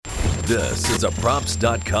This is a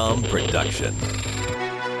Props.com production.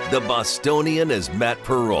 The Bostonian is Matt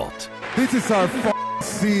Perrault. This is our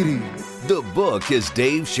city. The book is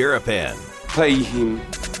Dave Sharapan. Pay him.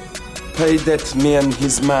 Pay that man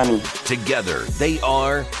his money. Together, they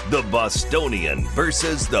are the Bostonian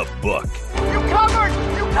versus the book. You covered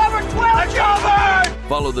 12. I covered.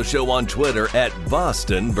 Follow the show on Twitter at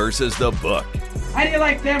Boston versus the book. How do you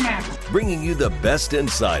like them apples? Bringing you the best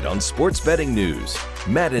insight on sports betting news,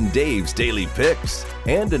 Matt and Dave's daily picks,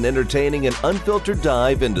 and an entertaining and unfiltered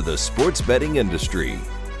dive into the sports betting industry.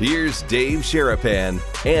 Here's Dave Sharapan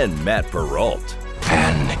and Matt Perrault.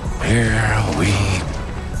 And here we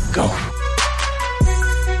go.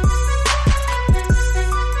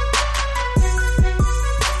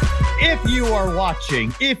 If you are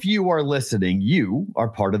watching, if you are listening, you are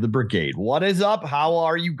part of the brigade. What is up? How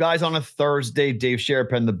are you guys on a Thursday? Dave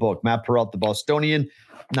Sharapan, the book, Matt Perrault, the Bostonian.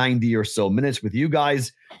 90 or so minutes with you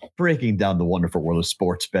guys, breaking down the wonderful world of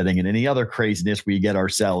sports betting and any other craziness we get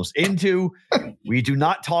ourselves into. We do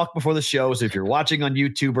not talk before the show, so if you're watching on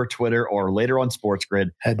YouTube or Twitter or later on Sports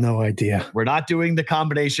Grid, had no idea. We're not doing the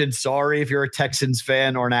combination. Sorry if you're a Texans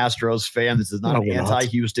fan or an Astros fan. This is not an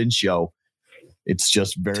anti-Houston show. It's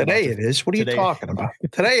just very today it is. What are you talking about?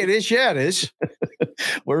 Today it is. Yeah, it is.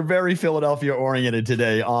 We're very Philadelphia oriented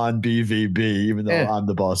today on BVB, even though I'm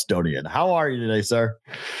the Bostonian. How are you today, sir?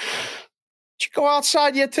 Did you go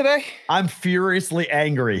outside yet today? I'm furiously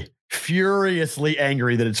angry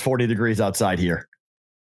that it's 40 degrees outside here.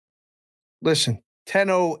 Listen,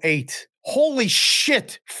 10:08. Holy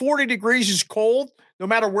shit. 40 degrees is cold no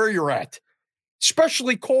matter where you're at.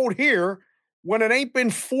 Especially cold here when it ain't been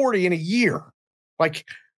 40 in a year. Like,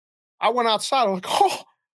 I went outside. I'm like, oh,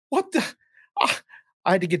 what the?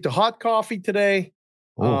 I had to get the hot coffee today.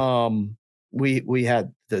 Ooh. We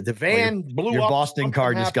had the van blew up. Your Boston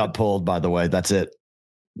card just got pulled, by the way. That's it.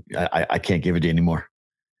 I can't give it to you anymore.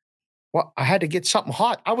 Well, I had to get something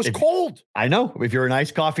hot. I was cold. I know. If you're an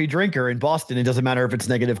iced coffee drinker in Boston, it doesn't matter if it's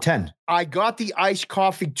 -10. I got the iced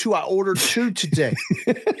coffee too. I ordered 2 today.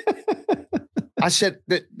 I said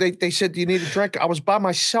that they said, do you need a drink? I was by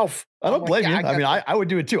myself. I don't blame you. I would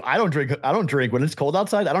do it too. I don't drink when it's cold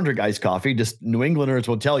outside. I don't drink iced coffee. Just New Englanders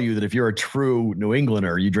will tell you that if you're a true New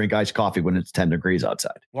Englander, you drink iced coffee when it's 10 degrees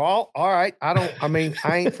outside. Well, all right. I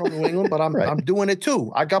ain't from New England, but I'm doing it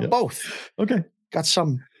too. I got both. Okay. Got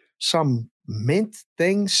some mint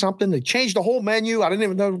thing, something. They changed the whole menu. I didn't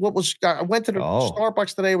even know what was. I went to the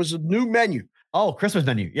Starbucks today. It was a new menu. Oh, Christmas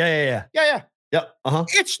menu. Yeah. Yep.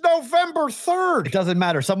 It's November 3rd. It doesn't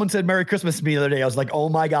matter. Someone said Merry Christmas to me the other day. I was like, oh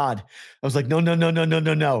my God. I was like, no.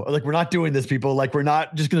 Like, we're not doing this, people. Like, we're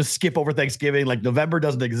not just going to skip over Thanksgiving. Like, November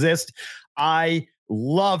doesn't exist. I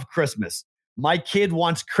love Christmas. My kid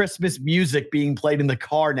wants Christmas music being played in the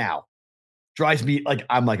car now. Drives me like,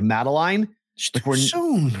 I'm like, Madeline. Like, we're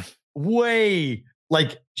soon. Way.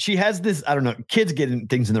 Like, she has this, I don't know, kids get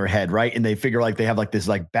things in their head, right? And they figure like they have like this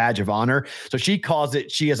like badge of honor. So she calls it,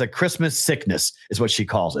 she has a Christmas sickness is what she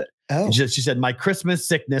calls it. Oh. She said, my Christmas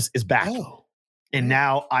sickness is back. Oh. And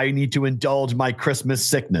now I need to indulge my Christmas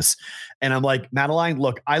sickness. And I'm like, Madeline,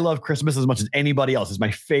 look, I love Christmas as much as anybody else. It's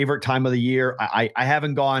my favorite time of the year. I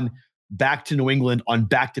haven't gone back to New England on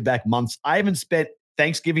back-to-back months. I haven't spent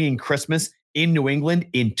Thanksgiving and Christmas in New England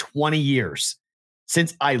in 20 years.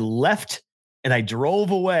 Since I left and I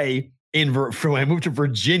drove away when I moved to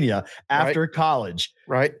Virginia after college.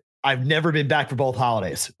 Right. I've never been back for both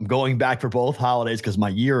holidays. I'm going back for both holidays because my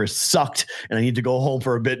year has sucked and I need to go home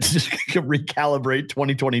for a bit to just recalibrate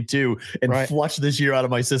 2022 and flush this year out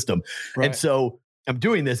of my system. Right. And so I'm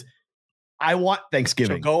doing this. I want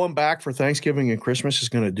Thanksgiving. So going back for Thanksgiving and Christmas is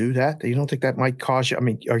going to do that? You don't think that might cause you? I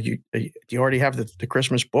mean, do you already have the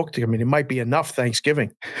Christmas booked? I mean, it might be enough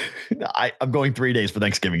Thanksgiving. I'm going 3 days for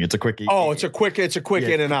Thanksgiving. It's a quick. It's a quick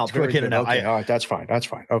in and out. Quick in and out. Okay, all right, that's fine.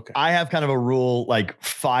 Okay. I have kind of a rule, like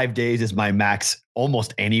 5 days is my max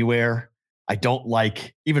almost anywhere. I don't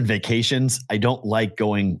like even vacations. I don't like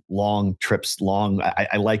going long trips.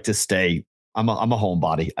 I like to stay. I'm a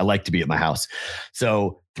homebody. I like to be at my house.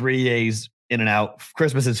 So 3 days in and out.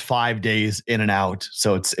 Christmas is 5 days in and out.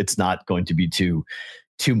 So it's not going to be too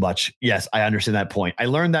much. Yes, I understand that point. I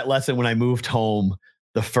learned that lesson when I moved home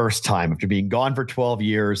the first time after being gone for 12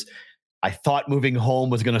 years. I thought moving home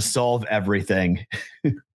was going to solve everything.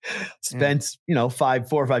 Spent, 4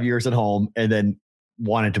 or 5 years at home and then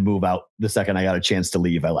wanted to move out. The second I got a chance to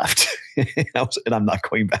leave, I left. And I'm not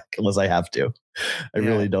going back unless I have to. I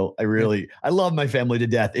really don't. I love my family to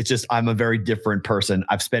death. It's just, I'm a very different person.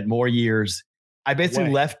 I've spent more years. I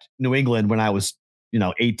basically left New England when I was,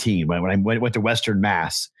 18, when I went to Western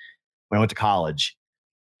Mass, when I went to college.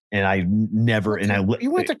 And I never,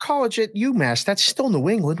 you went to college at UMass. That's still New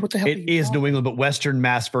England. What the hell? It is New England, but Western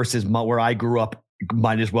Mass versus where I grew up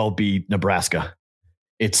might as well be Nebraska.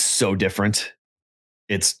 It's so different.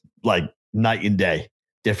 It's like night and day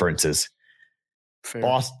differences. Fair.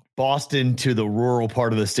 Boston to the rural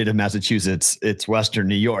part of the state of Massachusetts, it's Western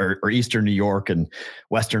New York or Eastern New York and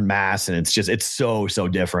Western Mass. And it's so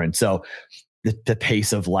different. So the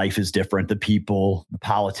pace of life is different. The people, the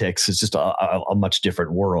politics, it's just a much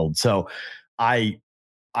different world. So I've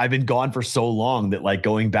been gone for so long that like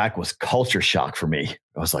going back was culture shock for me.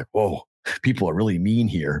 I was like, whoa, people are really mean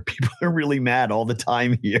here. People are really mad all the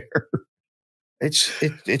time here.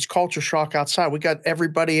 It's culture shock outside. We got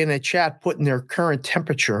everybody in the chat putting their current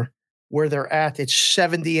temperature where they're at. It's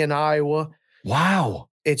 70 in Iowa. Wow.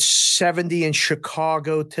 It's 70 in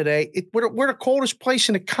Chicago today. We're the coldest place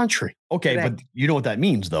in the country. Okay, today. But you know what that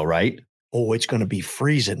means though, right? Oh, it's going to be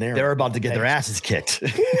freezing there. They're about to get their asses kicked.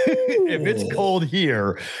 If it's cold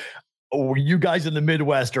here, you guys in the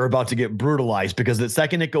Midwest are about to get brutalized because the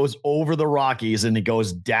second it goes over the Rockies and it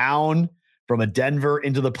goes down from a Denver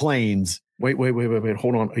into the plains. Wait.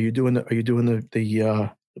 Hold on. Are you doing the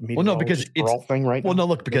well, no, because it's thing right now? Well, no,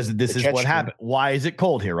 look, because this is what happened. Why is it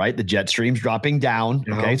cold here, right? The jet stream's dropping down.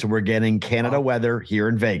 Okay. So we're getting Canada weather here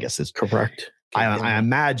in Vegas. Is correct. I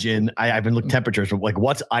imagine I've been looking at temperatures, but like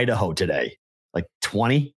what's Idaho today? Like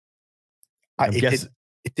 20? It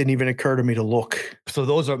didn't even occur to me to look. So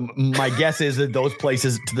those are my guess is that those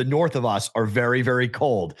places to the north of us are very, very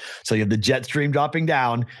cold. So you have the jet stream dropping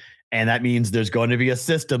down, and that means there's going to be a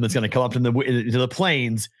system that's going to come up into the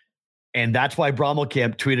plains. And that's why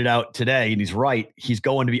Brommelkamp tweeted out today, and he's right. He's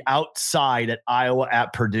going to be outside at Iowa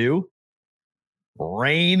at Purdue.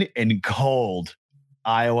 Rain and cold,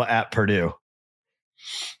 Iowa at Purdue.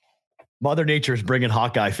 Mother Nature's bringing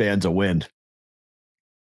Hawkeye fans a win.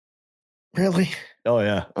 Really? Oh,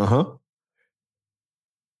 yeah. Uh-huh.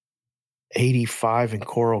 85 in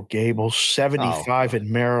Coral Gables, 75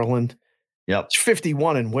 in Maryland. Yep. It's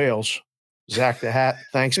 51 in Wales. Zach the Hat.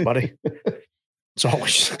 Thanks, buddy. It's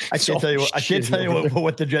always. I can't tell you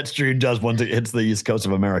what the jet stream does once it hits the east coast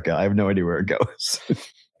of America. I have no idea where it goes.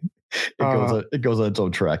 It goes on its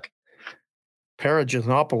own trek.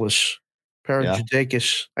 Paraginopolis,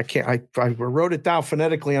 Paragidakis. I wrote it down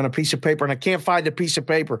phonetically on a piece of paper, and I can't find the piece of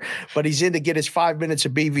paper. But he's in to get his 5 minutes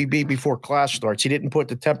of BVB before class starts. He didn't put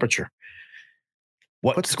the temperature.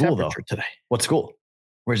 What school though? Today? What school?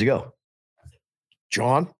 Where's he go?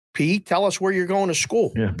 John P, tell us where you're going to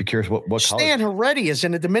school. Yeah, be curious what Stan Heredia is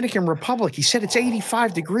in the Dominican Republic. He said it's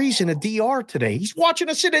 85 degrees in the DR today. He's watching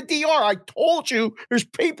us in the DR. I told you there's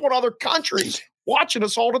people in other countries watching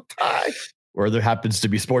us all the time. Or there happens to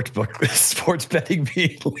be sports betting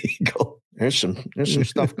being legal. There's some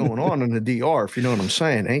stuff going on in the DR, if you know what I'm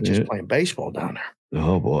saying. Ain't just playing baseball down there.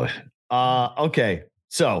 Oh boy. Okay.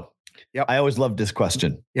 So I always loved this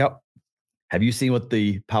question. Yep. Have you seen what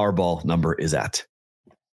the Powerball number is at?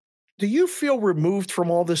 Do you feel removed from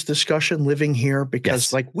all this discussion living here?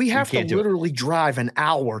 Because we have to literally drive an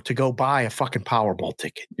hour to go buy a fucking Powerball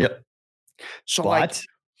ticket. Yep. So I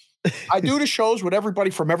do the shows with everybody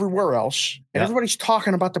from everywhere else, and everybody's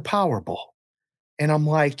talking about the Powerball. And I'm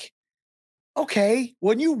like, okay,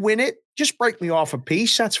 when you win it, just break me off a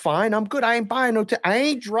piece. That's fine. I'm good. I ain't buying I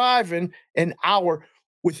ain't driving an hour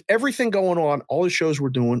with everything going on, all the shows we're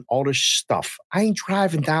doing, all this stuff. I ain't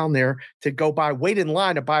driving down there to go wait in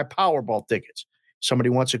line to buy Powerball tickets.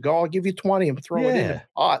 Somebody wants to go, I'll give you 20 and throw it in the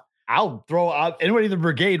pot. I'll throw out anybody in the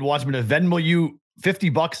brigade wants me to Venmo you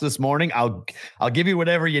 $50 this morning. I'll give you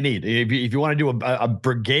whatever you need. If you want to do a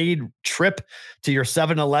brigade trip to your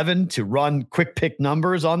 7-Eleven to run quick pick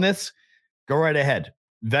numbers on this, go right ahead.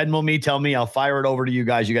 Venmo me, tell me, I'll fire it over to you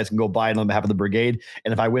guys. You guys can go buy it on behalf of the brigade.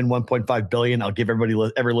 And if I win 1.5 billion, I'll give every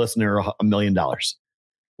listener $1 million.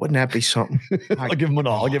 Wouldn't that be something? I'll give them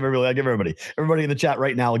all. I'll give everybody in the chat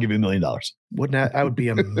right now. I'll give you $1 million. Wouldn't that would be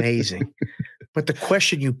amazing. But the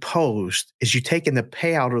question you posed is you taking the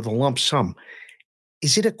payout or the lump sum.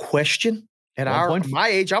 Is it a question? At my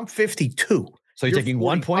age, I'm 52. So you're taking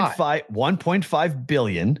 1.5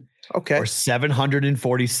 billion or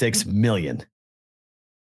 746 million.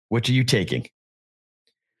 Which are you taking?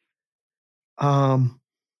 What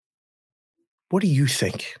do you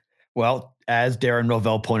think? Well, as Darren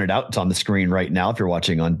Rovell pointed out, it's on the screen right now if you're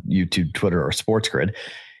watching on YouTube, Twitter, or Sports Grid.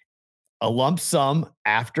 A lump sum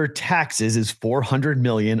after taxes is 400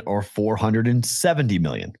 million or 470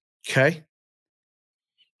 million. Okay.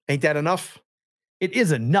 Ain't that enough? It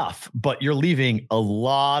is enough, but you're leaving a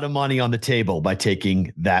lot of money on the table by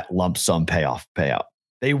taking that lump sum payout.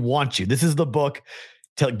 They want you. This is the book.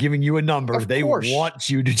 giving you a number. Of They course. want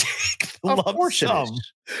you to take the Of lump course it sum.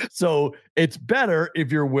 is. So it's better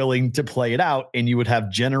if you're willing to play it out, and you would have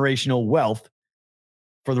generational wealth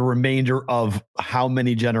for the remainder of how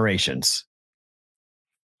many generations?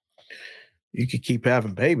 You could keep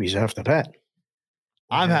having babies after that.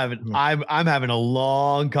 I'm having a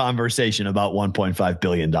long conversation about $1.5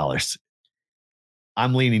 billion.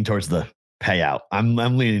 I'm leaning towards the payout. I'm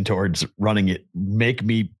leaning towards running it. Make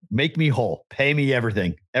me whole. Pay me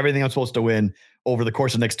everything I'm supposed to win over the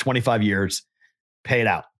course of the next 25 years. Pay it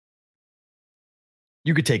out.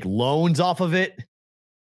 You could take loans off of it.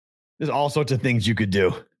 There's all sorts of things you could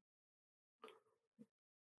do.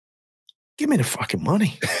 Give me the fucking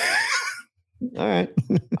money. All right.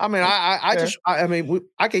 I mean,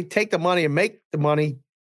 I could take the money and make the money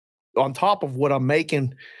on top of what I'm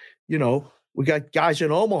making. You know, we got guys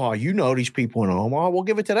in Omaha. You know these people in Omaha. We'll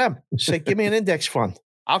give it to them. Say, give me an index fund.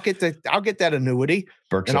 I'll get that annuity,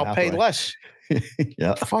 Berkshire and I'll pay less.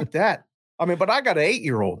 Yeah. Fuck that. I mean, but I got an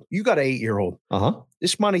 8-year-old. You got an 8-year-old.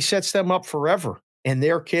 This money sets them up forever, and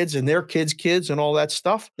their kids and their kids' kids and all that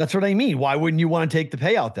stuff. That's what I mean. Why wouldn't you want to take the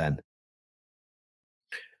payout then?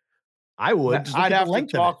 I would. I'd have to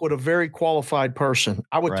talk with a very qualified person.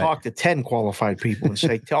 I would talk to 10 qualified people and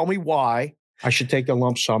say, tell me why I should take the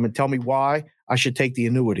lump sum, and tell me why I should take the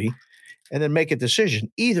annuity, and then make a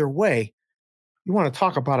decision. Either way, you want to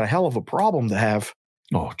talk about a hell of a problem to have.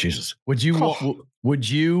 Oh, Jesus. Would you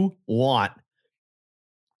want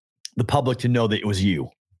the public to know that it was you?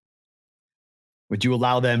 Would you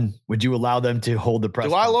allow them to hold the press?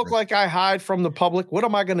 Do I look like I hide from the public? What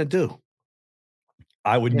am I going to do?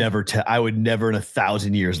 I would never in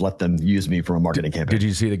 1,000 years let them use me for a marketing campaign. Did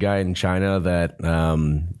you see the guy in China that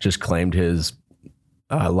just claimed his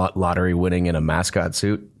lottery winning in a mascot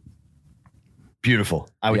suit? Beautiful.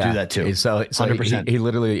 I would do that too. So 100%. He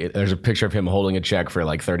literally, there's a picture of him holding a check for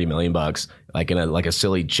like $30 million, like in a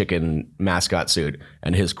silly chicken mascot suit.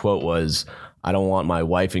 And his quote was, "I don't want my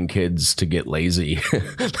wife and kids to get lazy."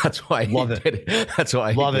 That's why he did it. That's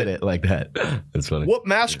why he did it like that. That's funny. What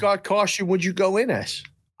mascot costume would you go in as?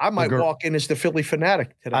 I might walk in as the Philly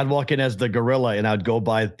fanatic today. I'd walk in as the gorilla, and I'd go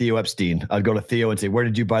buy Theo Epstein. I'd go to Theo and say, "Where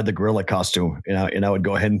did you buy the gorilla costume?" And I would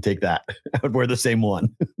go ahead and take that. I would wear the same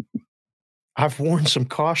one. I've worn some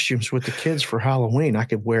costumes with the kids for Halloween. I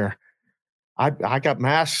could wear. I got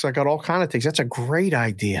masks. I got all kinds of things. That's a great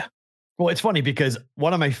idea. Well, it's funny because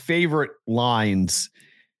one of my favorite lines,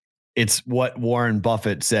 it's what Warren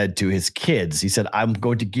Buffett said to his kids. He said, "I'm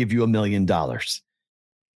going to give you $1 million.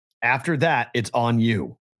 After that, it's on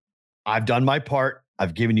you. I've done my part.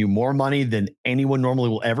 I've given you more money than anyone normally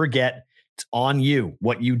will ever get. It's on you.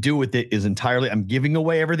 What you do with it is entirely, I'm giving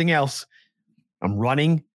away everything else. I'm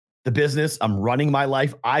running the business. I'm running my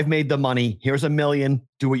life. I've made the money. Here's $1 million.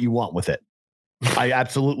 Do what you want with it." I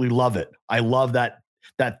absolutely love it. I love that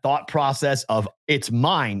thought process of it's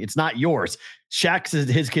mine. It's not yours. Shaq says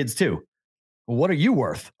to his kids too, "Well, what are you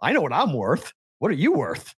worth? I know what I'm worth. What are you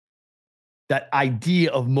worth?" That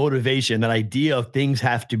idea of motivation, that idea of things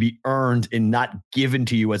have to be earned and not given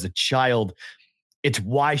to you as a child. It's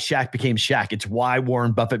why Shaq became Shaq. It's why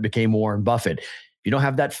Warren Buffett became Warren Buffett. If you don't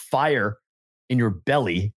have that fire in your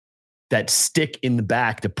belly, that stick in the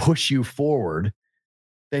back to push you forward,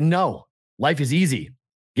 then no, life is easy.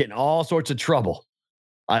 Get in all sorts of trouble.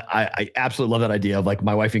 I absolutely love that idea of like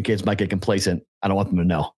my wife and kids might get complacent. I don't want them to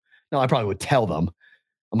know. No, I probably would tell them.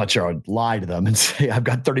 I'm not sure I would lie to them and say, "I've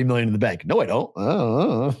got $30 million in the bank." No, I don't.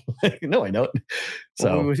 No, I don't.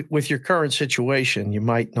 So well, with your current situation, you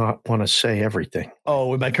might not want to say everything. Oh,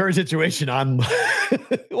 with my current situation, I'm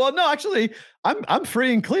well, no, actually, I'm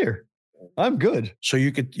free and clear. I'm good. So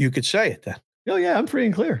you could say it then. Oh yeah, I'm free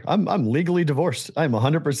and clear. I'm legally divorced. I'm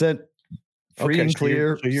 100% free and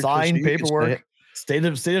clear. Signed paperwork. State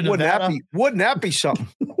of Nevada. Wouldn't that be something?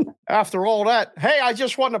 After all that, hey, I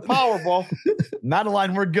just won the Powerball.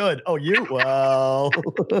 Madeline, we're good. Oh, you? Well,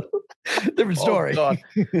 different story. Oh,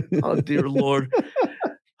 God. Oh, dear Lord.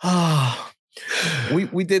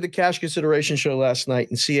 We did the cash consideration show last night,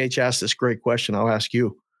 and CH asked this great question. I'll ask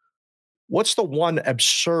you. What's the one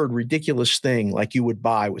absurd, ridiculous thing like you would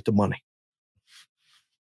buy with the money?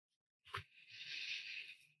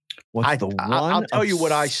 I'll tell you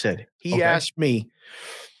what I said. He asked me,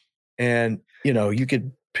 and you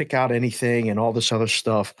could pick out anything and all this other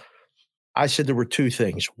stuff. I said there were two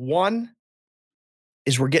things. One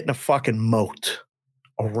is we're getting a fucking moat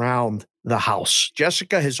around the house.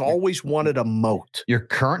 Jessica has always wanted a moat. Your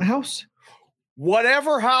current house?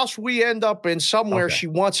 Whatever house we end up in, somewhere she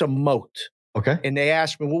wants a moat. Okay. And they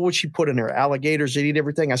asked me, what would she put in there? Alligators that eat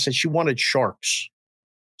everything? I said she wanted sharks.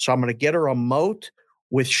 So I'm going to get her a moat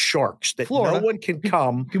with sharks that Florida. no one can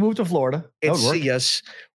come You can move to Florida and see us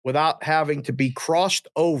without having to be crossed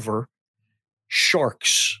over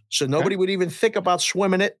sharks. So nobody would even think about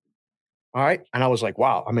swimming it. All right. And I was like,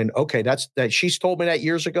 wow. I mean, okay, that's that. She's told me that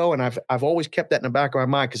years ago. And I've always kept that in the back of my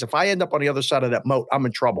mind. Because if I end up on the other side of that moat, I'm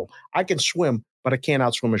in trouble. I can swim, but I can't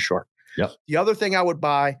outswim a shark. Yep. The other thing I would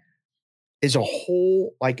buy is a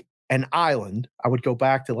whole, like an island. I would go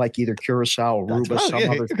back to like either Curacao or Aruba,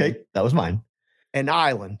 other thing. Okay. That was mine. An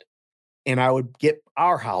island. And I would get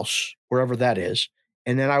our house, wherever that is.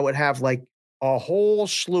 And then I would have like a whole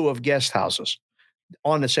slew of guest houses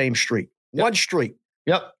on the same street. Yep. One street.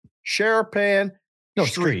 Yep. Sherapan. No,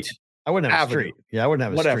 street. I wouldn't have Avenue. a street. Yeah, I wouldn't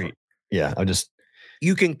have a Whatever. street. Yeah,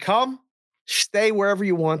 You can come, stay wherever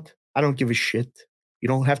you want. I don't give a shit. You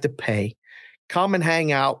don't have to pay. Come and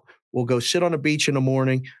hang out. We'll go sit on the beach in the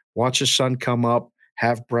morning, watch the sun come up,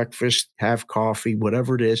 have breakfast, have coffee,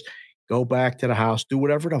 whatever it is. Go back to the house, do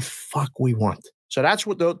whatever the fuck we want. So that's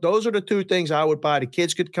what those are the two things I would buy. The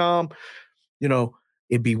kids could come,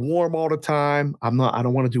 it'd be warm all the time. I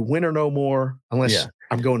don't want to do winter no more unless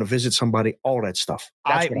I'm going to visit somebody, all that stuff.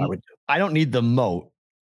 That's what I would do. I don't need the moat.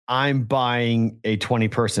 I'm buying a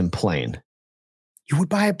 20-person plane. You would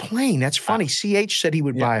buy a plane. That's funny. CH said he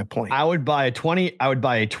would buy a plane. I would buy a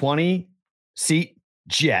 20-seat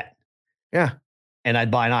jet. Yeah. And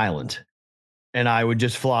I'd buy an island. And I would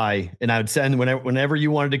just fly, and I would send whenever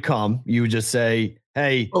you wanted to come, you would just say,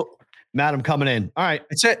 hey, Matt, I'm coming in. All right.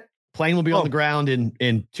 That's it. Plane will be on the ground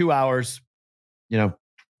in 2 hours.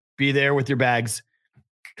 Be there with your bags.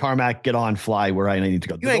 Tarmac, get on, fly where I need to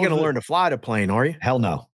go. You ain't going to learn to fly the plane, are you? Hell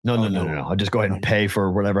no. No. I'll just go ahead and pay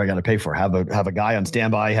for whatever I got to pay for. Have a guy on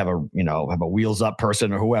standby, have a wheels up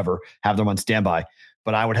person or whoever, have them on standby.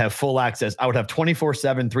 But I would have full access. I would have 24/7,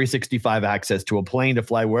 365 access to a plane to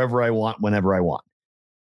fly wherever I want, whenever I want.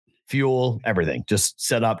 Fuel, everything, just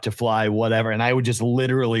set up to fly, whatever. And I would just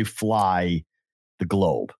literally fly the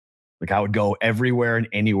globe. Like I would go everywhere and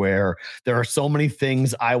anywhere. There are so many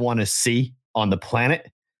things I want to see on the planet,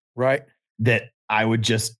 right? That I would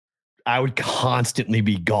constantly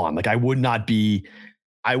be gone. Like I would not be,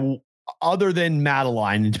 other than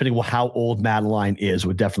Madeline, and depending on how old Madeline is,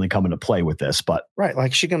 would definitely come into play with this. But right,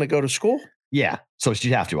 like she's going to go to school. Yeah, so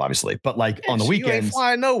she'd have to obviously. But like on the weekends, you ain't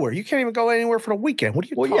flying nowhere. You can't even go anywhere for the weekend. What do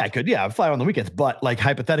you? Well, yeah, I could. Yeah, I'd fly on the weekends. But like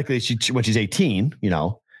hypothetically, when she's 18,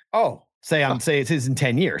 say it's in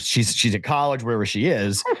 10 years, she's at college, wherever she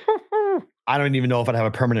is. I don't even know if I'd have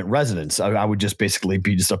a permanent residence. I would just basically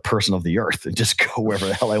be just a person of the earth and just go wherever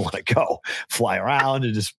the hell I want to go, fly around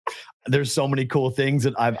and just. There's so many cool things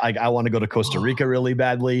that I want to go to Costa Rica really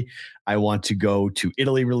badly. I want to go to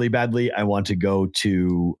Italy really badly. I want to go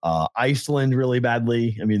to Iceland really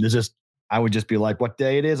badly. I mean, I would just be like, what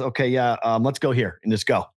day it is? Okay, yeah, let's go here and just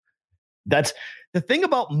go. That's the thing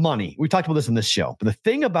about money. We talked about this in this show, but the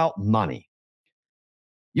thing about money,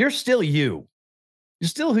 you're still you. You're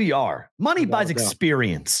still who you are. Money buys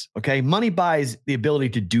experience, okay? Money buys the ability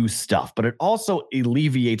to do stuff, but it also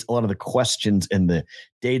alleviates a lot of the questions and the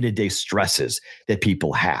day-to-day stresses that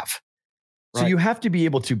people have. Right. So you have to be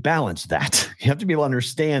able to balance that. You have to be able to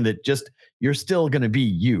understand that you're still going to be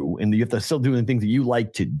you, and you have to still do the things that you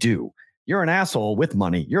like to do. You're an asshole with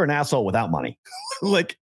money. You're an asshole without money.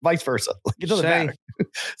 Like vice versa. Like, it doesn't matter.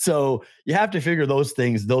 So you have to figure those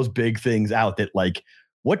things, those big things out that like,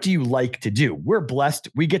 what do you like to do? We're blessed.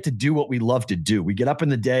 We get to do what we love to do. We get up in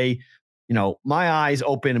the day, my eyes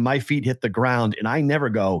open and my feet hit the ground and I never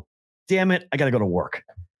go, damn it, I got to go to work.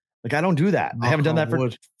 Like, I don't do that. I haven't done that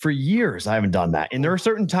for years. I haven't done that. And there are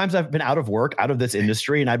certain times I've been out of work, out of this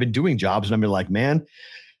industry, and I've been doing jobs and I've been like, man,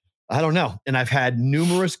 I don't know. And I've had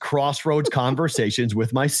numerous crossroads conversations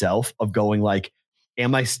with myself of going like,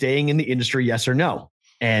 am I staying in the industry? Yes or no?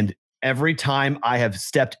 And every time I have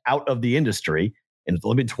stepped out of the industry, and it's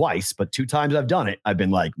only been twice, but 2 times I've done it, I've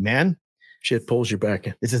been like, man, shit pulls you back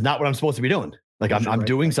in. This is not what I'm supposed to be doing. Like I'm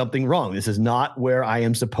doing something wrong. This is not where I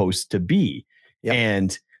am supposed to be. Yep.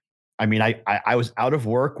 And I mean, I was out of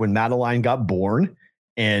work when Madeline got born,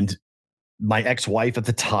 and my ex-wife at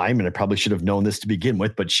the time, and I probably should have known this to begin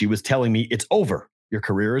with, but she was telling me, it's over. Your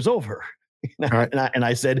career is over. And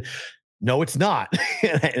I said, no, it's not.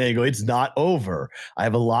 And they go, it's not over. I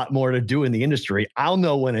have a lot more to do in the industry. I'll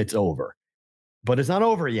know when it's over. But it's not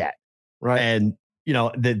over yet. Right. And,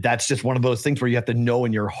 that's just one of those things where you have to know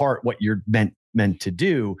in your heart what you're meant to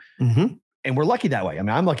do. Mm-hmm. And we're lucky that way. I mean,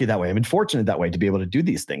 I'm lucky that way. I've been fortunate that way to be able to do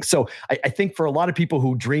these things. So I think for a lot of people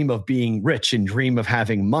who dream of being rich and dream of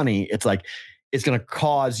having money, it's like, it's going to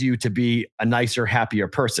cause you to be a nicer, happier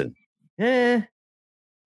person. Not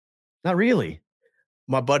really.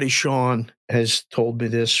 My buddy Sean has told me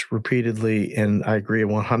this repeatedly, and I agree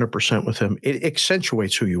 100% with him. It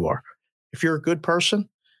accentuates who you are. If you're a good person,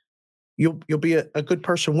 you'll be a good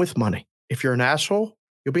person with money. If you're an asshole,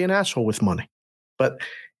 you'll be an asshole with money. But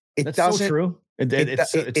That's so true.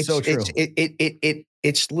 It's so true.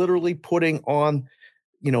 It's literally putting on,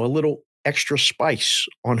 a little extra spice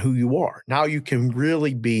on who you are. Now you can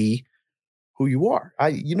really be who you are.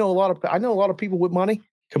 I know a lot of people with money,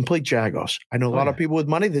 complete jagos. I know a lot of people with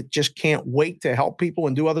money that just can't wait to help people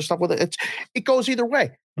and do other stuff with it. It goes either way.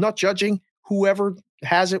 I'm not judging whoever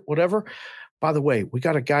has it, whatever. By the way, we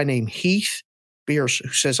got a guy named Heath Beers who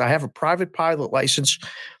says, I have a private pilot license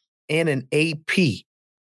and an AP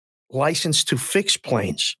license to fix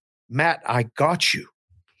planes. Matt, I got you.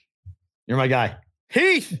 You're my guy.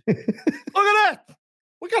 Heath, look at that.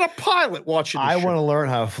 We got a pilot watching. I want to learn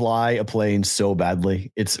how to fly a plane so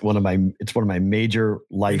badly. It's one of my major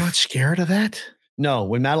life. You're not scared of that? No,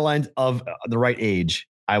 when Madeline's of the right age,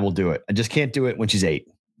 I will do it. I just can't do it when she's 8.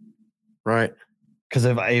 Right. Because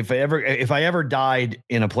if I ever died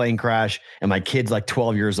in a plane crash and my kid's like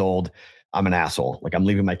 12 years old, I'm an asshole. Like I'm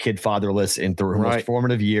leaving my kid fatherless in through her most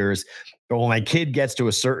formative years. But when my kid gets to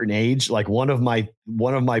a certain age, like one of my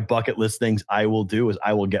bucket list things I will do is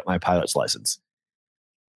I will get my pilot's license.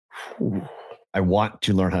 I want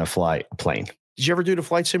to learn how to fly a plane. Did you ever do the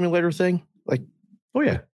flight simulator thing? Like, oh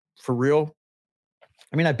yeah, for real.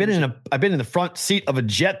 I mean, I've been in the front seat of a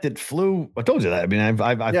jet that flew. I told you that. I mean,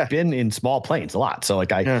 I've been in small planes a lot. So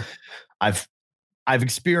like I've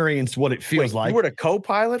experienced what it feels like. You were the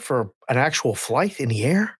co-pilot for an actual flight in the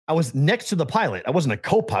air? I was next to the pilot. I wasn't a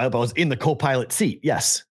co-pilot, but I was in the co-pilot seat.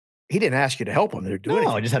 Yes. He didn't ask you to help him.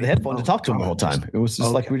 No, I just had the headphones to talk to him the whole time. It was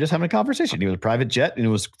just like we were just having a conversation. He was a private jet and it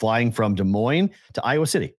was flying from Des Moines to Iowa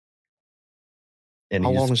City. And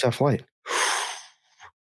how long was that flight?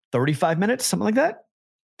 35 minutes, something like that.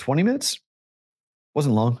 20 minutes.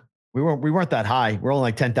 Wasn't long. We weren't that high. We're only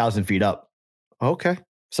like 10,000 feet up. Okay.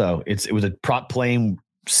 So it was a prop plane,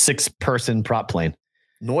 6-person prop plane.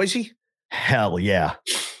 Noisy? Hell yeah.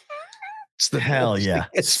 Hell yeah.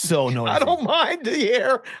 It's so noisy. I don't mind the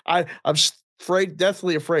air. I'm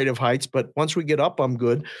deathly afraid of heights, but once we get up, I'm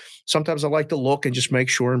good. Sometimes I like to look and just make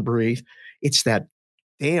sure and breathe. It's that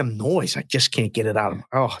damn noise. I just can't get it out of me.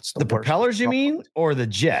 Oh, it's the propellers, you mean, or the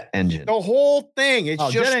jet engine? The whole thing.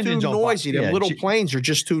 It's just too noisy. The little planes are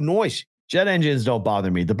just too noisy. Jet engines don't bother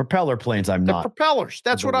me. The propeller planes, I'm not. The propellers.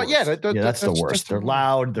 That's what that's the worst. They're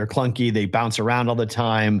loud. They're clunky. They bounce around all the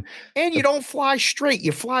time. And you don't fly straight.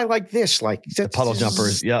 You fly like this, like the puddle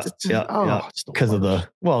jumpers. Yeah. Because of the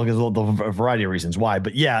variety of reasons why.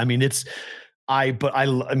 But yeah, I mean, I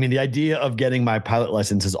mean, the idea of getting my pilot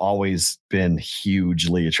license has always been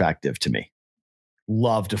hugely attractive to me.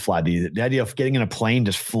 Love to fly. The idea of getting in a plane,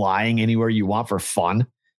 just flying anywhere you want for fun.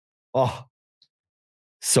 Oh,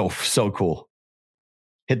 so cool.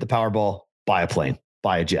 Hit the Powerball, buy a plane,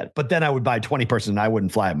 buy a jet. But then I would buy a 20-person and I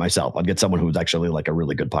wouldn't fly it myself. I'd get someone who's actually like a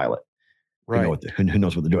really good pilot. Right. Who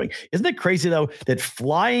knows what they're doing. Isn't it crazy though, that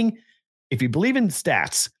flying, if you believe in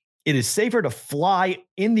stats, it is safer to fly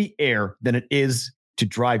in the air than it is to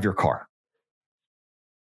drive your car.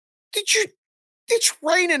 It's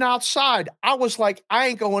raining outside. I was like, I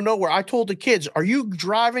ain't going nowhere. I told the kids, are you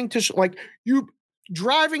driving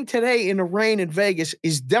driving today in the rain in Vegas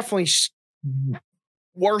is definitely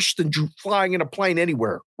worse than flying in a plane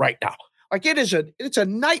anywhere right now. Like it's a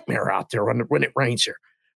nightmare out there when it rains here.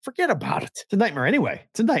 Forget about it. It's a nightmare anyway.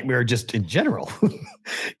 It's a nightmare just in general.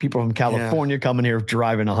 People from California coming here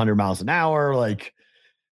driving 100 miles an hour. Like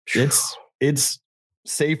it's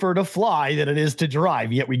safer to fly than it is to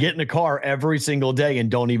drive. Yet we get in a car every single day and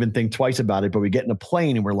don't even think twice about it. But we get in a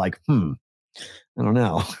plane and we're like, I don't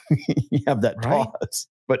know. You have that pause,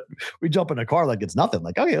 but we jump in a car like it's nothing.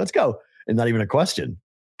 Like, okay, let's go. And not even a question,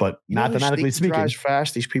 but mathematically speaking. Drives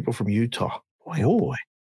fast. These people from Utah. Boy.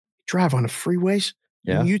 Drive on the freeways.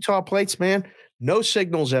 Yeah. Utah plates, man. No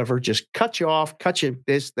signals ever. Just cut you off, cut you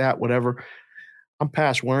this, that, whatever. I'm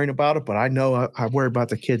past worrying about it, but I know I worry about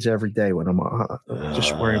the kids every day when I'm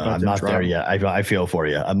just worrying about I'm not there yet. I feel for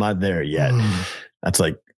you. I'm not there yet. That's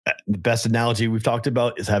like the best analogy we've talked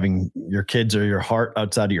about is having your kids or your heart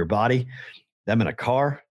outside of your body. Them in a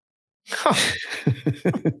car.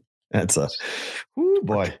 That's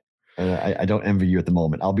boy. I don't envy you at the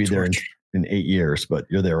moment. I'll be there in 8 years, but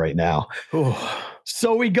you're there right now.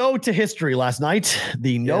 So we go to history last night.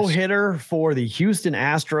 The no-hitter for the Houston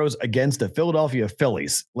Astros against the Philadelphia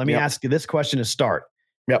Phillies. Let me ask you this question to start.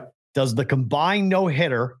 Yep. Does the combined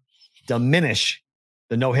no-hitter diminish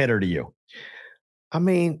the no-hitter to you? I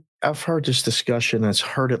mean, I've heard this discussion. I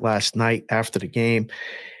heard it last night after the game.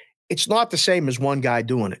 it's not the same as one guy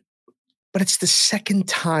doing it, but it's the second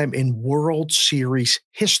time in World Series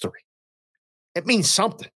history. It means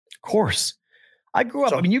something. Of course. I grew up.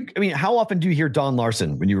 So- I mean, how often do you hear Don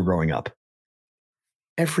Larson when you were growing up?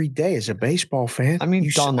 Every day as a baseball fan. I mean,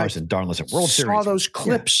 You Don saw- Larson, World saw Series. those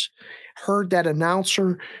clips, heard that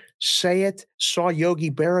announcer say it, saw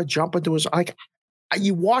Yogi Berra jump into his like.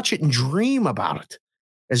 You watch it and dream about it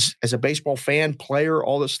as a baseball fan, player,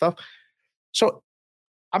 all this stuff. So,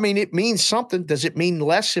 I mean, it means something. Does it mean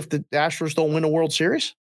less if the Astros don't win a World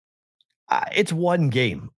Series? It's one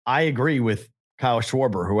game. I agree with Kyle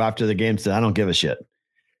Schwarber, who after the game said, "I don't give a shit."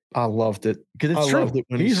 I loved it Because it's I true. loved it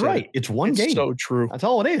when he He's said right. it. It's one It's game. so true. That's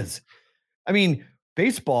all it is. I mean,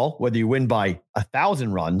 baseball, whether you win by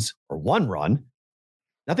 1,000 runs or 1 run,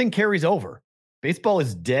 nothing carries over. Baseball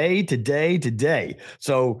is day to day to day.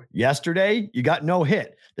 So yesterday you got no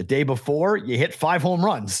hit. The day before you hit 5 home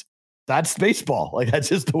runs. That's baseball. Like that's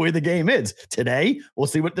just the way the game is. Today we'll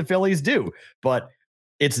see what the Phillies do, but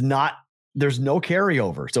it's not. There's no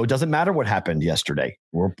carryover, so it doesn't matter what happened yesterday.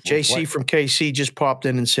 JC from KC just popped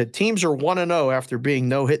in and said teams are 1-0 after being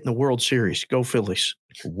no hit in the World Series. Go Phillies.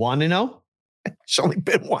 1-0. It's only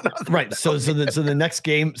been one other. Right. So the next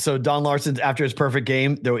game. So Don Larson's after his perfect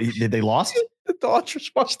game, they lost. The Dodgers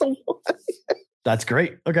must have won. That's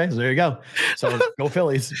great. Okay, so there you go. So go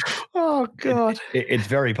Phillies. Oh God, It's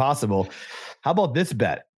very possible. How about this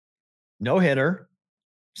bet? No hitter,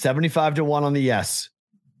 75-1 on the yes.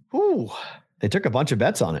 Ooh. They took a bunch of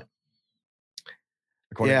bets on it.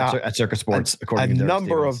 According at Circus Sports, A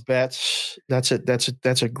number of bets. That's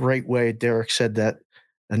a great way. Derek said that.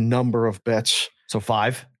 A number of bets. So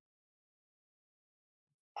 5.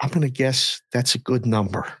 I'm going to guess that's a good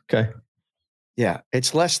number. Okay. Yeah,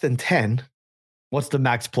 it's less than 10. What's the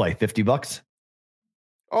max play? $50?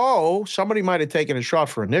 Oh, somebody might have taken a shot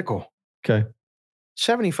for a nickel. Okay.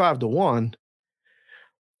 75-1.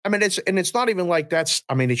 I mean, it's not even like that's.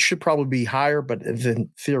 I mean, it should probably be higher, but then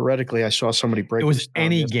theoretically, I saw somebody break. It was this down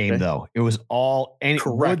any yesterday. game though. It was all any.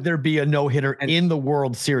 Correct. Would there be a no hitter in the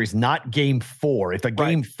World Series? Not Game 4. If a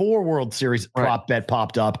Game 4 World Series prop bet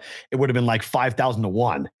popped up, it would have been like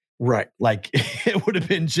 5,000-1. Right. Like it would have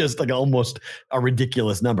been just like almost a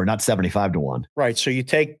ridiculous number, not 75-1. Right. So you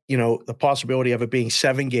take, the possibility of it being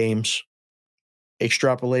 7 games,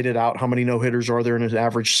 extrapolate it out. How many no-hitters are there in an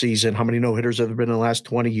average season? How many no-hitters have there been in the last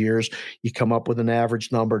 20 years? You come up with an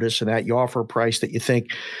average number, this and that. You offer a price that you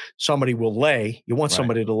think somebody will lay. You want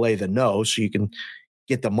somebody to lay the no so you can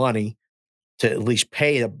get the money to at least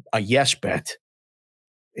pay a yes bet.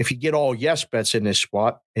 If you get all yes bets in this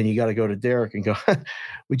spot and you got to go to Derek and go,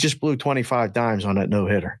 we just blew 25 dimes on that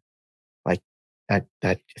no-hitter. Like at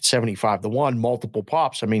 75-1, multiple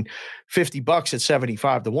pops. I mean, $50 at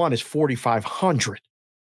 75-1 is 4,500.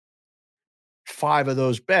 5 of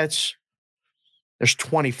those bets, there's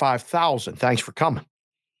 25,000. Thanks for coming.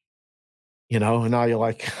 And now you're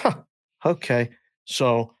like, okay.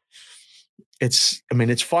 So it's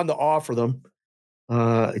fun to offer them.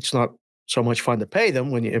 It's not so much fun to pay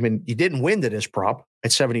them when you didn't win to this prop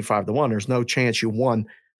at 75-1. There's no chance you won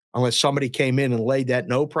unless somebody came in and laid that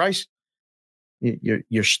no price.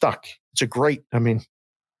 You're stuck. It's a great. What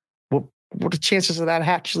are the chances of that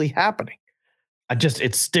actually happening?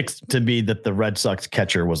 It sticks to me that the Red Sox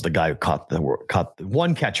catcher was the guy who caught the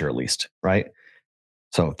one catcher at least, right?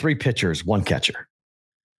 So 3 pitchers, 1 catcher.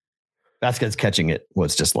 Vasquez catching it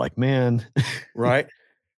was just like, man, right?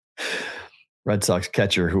 Red Sox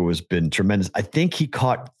catcher who has been tremendous. I think he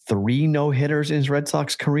caught 3 no-hitters in his Red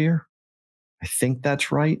Sox career. I think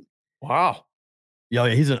that's right. Wow. Yeah,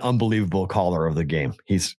 he's an unbelievable caller of the game.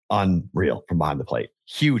 He's unreal from behind the plate.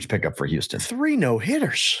 Huge pickup for Houston. 3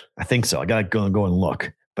 no-hitters. I think so. I got to go and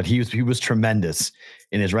look. But he was tremendous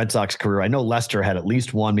in his Red Sox career. I know Lester had at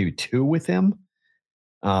least 1, maybe 2 with him.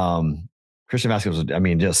 Christian Vasquez was,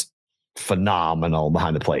 just phenomenal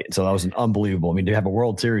behind the plate. So that was an unbelievable. To have a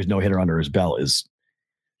World Series no-hitter under his belt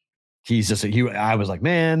I was like,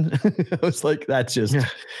 man, I was like, that's just,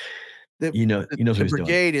 he knows what he's doing. The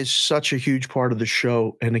brigade is such a huge part of the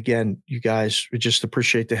show. And again, you guys, we just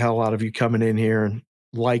appreciate the hell out of you coming in here and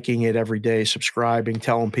liking it every day, subscribing,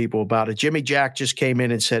 telling people about it. Jimmy Jack just came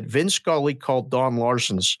in and said, Vin Scully called Don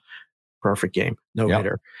Larson's perfect game,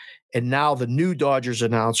 no-hitter. And now the new Dodgers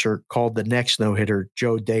announcer called the next no-hitter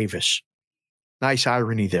Joe Davis. Nice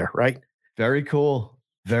irony there, right? Very cool.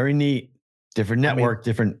 Very neat. Different network,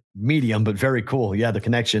 different medium, but very cool. Yeah, the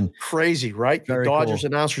connection. Crazy, right? Very the Dodgers cool.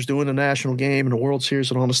 Announcers doing the national game and the World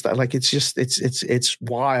Series and all this stuff. Like it's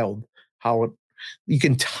wild how you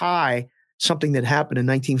can tie something that happened in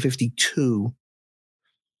 1952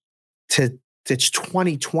 to it's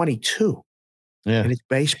 2022. Yeah. And it's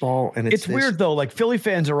baseball. And it's weird though. Like Philly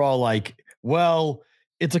fans are all like, well,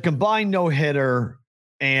 it's a combined no-hitter.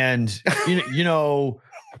 And, you know,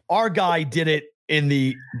 our guy did it in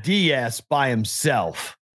the DS by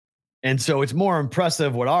himself. And so it's more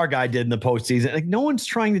impressive what our guy did in the postseason. Like no one's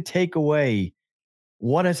trying to take away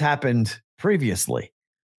what has happened previously.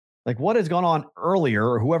 Like what has gone on earlier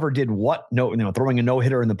or whoever did what, throwing a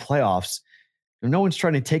no-hitter in the playoffs. No one's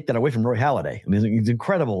trying to take that away from Roy Halladay. I mean, it's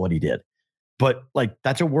incredible what he did. But like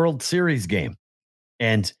that's a World Series game.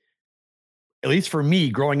 And at least for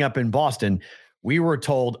me growing up in Boston, we were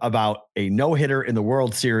told about a no-hitter in the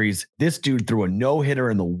World Series. This dude threw a no-hitter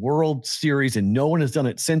in the World Series, and no one has done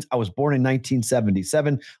it since. I was born in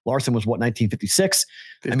 1977. Larson was, 1956?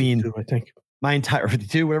 52, I think. My entire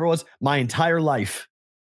 52, whatever it was, my entire life,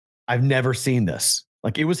 I've never seen this.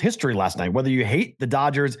 Like it was history last night. Whether you hate the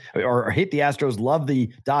Dodgers or hate the Astros, love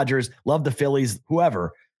the Dodgers, love the Phillies,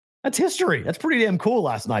 whoever, that's history. That's pretty damn cool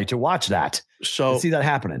last night to watch that. So to see that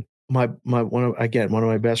happening. One of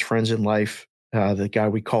my best friends in life, the guy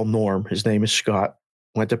we call Norm, his name is Scott,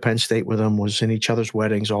 went to Penn State with him, was in each other's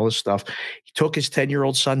weddings, all this stuff. He took his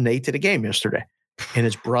 10-year-old son, Nate, to the game yesterday, and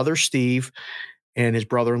his brother, Steve, and his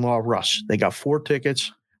brother-in-law, Russ. They got 4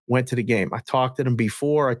 tickets, went to the game. I talked to them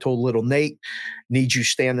before. I told little Nate, need you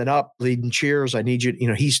standing up, leading cheers. I need you,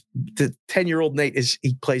 he's the 10-year-old Nate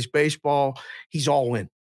he plays baseball. He's all in.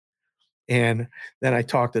 And then I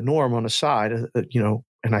talked to Norm on the side,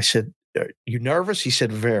 and I said, you nervous? He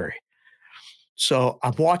said, very. So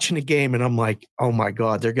I'm watching the game and I'm like, oh my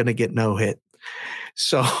God, they're going to get no hit.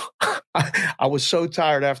 So I was so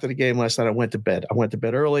tired after the game last night. I went to bed. I went to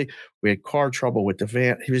bed early. We had car trouble with the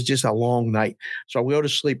van. It was just a long night. So I go to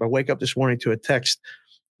sleep. I wake up this morning to a text.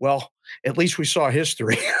 Well, at least we saw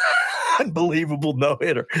history. Unbelievable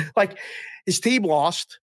no-hitter. Like his team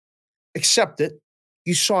lost. Accept it.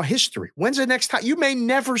 You saw history. When's the next time? You may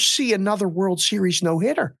never see another World Series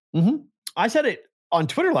no-hitter. Mm-hmm. I said it on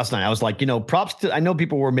Twitter last night. I was like, props to, I know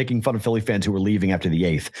people were making fun of Philly fans who were leaving after the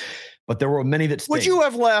 8th, but there were many that stayed. Would you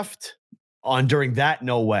have left? On during that?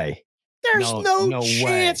 No way. There's no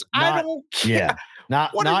chance. I don't care. Yeah.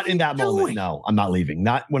 Not in that moment. No, I'm not leaving.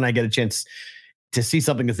 Not when I get a chance to see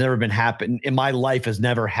something that's never been happened in my life, has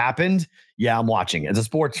never happened. Yeah, I'm watching. As a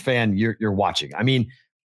sports fan, you're watching. I mean,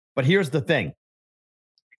 but here's the thing.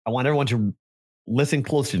 I want everyone to listen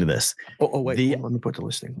closely to this. Oh wait, let me put the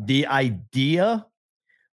listing. The idea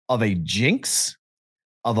of a jinx,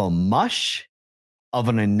 of a mush, of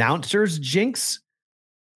an announcer's jinx,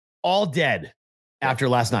 all dead after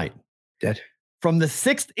last night. Dead. From the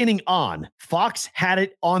 6th inning on, Fox had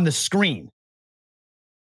it on the screen.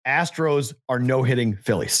 Astros are no-hitting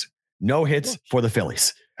Phillies. No hits for the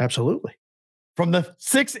Phillies. Absolutely. From the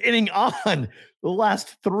 6th inning on, the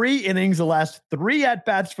last 3 innings, the last 3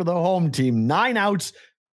 at-bats for the home team, 9 outs,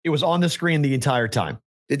 it was on the screen the entire time.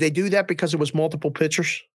 Did they do that because it was multiple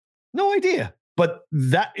pitchers? No idea. But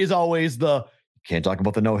that is always can't talk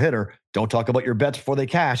about the no-hitter. Don't talk about your bets before they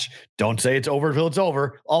cash. Don't say it's over until it's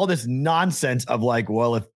over. All this nonsense of like,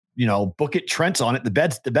 well, if, book it, Trent's on it, the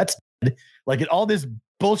bet's dead. Like all this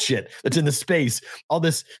bullshit that's in the space, all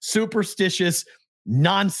this superstitious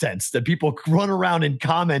nonsense that people run around and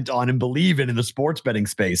comment on and believe in the sports betting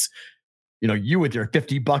space. You with your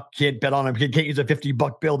 $50 can't bet on it. You can't use a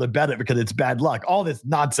 $50 bill to bet it because it's bad luck. All this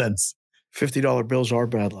nonsense. $50 bills are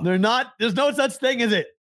bad luck. They're not. There's no such thing, is it?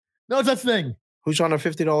 No such thing. Who's on a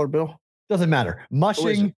 $50 bill? Doesn't matter.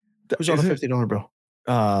 Mushing. Who's on a $50 bill?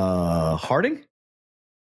 Harding?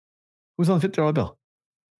 Who's on the $50 bill?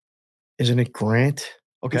 Isn't it Grant?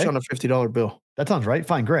 Okay. Who's on a $50 bill? That sounds right.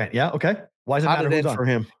 Fine. Grant. Yeah. Okay. Why does it matter? How did it end for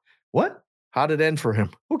him? What? How did it end for him?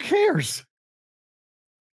 Who cares?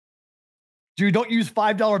 You don't use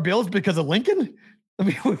 $5 bills because of Lincoln? I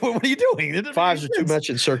mean, what are you doing? Fives are too much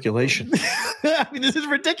in circulation. I mean, this is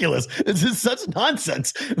ridiculous. This is such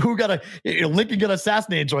nonsense. Lincoln got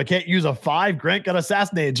assassinated, so I can't use a 5. Grant got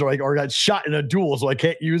assassinated, or got shot in a duel, so I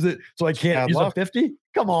can't use it. So I can't use a 50.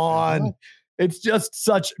 Come on. It's just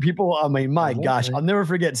such people. I mean, my gosh, I'll never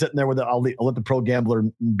forget sitting there with I'll let the pro gambler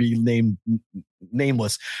be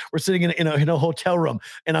nameless. We're sitting in a hotel room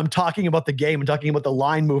and I'm talking about the game and talking about the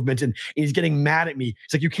line movement, and he's getting mad at me.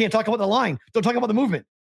 He's like, you can't talk about the line. Don't talk about the movement.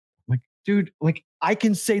 I'm like, dude, I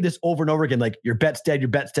can say this over and over again. Like, your bet's dead, your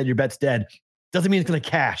bet's dead, your bet's dead. Doesn't mean it's going to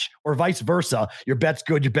cash, or vice versa. Your bet's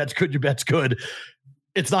good, your bet's good, your bet's good.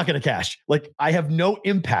 It's not going to cash. Like, I have no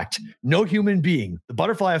impact, no human being. The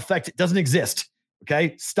butterfly effect doesn't exist.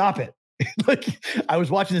 Okay. Stop it. I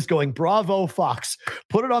was watching this going, bravo, Fox,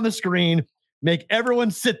 put it on the screen, make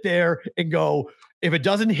everyone sit there and go, if it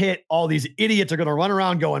doesn't hit, all these idiots are going to run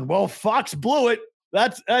around going, well, Fox blew it.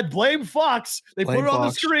 Blame Fox. They put it on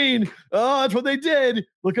the screen. Oh, that's what they did.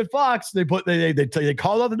 Look at Fox. They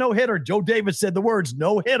called out the no hitter. Joe Davis said the words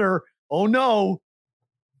no hitter. Oh no.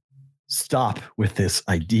 Stop with this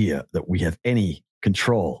idea that we have any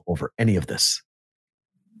control over any of this.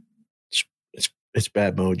 It's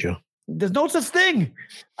bad mojo. There's no such thing.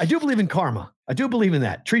 I do believe in karma. I do believe in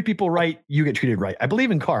that. Treat people right, you get treated right. I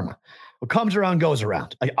believe in karma. What comes around goes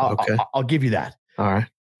around. I'll give you that. All right.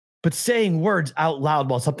 But saying words out loud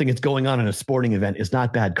while something is going on in a sporting event is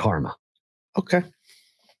not bad karma. Okay.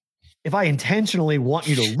 If I intentionally want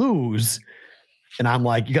you to lose, and I'm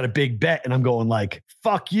like, you got a big bet, and I'm going like,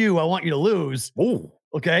 fuck you, I want you to lose. Ooh.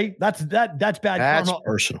 Okay. That's bad karma.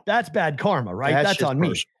 Personal. That's bad karma, right? That's on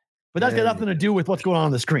personal. me. But that's got nothing to do with what's going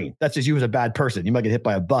on the screen. That's just you as a bad person. You might get hit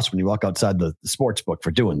by a bus when you walk outside the sports book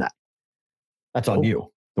for doing that. That's on you.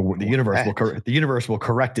 The universe will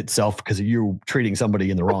correct itself because of you treating somebody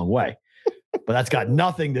in the wrong way. But that's got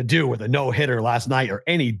nothing to do with a no-hitter last night or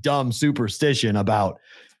any dumb superstition about,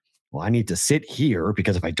 well, I need to sit here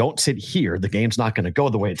because if I don't sit here, the game's not going to go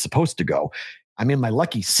the way it's supposed to go. I'm in my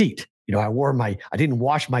lucky seat. You know, I didn't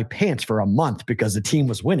wash my pants for a month because the team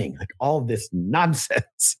was winning. Like all this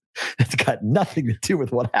nonsense. It's got nothing to do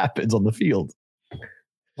with what happens on the field.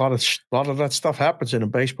 A lot of that stuff happens in the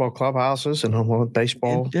baseball clubhouses and on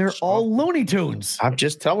baseball. And they're all Looney Tunes. I'm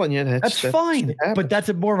just telling you. That's fine. But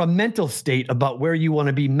that's more of a mental state about where you want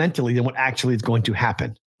to be mentally than what actually is going to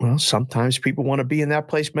happen. Well, sometimes people want to be in that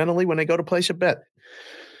place mentally when they go to place a bet.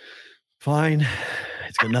 Fine.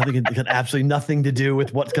 It's got absolutely nothing to do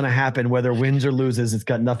with what's going to happen, whether wins or loses. It's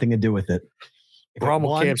got nothing to do with it.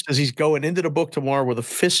 Camp says he's going into the book tomorrow with a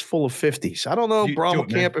fistful of 50s. I don't know,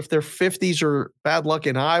 Camp, if they're 50s or bad luck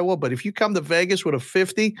in Iowa, but if you come to Vegas with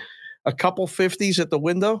a couple 50s at the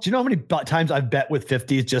window. Do you know how many times I've bet with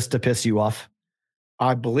 50s just to piss you off?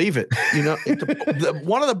 I believe it. You know,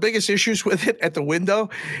 one of the biggest issues with it at the window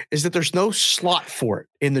is that there's no slot for it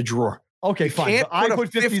in the drawer. Okay, fine. I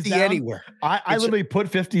put 50 down anywhere. I literally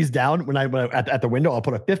put 50s down when at the window. I'll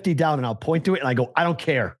put a 50 down and I'll point to it and I go, I don't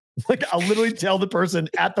care. Like I'll literally tell the person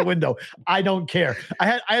at the window, I don't care.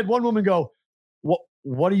 I had one woman go,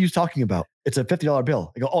 what are you talking about? It's a $50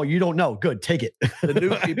 bill. I go, oh, you don't know. Good, take it. The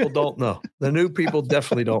new people don't know. The new people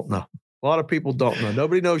definitely don't know. A lot of people don't know.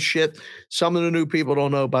 Nobody knows shit. Some of the new people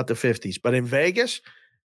don't know about the 50s. But in Vegas,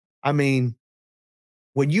 I mean,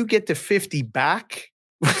 when you get the 50 back,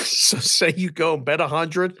 so say you go and bet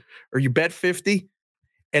 100 or you bet 50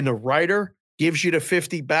 and the writer gives you the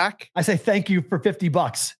 50 back. I say, thank you for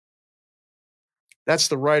 $50. That's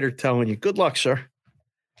the writer telling you, good luck, sir.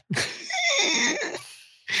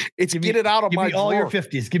 It's get it out of my drawer. All your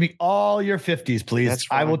 50s. Give me all your 50s, please.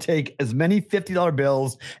 I will take as many $50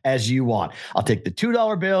 bills as you want. I'll take the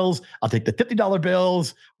 $2 bills. I'll take the $50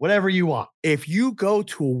 bills, whatever you want. If you go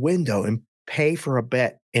to a window and pay for a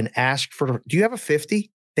bet and ask for, do you have a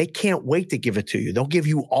 50? They can't wait to give it to you. They'll give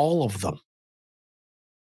you all of them.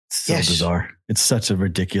 So bizarre. It's such a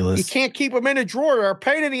ridiculous. You can't keep them in a drawer. They're a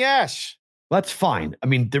pain in the ass. That's fine. I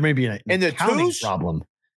mean, there may be an accounting problem.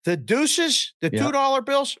 The deuces, the $2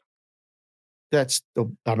 bills,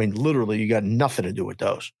 literally, you got nothing to do with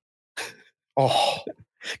those. Oh.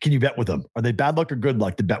 Can you bet with them? Are they bad luck or good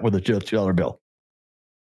luck to bet with a $2 bill?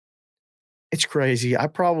 It's crazy. I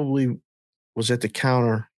probably was at the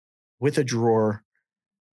counter with a drawer.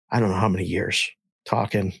 I don't know how many years.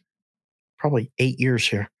 Talking probably 8 years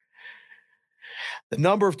here. The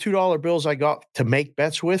number of $2 bills I got to make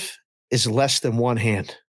bets with is less than one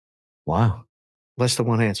hand. Wow. Less than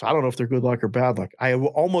one hand. So I don't know if they're good luck or bad luck. I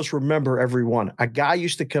almost remember every one. A guy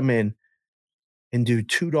used to come in and do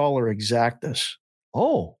 $2 exactas.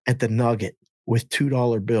 Oh. At the Nugget with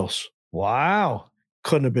 $2 bills. Wow.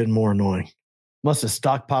 Couldn't have been more annoying. Must have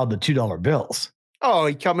stockpiled the $2 bills. Oh,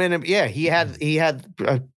 he come in and he had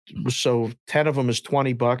so 10 of them is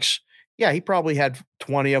 $20. Yeah, he probably had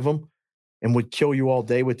 20 of them and would kill you all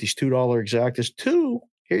day with these $2 exactas.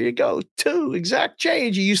 Here you go. 2 exact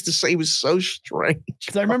change. He used to say it was so strange.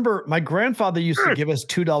 I remember my grandfather used to give us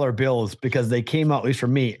 $2 bills because they came out, at least for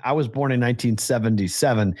me. I was born in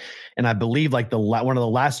 1977. And I believe like one of the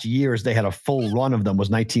last years they had a full run of them was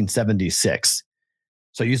 1976.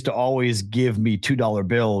 So he used to always give me $2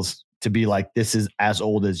 bills to be like, this is as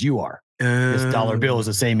old as you are. This dollar bill is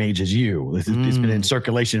the same age as you. It's been in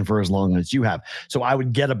circulation for as long as you have. So I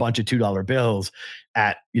would get a bunch of $2 bills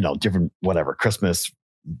at, different, whatever, Christmas,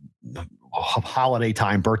 holiday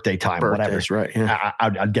time, birthday time, whatever. That's right. Yeah.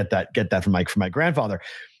 I'd get that from my grandfather.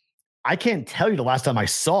 I can't tell you the last time I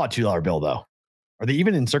saw a $2 bill though. Are they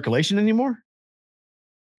even in circulation anymore?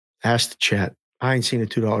 Ask the chat. I ain't seen a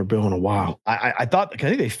 $2 bill in a while. I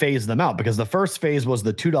think they phased them out because the first phase was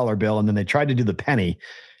the $2 bill, and then they tried to do the penny,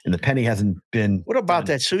 and the penny hasn't been. What about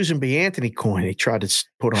that Susan B. Anthony coin they tried to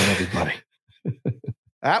put on everybody?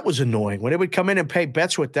 That was annoying. When they would come in and pay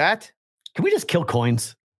bets with that. Can we just kill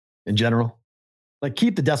coins in general? Like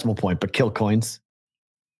keep the decimal point, but kill coins?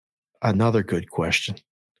 Another good question.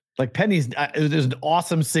 Like pennies, there's an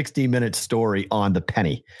awesome 60-minute story on the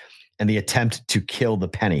penny and the attempt to kill the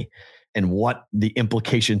penny and what the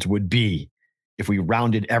implications would be if we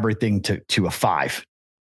rounded everything to a 5,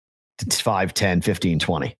 to 5, 10, 15,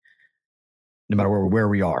 20, no matter where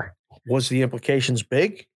we are. Was the implications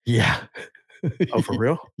big? Yeah. Oh, for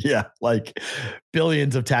real? Yeah. Like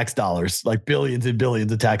billions of tax dollars, like billions and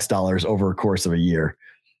billions of tax dollars over a course of a year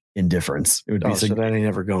in difference. It would be so that ain't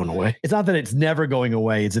never going away. It's not that it's never going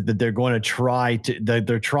away. It's that they're going to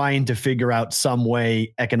they're trying to figure out some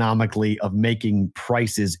way economically of making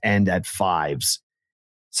prices end at 5s.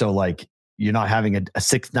 So like you're not having a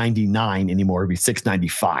 $6.99 anymore. It'd be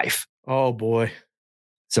 $6.95. Oh boy.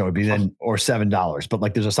 So it'd be then, or $7. But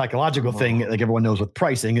like there's a psychological thing, like everyone knows with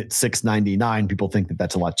pricing, it's $6.99. People think that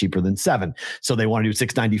that's a lot cheaper than $7. So they want to do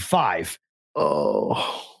 $6.95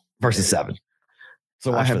 versus $7.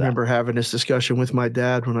 So I remember having this discussion with my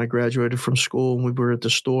dad when I graduated from school and we were at the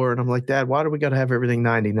store and I'm like, Dad, why do we got to have everything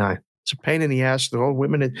 99? It's a pain in the ass. The old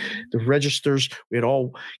women at the registers, we had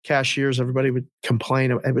all cashiers. Everybody would complain.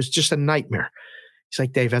 It was just a nightmare. He's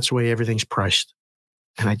like, Dave, that's the way everything's priced.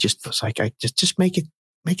 And I just was like, I just make it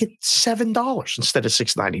 $7 instead of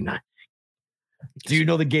 $6.99. Do you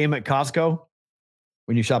know the game at Costco?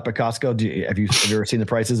 When you shop at Costco, have you ever seen the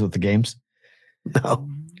prices with the games? No.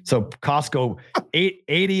 So Costco,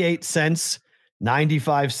 88 cents,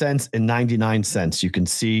 95 cents, and 99 cents. You can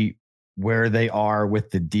see where they are with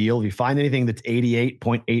the deal. If you find anything that's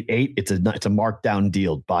 88.88, it's a markdown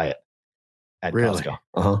deal. Buy it at Costco.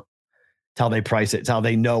 Uh-huh. It's how they price it. It's how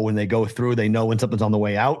they know when they go through. They know when something's on the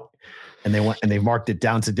way out, and they've marked it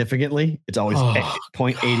down significantly. It's always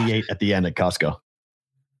 0.88 at the end at Costco.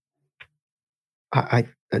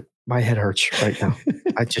 My head hurts right now.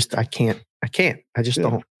 I can't. I just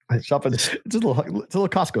don't. Shopping. It's a little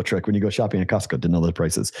Costco trick when you go shopping at Costco to know the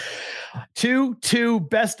prices. 2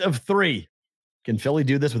 best of 3. Can Philly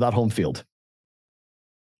do this without home field?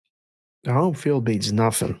 The home field means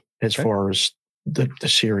nothing as far as the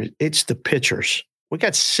series. It's the pitchers. We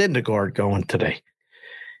got Syndergaard going today.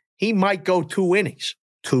 He might go 2 innings.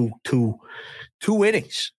 Two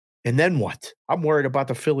innings. And then what? I'm worried about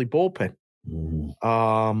the Philly bullpen.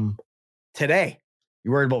 Today. You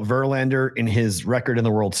worried about Verlander in his record in the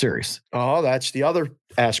World Series? Oh, that's the other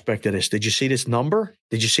aspect of this. Did you see this number?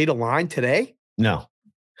 Did you see the line today? No.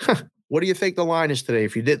 What do you think the line is today?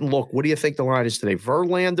 If you didn't look, what do you think the line is today?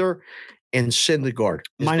 Verlander and Syndergaard.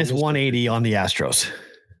 Minus 180 on the Astros.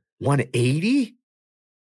 180?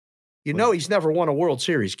 You know he's never won a World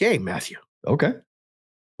Series game, Matthew. Okay.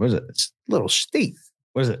 What is it? It's a little steep.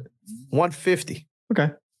 What is it? 150. Okay.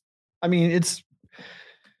 I mean, it's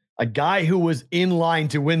a guy who was in line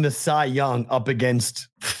to win the Cy Young up against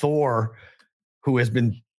Thor, who has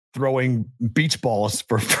been throwing beach balls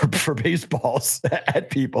for baseballs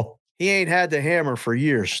at people. He ain't had the hammer for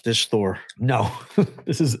years, this Thor. No,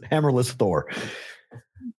 this is hammerless Thor.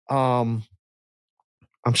 I'm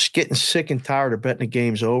getting sick and tired of betting the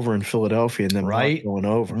game's over in Philadelphia and then not going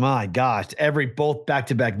over. My gosh, both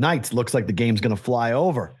back-to-back nights looks like the game's going to fly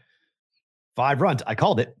over. 5 runs. I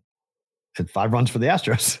called it. Said 5 runs for the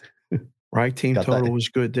Astros. Right. Team total was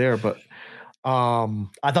good there, but I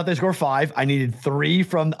thought they scored 5. I needed 3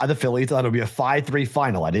 from the Phillies. I thought it would be a 5-3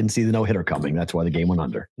 final. I didn't see the no-hitter coming. That's why the game went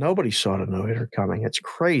under. Nobody saw the no-hitter coming. It's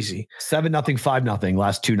crazy. 7-0, 5-0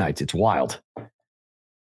 last 2 nights. It's wild.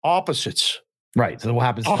 Opposites. Right. So what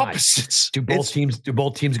happens tonight? Opposites. Do both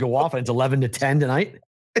teams go off and it's 11-10 tonight?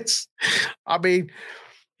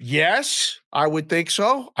 Yes, I would think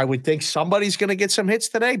so. I would think somebody's going to get some hits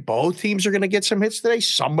today. Both teams are going to get some hits today.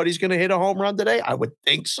 Somebody's going to hit a home run today. I would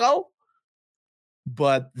think so.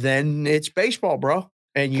 But then it's baseball, bro.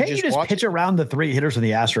 And Can't you just pitch around the 3 hitters of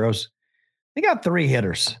the Astros? They got 3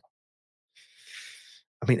 hitters.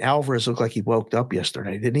 I mean, Alvarez looked like he woke up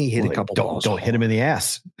yesterday. Didn't he hit a couple balls? Don't hit him in the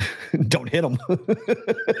ass. Don't hit him.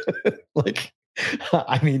 Don't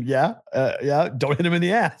hit him in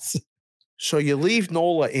the ass. So you leave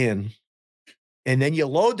Nola in, and then you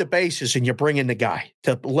load the bases, and you bring in the guy,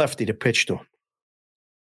 the lefty, to pitch to him.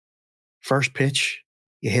 First pitch,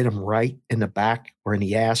 you hit him right in the back or in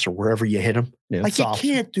the ass or wherever you hit him. Yeah, you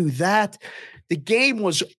can't do that. The game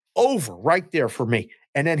was over right there for me.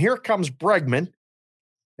 And then here comes Bregman.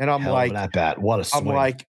 And I'm Hell like, of an at bat. What a swing. I'm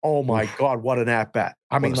like, oh my God, what an at bat.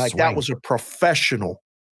 I mean, like that was a professional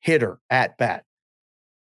hitter at bat.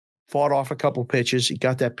 Fought off a couple pitches. He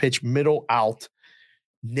got that pitch middle out,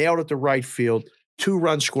 nailed it to right field. 2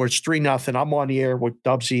 runs scored, 3-0. I'm on the air with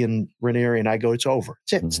Dubsy and Ranieri, and I go, it's over.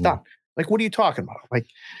 It's it. It's done. Like, what are you talking about? Like,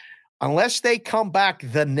 unless they come back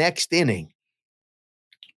the next inning,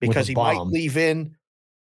 because he might leave in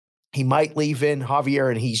Javier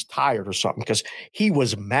and he's tired or something, because he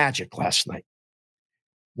was magic last night.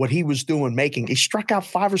 What he was doing, he struck out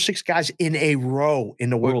 5 or 6 guys in a row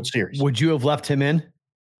in the World Series. Would you have left him in?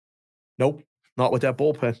 Nope. Not with that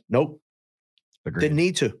bullpen. Nope. Agreed. Didn't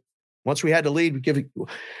need to. Once we had the lead,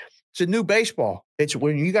 it's a new baseball. It's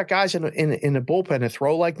when you got guys in the bullpen that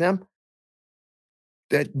throw like them.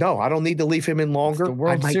 No, I don't need to leave him in longer. It's the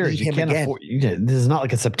World Series. You can't afford. This is not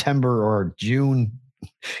like a September or June,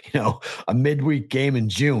 a midweek game in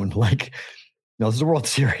June. Like, no, this is the World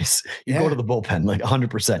Series. You go to the bullpen, like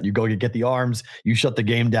 100%. You go, you get the arms, you shut the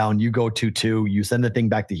game down, you go 2-2, you send the thing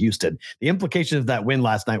back to Houston. The implications of that win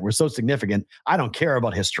last night were so significant. I don't care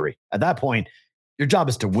about history. At that point, your job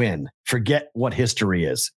is to win. Forget what history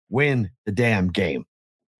is. Win the damn game.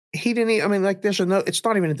 He didn't. It's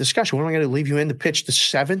not even a discussion. What am I going to leave you in to pitch the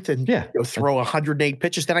 7th and throw 108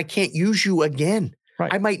 pitches? Then I can't use you again.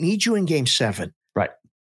 Right. I might need you in game 7. Right.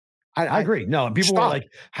 I agree. No, people were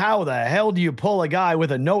like, how the hell do you pull a guy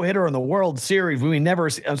with a no-hitter in the World Series?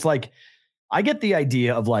 It's like, I get the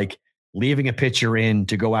idea of like leaving a pitcher in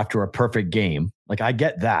to go after a perfect game. Like, I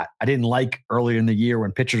get that. I didn't like earlier in the year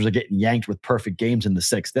when pitchers are getting yanked with perfect games in the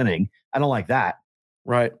 6th inning. I don't like that.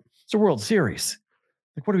 Right. It's a World Series.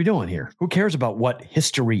 Like, what are we doing here? Who cares about what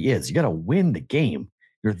history is? You got to win the game.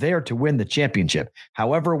 You're there to win the championship,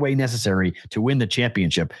 however way necessary to win the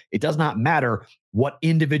championship. It does not matter what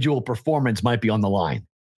individual performance might be on the line.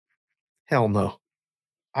 Hell no.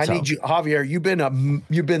 I need you, Javier. You've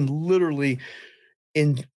been literally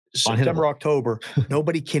in September, October.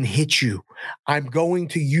 Nobody can hit you. I'm going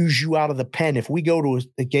to use you out of the pen if we go to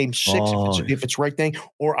a game 6, if it's right thing,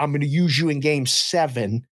 or I'm going to use you in game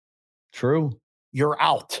 7. True. You're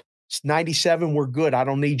out. It's 97. We're good. I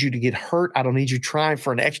don't need you to get hurt. I don't need you trying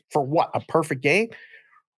for for what? A perfect game?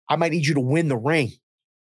 I might need you to win the ring.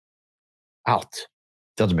 Out.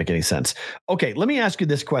 Doesn't make any sense. Okay, let me ask you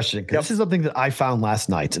this question, because this is something that I found last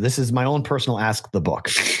night. This is my own personal Ask the Book.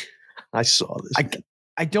 I saw this.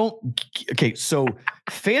 I don't. Okay, so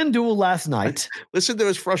FanDuel last night. Listen to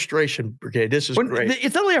his frustration, Brigade. This is great.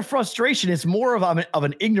 It's not only a frustration; it's more of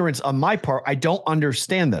an ignorance on my part. I don't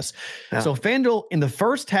understand this. Yeah. So FanDuel in the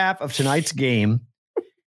first half of tonight's game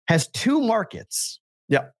has 2 markets.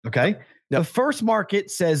 Yeah. Okay. Yep. The first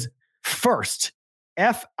market says first,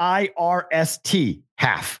 FIRST,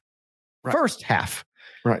 half. Right. First half.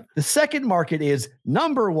 Right. The second market is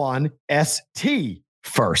number 1 ST,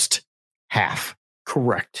 first half.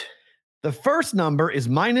 Correct. The first number is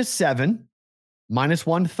 -7,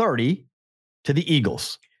 -130 to the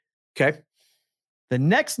Eagles. Okay. The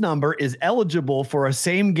next number is eligible for a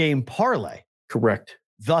same game parlay. Correct.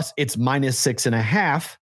 Thus, it's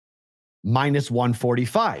 -6.5,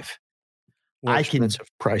 -145. More expensive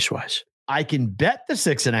price-wise. I can bet the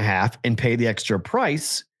 6.5 and pay the extra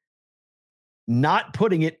price, not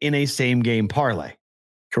putting it in a same game parlay.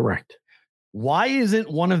 Correct. Why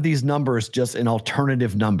isn't one of these numbers just an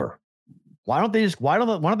alternative number? Why don't they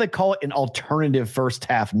call it an alternative first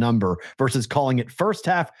half number versus calling it first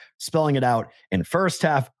half, spelling it out, and first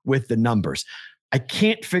half with the numbers? I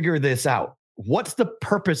can't figure this out. What's the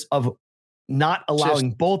purpose of not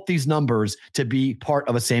allowing both these numbers to be part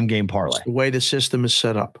of a same game parlay? It's the way the system is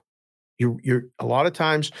set up. You're a lot of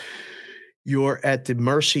times you're at the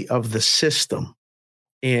mercy of the system,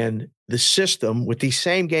 and the system with these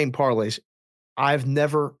same game parlays. We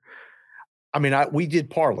did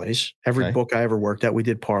parlays. Every book I ever worked at, we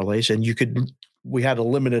did parlays, and we had a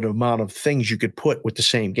limited amount of things you could put with the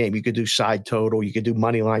same game. You could do side total, you could do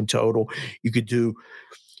money line total, you could do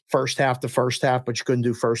first half to first half, but you couldn't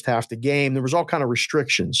do first half the game. There was all kind of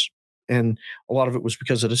restrictions, and a lot of it was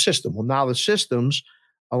because of the system. Well, now the systems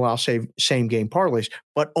allow same game parlays,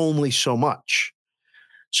 but only so much.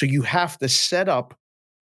 So you have to set up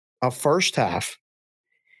a first half,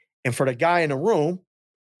 and for the guy in the room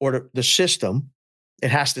or the system,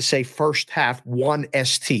 it has to say first half 1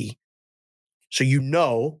 ST. So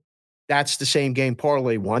that's the same game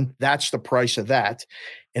parlay one. That's the price of that.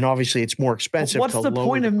 And obviously it's more expensive. What's the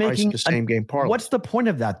point of making the same game parlay? What's the point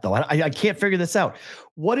of that though? I can't figure this out.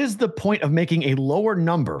 What is the point of making a lower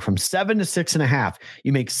number from 7 to 6.5?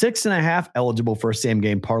 You make 6.5 eligible for a same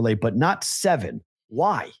game parlay, but not 7.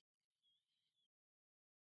 Why?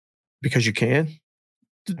 Because you can.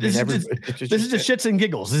 This is just shits and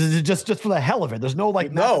giggles. This is just for the hell of it. There's no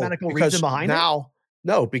mathematical reason behind it.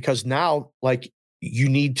 No, because now you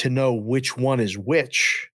need to know which one is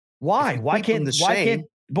which. Why? Why the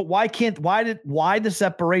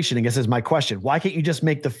separation? I guess is my question. Why can't you just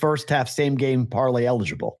make the first half same game parlay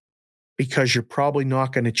eligible? Because you're probably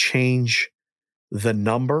not going to change the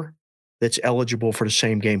number that's eligible for the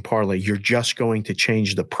same game parlay. You're just going to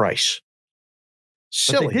change the price.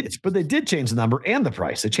 Silly. But they did change the number and the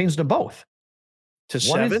price. They changed them both. To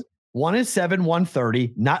 7? One is 7,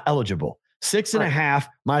 130, not eligible. 6.5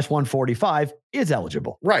 minus 145 is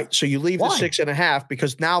eligible. Right. So you leave the 6.5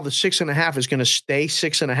 because now the 6.5 is going to stay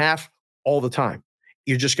 6.5 all the time.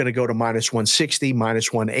 You're just going to go to minus 160,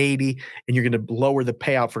 minus 180, and you're going to lower the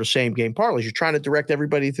payout for the same game parlays. You're trying to direct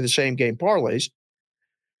everybody to the same game parlays.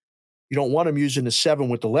 You don't want them using the 7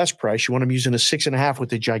 with the less price. You want them using the 6.5 with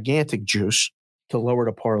the gigantic juice to lower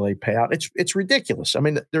the parlay payout. It's ridiculous. I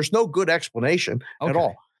mean, there's no good explanation at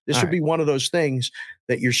all. This would be one of those things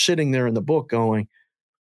that you're sitting there in the book going,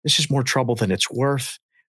 this is more trouble than it's worth.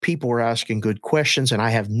 People are asking good questions and I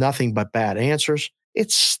have nothing but bad answers.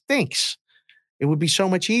 It stinks. It would be so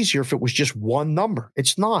much easier if it was just one number.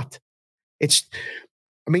 It's not.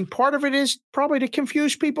 Part of it is probably to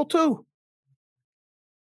confuse people too.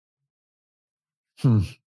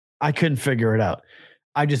 I couldn't figure it out.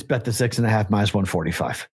 I just bet the 6.5 minus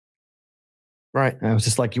 145. Right. And I was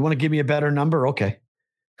just like, you want to give me a better number? Okay.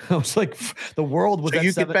 I was like, the world was. So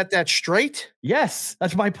you could bet that straight? Yes,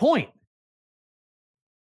 that's my point.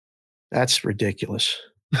 That's ridiculous.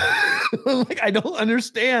 I don't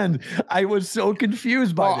understand. I was so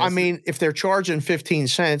confused by this. If they're charging 15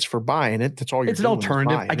 cents for buying it, that's all you're doing. It's an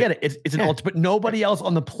alternative. I get it. It's an alternative, but nobody else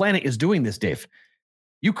on the planet is doing this, Dave.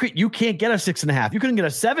 You can't get a 6.5. You couldn't get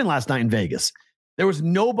a 7 last night in Vegas. There was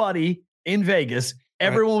nobody in Vegas.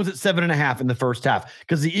 Everyone was at 7.5 in the first half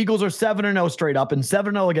because the Eagles are 7-0 straight up and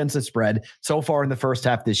 7-0 against the spread so far in the first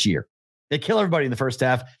half this year. They kill everybody in the first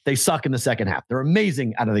half. They suck in the second half. They're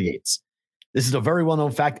amazing out of the gates. This is a very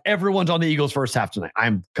well-known fact. Everyone's on the Eagles first half tonight.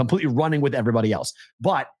 I'm completely running with everybody else,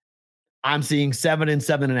 but I'm seeing 7 and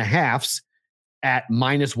 7.5s at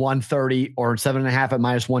minus 130 or 7.5 at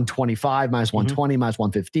minus 125, minus 120, minus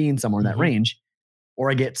 115, somewhere in that range. Or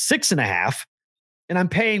I get 6.5 and I'm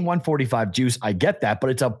paying 145 juice. I get that, but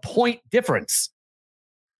it's a point difference.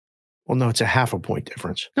 Well, no, it's a half a point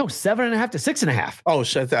difference. No, 7.5 to 6.5. Oh,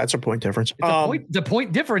 so that's a point difference. It's a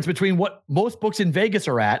point difference between what most books in Vegas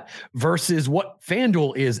are at versus what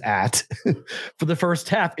FanDuel is at for the first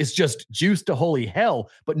half. Is just juice to holy hell.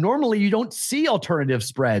 But normally you don't see alternative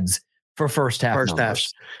spreads for first half.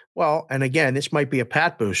 Halves. Well, and again, this might be a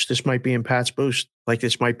Pat boost. This might be in Pat's boost. Like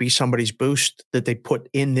this might be somebody's boost that they put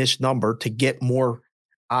in this number to get more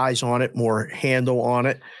eyes on it, more handle on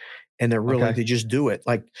it. And they're willing to just do it.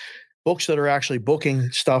 Like books that are actually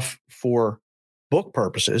booking stuff for book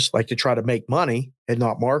purposes, like to try to make money and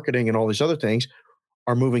not marketing and all these other things,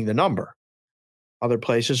 are moving the number. Other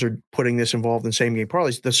places are putting this involved in same game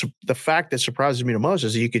parlays. The fact that surprises me the most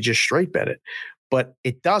is that you could just straight bet it, but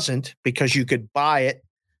it doesn't because you could buy it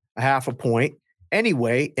a half a point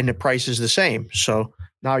anyway, and the price is the same. So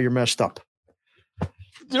now you're messed up.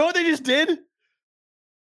 You know what they just did?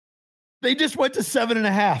 They just went to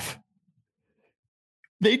 7.5.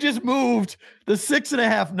 They just moved the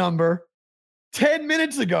 6.5 number 10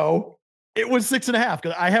 minutes ago. It was 6.5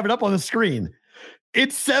 because I have it up on the screen.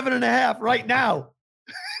 It's 7.5 right now.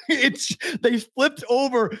 They flipped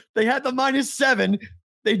over. They had the minus 7.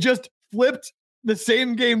 They just flipped the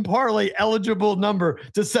same game parlay eligible number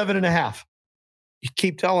to 7.5. You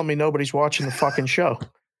keep telling me nobody's watching the fucking show.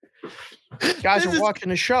 Guys are watching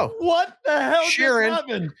the show. What the hell just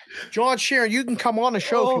happened? John Sheeran, you can come on the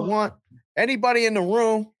show if you want. Anybody in the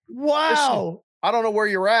room. Wow. Listen, I don't know where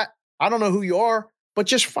you're at. I don't know who you are, but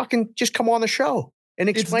just come on the show and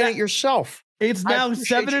explain it yourself. It's now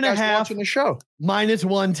 7.5 watching the show. Minus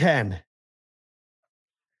 110.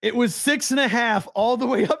 It was 6.5 all the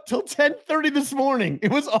way up till 10:30 this morning.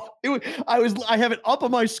 I have it up on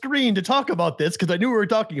my screen to talk about this because I knew we were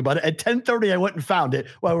talking about it. At 10:30, I went and found it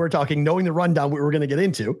while we were talking, knowing the rundown we were going to get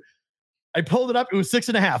into. I pulled it up. It was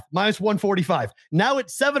 6.5 minus 145. Now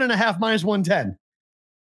it's 7.5 minus 110.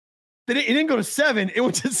 It didn't go to 7. It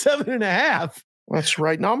went to 7.5. That's the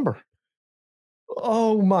right number.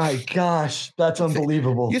 Oh my gosh. That's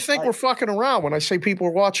unbelievable. You think we're fucking around when I say people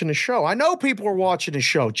are watching the show? I know people are watching the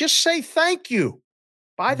show. Just say thank you.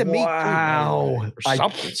 Buy the meat. Wow. Or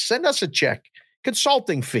something. Send us a check.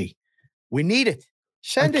 Consulting fee. We need it.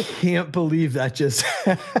 Send it. I can't believe that just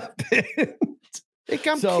happened.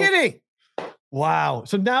 I'm kidding. Wow.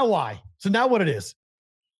 So now why? So now what it is?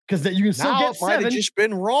 Because you can still Now get it might 7. have just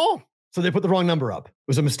been wrong. So they put the wrong number up. It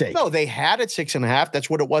was a mistake. No, they had it 6.5. That's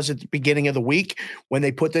what it was at the beginning of the week when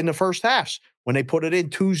they put in the first halves. When they put it in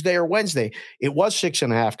Tuesday or Wednesday, it was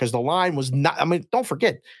 6.5 because the line was not. I mean, don't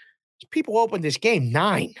forget, people opened this game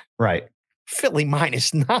 9. Right. Philly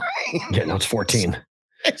 -9. Yeah, no, it's 14.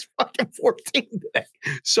 It's fucking 14 today.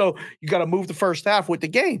 So you got to move the first half with the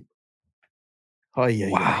game. Oh, yeah.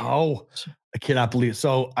 Wow. I cannot believe it.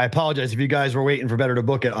 So I apologize if you guys were waiting for better to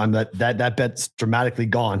book it on that bet's dramatically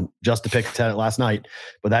gone just to pick it last night.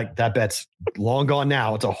 But that bet's long gone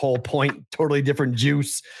now. It's a whole point, totally different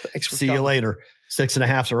juice. See you later.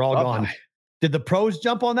 6.5s are all gone. Did the pros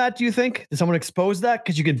jump on that, do you think? Did someone expose that?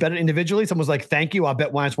 Because you could bet it individually. Someone was like, thank you. I'll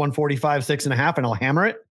bet -145, 6.5, and I'll hammer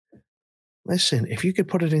it. Listen, if you could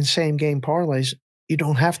put it in same game parlays, you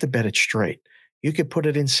don't have to bet it straight. You could put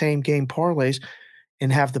it in same game parlays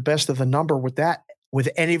and have the best of the number with that, with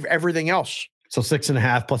everything else. So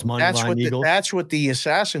 6.5 plus money line Eagles. That's what the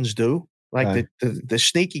assassins do. Like the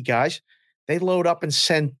sneaky guys, they load up and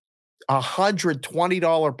send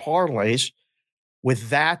 $120 parlays with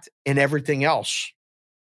that and everything else.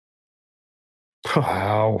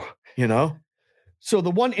 Wow. You know? So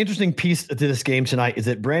the one interesting piece to this game tonight is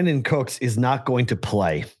that Brandon Cooks is not going to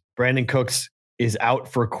play. Brandon Cooks is out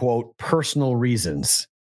for, quote, personal reasons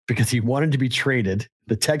because he wanted to be traded.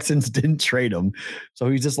 The Texans didn't trade him. So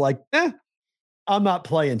he's just like, I'm not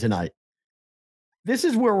playing tonight. This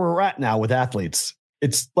is where we're at now with athletes.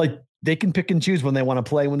 It's like they can pick and choose when they want to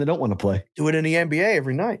play, when they don't want to play. Do it in the NBA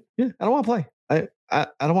every night. Yeah, I don't want to play. I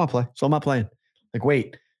don't want to play, so I'm not playing. Like,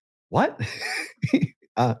 wait, what?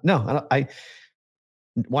 No, I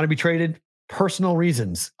want to be traded. Personal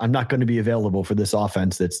reasons. I'm not going to be available for this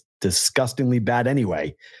offense that's disgustingly bad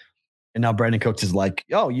anyway. And now Brandon Cooks is like,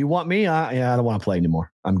 oh, you want me? I don't want to play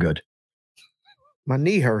anymore. I'm good. My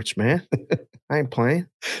knee hurts, man. I ain't playing.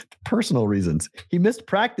 Personal reasons. He missed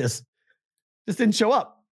practice. Just didn't show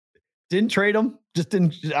up. Didn't trade him. Just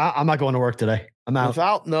didn't. I'm not going to work today. I'm out.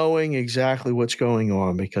 Without knowing exactly what's going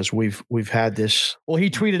on, because we've had this. Well, he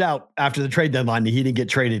tweeted out after the trade deadline that he didn't get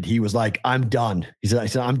traded. He was like, I'm done. He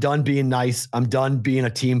said, I'm done being nice. I'm done being a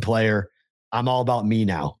team player. I'm all about me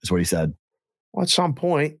now, is what he said. Well, at some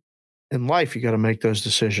point in life, you got to make those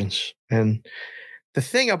decisions. And the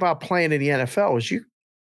thing about playing in the NFL is you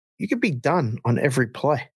could be done on every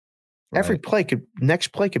play. Right. Every play next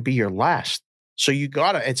play could be your last. So you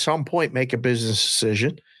got to, at some point, make a business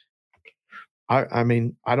decision. I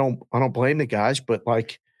mean, I don't blame the guys, but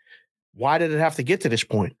like, why did it have to get to this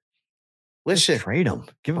point? Listen, just trade him.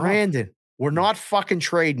 Give him Brandon, we're not fucking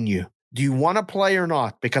trading you. Do you want to play or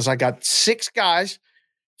not? Because I got 6 guys,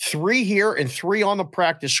 3 here and 3 on the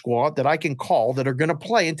practice squad that I can call that are going to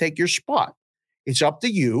play and take your spot. It's up to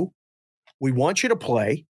you. We want you to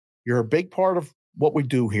play. You're a big part of what we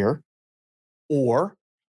do here. Or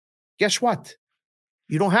guess what?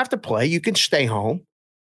 You don't have to play. You can stay home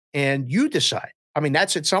and you decide. I mean,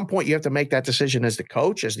 that's at some point you have to make that decision as the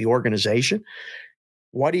coach, as the organization.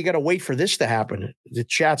 Why do you got to wait for this to happen? The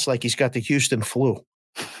chat's like he's got the Houston flu.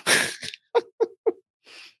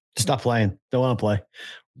 Just not playing. Don't want to play.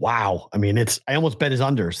 Wow. I mean, I almost bet his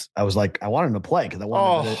unders. I was like, I wanted him to play because I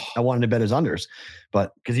wanted to bet his unders.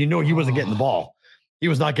 But because he wasn't getting the ball. He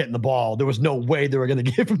was not getting the ball. There was no way they were going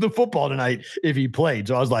to give him the football tonight if he played.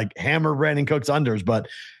 So I was like, hammer Brandon Cooks unders. But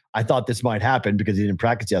I thought this might happen because he didn't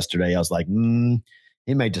practice yesterday. I was like,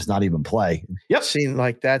 he may just not even play. Yep. Seems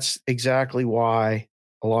like that's exactly why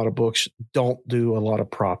a lot of books don't do a lot of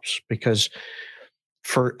props, because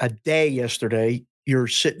for a day yesterday, you're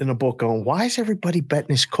sitting in a book going, why is everybody betting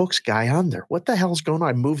this Cooks guy under? What the hell's going on?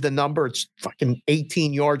 I moved the number. It's fucking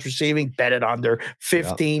 18 yards receiving, bet it under,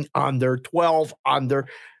 15 under, 12 under.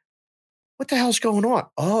 What the hell's going on?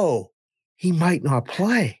 Oh, he might not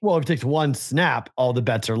play. Well, if it takes one snap, all the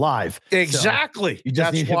bets are live. Exactly. So you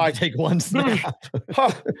just need him to take one snap.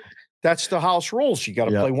 That's the house rules. You got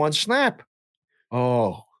to play one snap.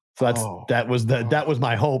 Oh. So that was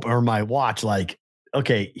my hope or my watch. Like,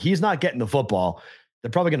 okay, he's not getting the football. They're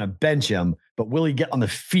probably going to bench him, but will he get on the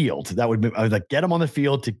field? That would be, I was like, get him on the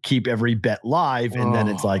field to keep every bet live. And then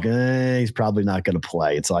it's like, he's probably not going to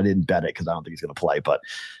play. And so I didn't bet it because I don't think he's going to play. But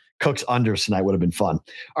Cooks unders tonight would have been fun.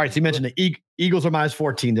 All right, so you mentioned the Eagles are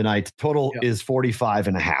 -14 tonight. Total is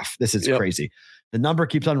 45.5. This is crazy. The number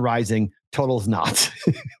keeps on rising. Total's not.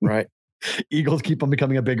 Right. Eagles keep on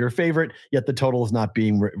becoming a bigger favorite, yet the total is not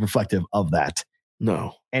being reflective of that.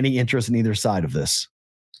 No. Any interest in either side of this?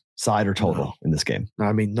 Side or total in this game?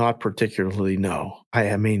 I mean, not particularly, no.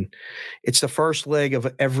 I mean, it's the first leg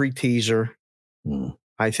of every teaser.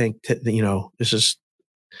 I think, this is,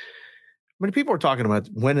 I mean, people are talking about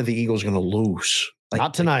when are the Eagles going to lose?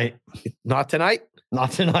 Not tonight. Not tonight?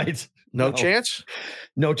 Not tonight. No chance?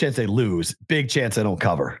 No chance they lose. Big chance they don't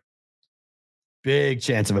cover. Big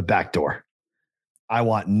chance of a backdoor. I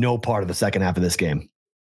want no part of the second half of this game.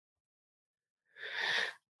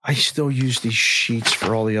 I still use these sheets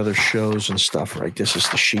for all the other shows and stuff, right? This is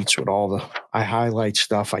the sheets with I highlight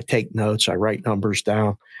stuff. I take notes. I write numbers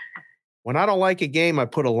down. When I don't like a game, I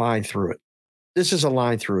put a line through it. This is a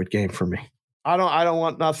line through it game for me. I don't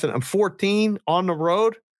want nothing. I'm 14 on the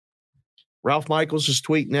road. Ralph Michaels is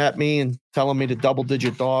tweeting at me and telling me the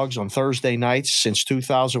double-digit dogs on Thursday nights since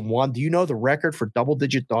 2001. Do you know the record for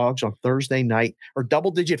double-digit dogs on Thursday night or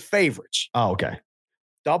double-digit favorites? Oh, okay.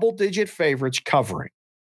 Double-digit favorites covering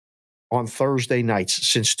on Thursday nights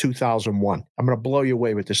since 2001. I'm going to blow you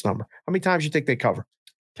away with this number. How many times do you think they cover?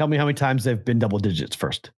 Tell me how many times they've been double digits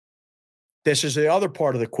first. This is the other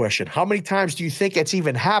part of the question. How many times do you think it's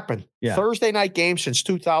even happened? Yeah. Thursday night game since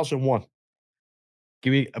 2001.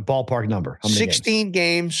 Give me a ballpark number. How many 16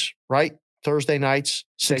 games, right? Thursday nights.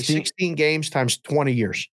 Say 16 games times 20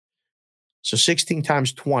 years. So 16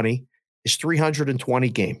 times 20 is 320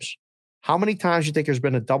 games. How many times do you think there's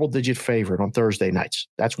been a double-digit favorite on Thursday nights?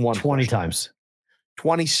 That's 20 times.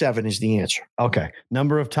 27 is the answer. Okay.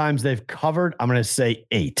 Number of times they've covered, I'm going to say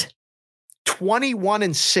 8.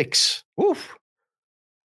 21-6. Oof.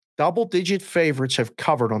 Double-digit favorites have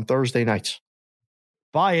covered on Thursday nights.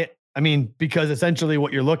 Buy it. I mean, because essentially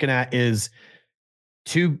what you're looking at is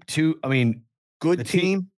good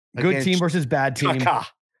team versus bad team. Kaka.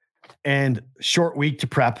 And short week to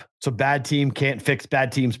prep. So bad team can't fix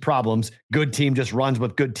bad team's problems. Good team just runs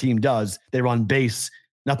what good team does. They run base,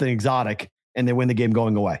 nothing exotic, and they win the game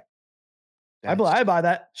going away. I buy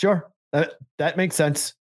that. Sure. That makes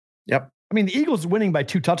sense. Yep. I mean, the Eagles winning by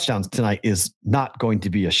 2 touchdowns tonight is not going to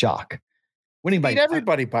be a shock. Winning by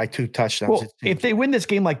everybody by 2 touchdowns. Well, if they win this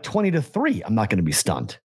game like 20-3, I'm not going to be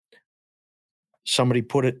stunned. Somebody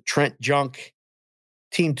put it, Trent Junk,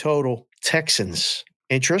 team total, Texans.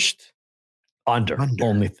 Interest? Under.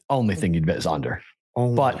 Only thing you'd bet is under.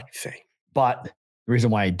 But the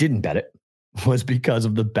reason why I didn't bet it was because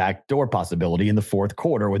of the backdoor possibility in the fourth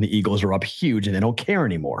quarter when the Eagles are up huge and they don't care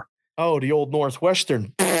anymore. Oh, the old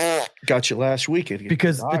Northwestern got you last week.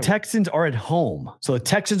 Because the Texans are at home. So the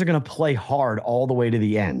Texans are going to play hard all the way to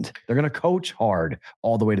the end. They're going to coach hard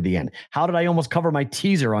all the way to the end. How did I almost cover my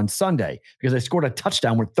teaser on Sunday? Because I scored a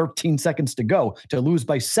touchdown with 13 seconds to go to lose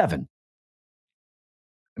by 7.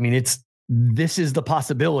 I mean, this is the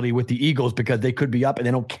possibility with the Eagles because they could be up and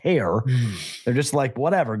they don't care. They're just like,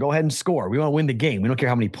 whatever, go ahead and score. We want to win the game. We don't care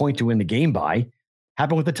how many points you win the game by.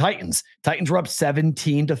 Happened with the Titans. Titans were up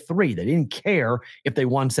 17-3. They didn't care if they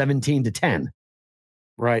won 17-10.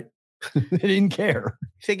 Right. They didn't care.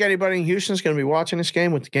 You think anybody in Houston is going to be watching this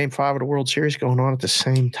game with the Game 5 of the World Series going on at the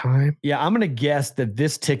same time? Yeah, I'm going to guess that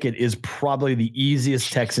this ticket is probably the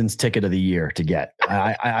easiest Texans ticket of the year to get.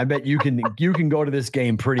 I bet you can go to this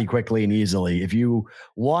game pretty quickly and easily. If you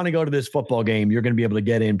want to go to this football game, you're going to be able to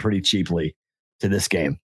get in pretty cheaply to this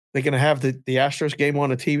game. They're going to have the Astros game on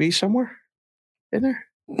the TV somewhere in there?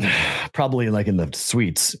 Probably like in the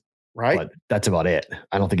suites. Right. But that's about it.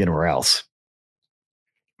 I don't think anywhere else.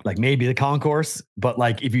 Like maybe the concourse, but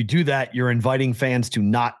like if you do that, you're inviting fans to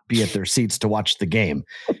not be at their seats to watch the game.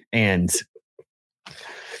 And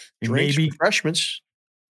maybe refreshments.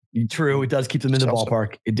 True, it does keep them in the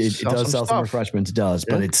ballpark. It does sell some refreshments, it does,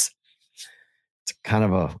 but it's kind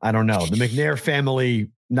of I don't know. The McNair family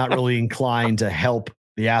not really inclined to help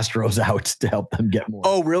the Astros out to help them get more.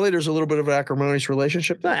 Oh, really? There's a little bit of an acrimonious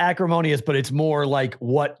relationship? Not acrimonious, but it's more like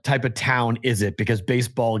what type of town is it? Because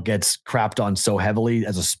baseball gets crapped on so heavily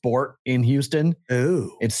as a sport in Houston.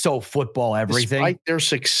 Oh. It's so football everything. Despite their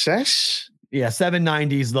success? Yeah,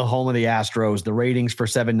 790 is the home of the Astros. The ratings for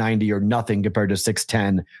 790 are nothing compared to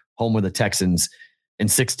 610, home of the Texans.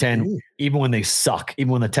 And 610, even when they suck,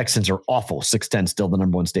 even when the Texans are awful, 610 is still the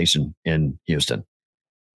number 1 station in Houston.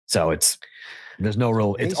 So there's no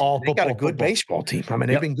real, it's all football. They got a good baseball team. I mean,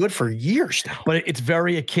 they've been good for years now. But it's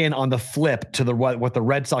very akin on the flip to what the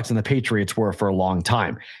Red Sox and the Patriots were for a long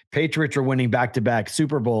time. Patriots were winning back-to-back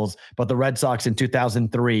Super Bowls, but the Red Sox in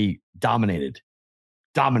 2003 dominated.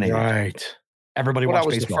 Right. Everybody watched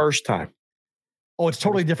baseball. That was the first time. Oh, it's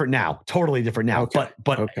totally different now. Okay.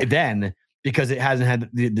 But then, because it hasn't had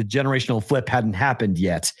the generational flip hadn't happened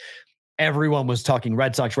yet, everyone was talking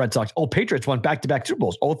Red Sox. Oh, Patriots won back-to-back Super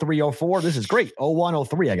Bowls. 03, 04, this is great. 01,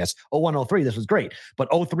 03, I guess. 01, 03, this was great. But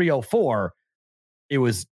 03, 04, it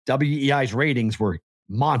was WEI's ratings were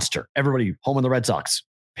monster. Everybody home on the Red Sox.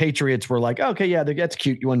 Patriots were like, okay, yeah, that's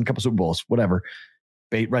cute. You won a couple Super Bowls, whatever.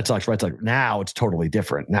 Red Sox. Now it's totally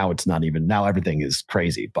different. Now it's not even, now everything is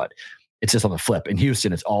crazy. But It's just on the flip. In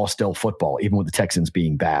Houston, it's all still football, even with the Texans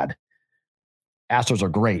being bad. Astros are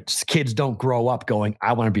great. Kids don't grow up going,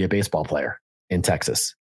 I want to be a baseball player in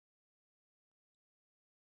Texas.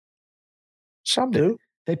 Some do.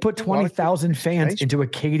 They put 20,000 fans into a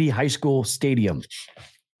Katy High School stadium.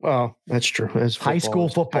 Well, that's true. High school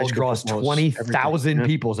football draws 20,000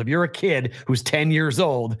 people. So if you're a kid who's 10 years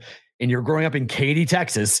old and you're growing up in Katy,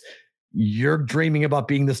 Texas, you're dreaming about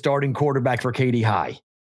being the starting quarterback for Katy High.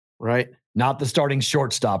 Right. Not the starting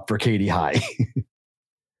shortstop for Katy High.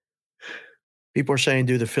 People are saying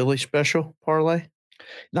do the Phillies special parlay.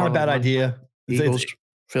 Not a bad idea. Eagles,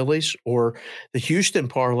 Phillies, or the Houston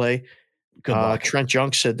parlay. Good luck. Trent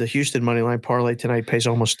Young said the Houston money line parlay tonight pays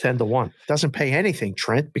almost 10-1. Doesn't pay anything,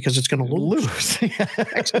 Trent, because it's going to lose.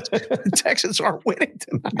 The Texans aren't winning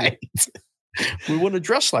tonight. We wouldn't have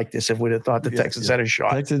dressed like this if we'd have thought the Texans had a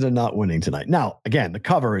shot. Texans are not winning tonight. Now, again, the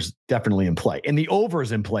cover is definitely in play. And the over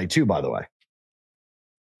is in play too, by the way.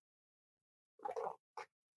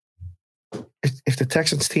 If the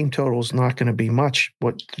Texans team total is not going to be much,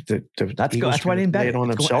 what that's why I didn't bet it on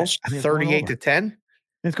themselves. 38-10.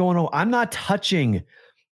 It's going on. I'm not touching.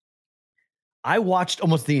 I watched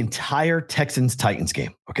almost the entire Texans-Titans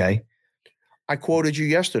game. Okay. I quoted you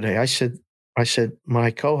yesterday. I said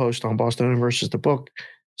my co-host on Boston versus the book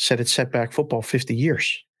said it's set back football 50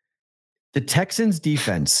 years. The Texans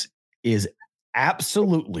defense is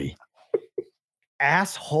absolutely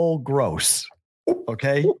asshole gross.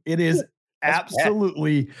 Okay. It is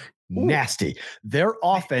absolutely nasty. Their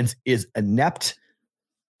offense is inept.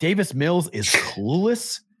 Davis Mills is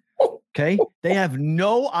clueless. Okay. They have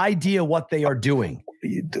no idea what they are doing. What are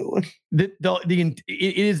you doing?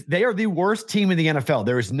 They are the worst team in the NFL.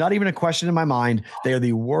 There is not even a question in my mind. They are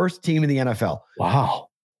the worst team in the NFL. Wow.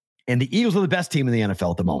 And the Eagles are the best team in the NFL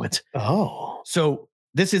at the moment. Oh. So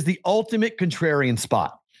this is the ultimate contrarian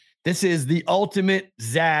spot. This is the ultimate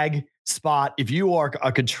zag spot. If you are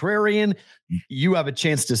a contrarian, you have a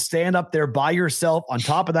chance to stand up there by yourself on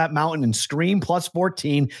top of that mountain and scream plus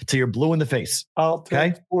 14 till you're blue in the face. I'll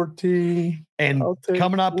take 14. And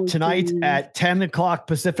coming up 14. Tonight at 10 o'clock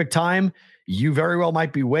Pacific time, you very well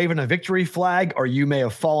might be waving a victory flag, or you may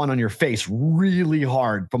have fallen on your face really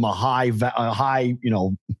hard from a high,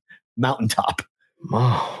 mountaintop.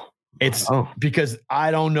 Oh. It's because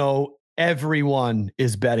I don't know. Everyone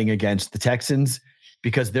is betting against the Texans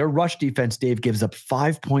because their rush defense, Dave, gives up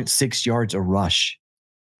 5.6 yards a rush.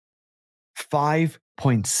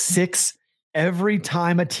 5.6. Every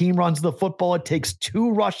time a team runs the football, it takes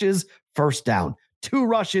 2 rushes, first down. 2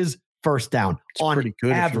 rushes, first down. It's on pretty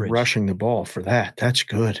good average. If you're rushing the ball for that. That's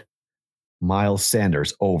good. Miles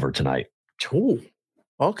Sanders over tonight. Ooh.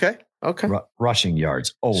 Okay. Rushing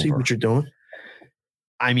yards over. See what you're doing.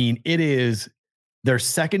 I mean, it is their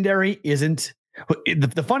secondary isn't.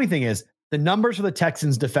 The funny thing is, the numbers for the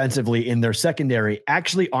Texans defensively in their secondary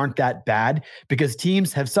actually aren't that bad because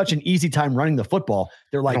teams have such an easy time running the football.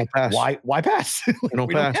 They're like, why pass?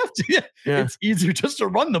 Don't have to. Yeah. It's easier just to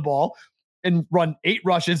run the ball and run 8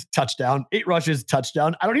 rushes, touchdown, 8 rushes,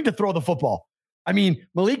 touchdown. I don't need to throw the football. I mean,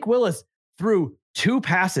 Malik Willis threw 2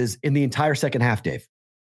 passes in the entire second half, Dave.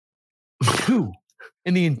 2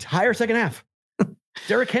 in the entire second half.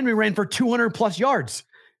 Derrick Henry ran for 200 plus yards.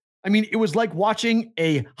 I mean, it was like watching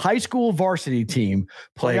a high school varsity team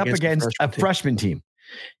play up against a freshman team.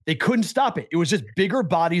 They couldn't stop it. It was just bigger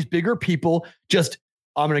bodies, bigger people. Just,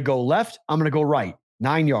 I'm going to go left. I'm going to go right.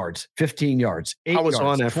 9 yards, 15 yards, 8 yards. I was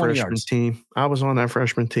on that freshman team. I was on that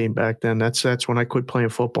freshman team back then. That's when I quit playing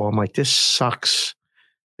football. I'm like, this sucks.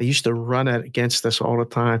 They used to run it against us all the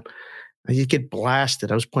time. You get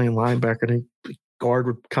blasted. I was playing linebacker and the guard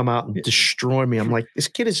would come out and destroy me. I'm like, this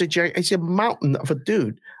kid is a mountain of a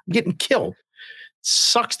dude. I'm getting killed.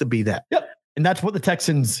 Sucks to be that. Yep. And that's what the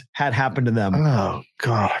Texans had happen to them. Oh,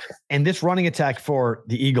 God. And this running attack for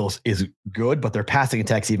the Eagles is good, but their passing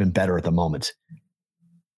attack's even better at the moment.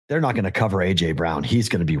 They're not going to cover A.J. Brown. He's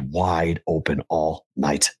going to be wide open all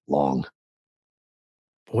night long.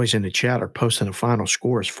 Boys in the chat are posting the final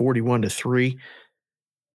scores 41-3.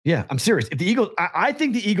 Yeah, I'm serious. If the Eagles, I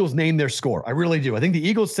think the Eagles name their score. I really do. I think the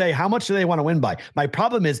Eagles say, how much do they want to win by? My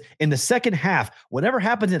problem is in the second half, whatever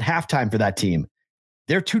happens at halftime for that team,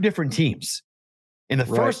 they're 2 different teams. In the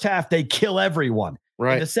first half, they kill everyone.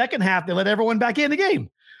 Right. In the second half, they let everyone back in the game.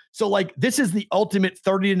 So like, this is the ultimate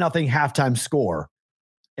 30-0 halftime score.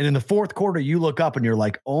 And in the fourth quarter, you look up and you're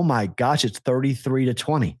like, oh my gosh, it's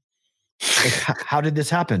 33-20. Like, how did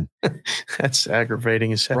this happen? That's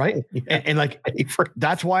aggravating as hell. Right. Yeah. And like,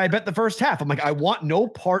 that's why I bet the first half. I'm like, I want no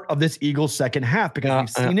part of this Eagles second half because we've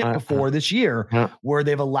seen it before this year where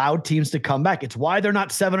they've allowed teams to come back. It's why they're not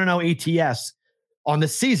 7-0 ATS on the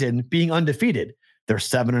season being undefeated. They're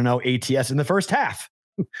 7-0 ATS in the first half,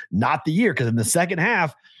 not the year, because in the second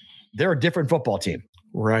half, they're a different football team.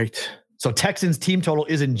 Right. So Texans team total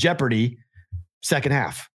is in jeopardy second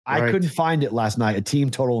half. Right. I couldn't find it last night, a team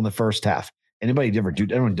total in the first half. Anyone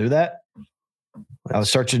do that? I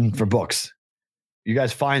was searching for books. You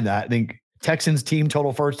guys find that. I think Texans team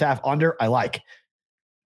total first half under, I like.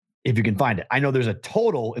 If you can find it. I know there's a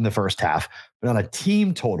total in the first half, but not a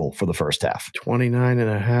team total for the first half.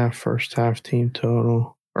 29.5 first half team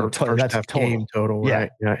total. Or first half total. game total,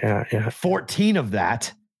 right? Yeah. 14 of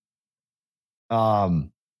that.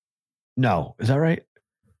 No, is that right?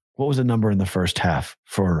 What was the number in the first half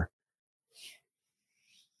for?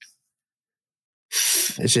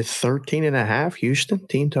 Is it 13.5 Houston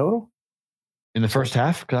team total? In the first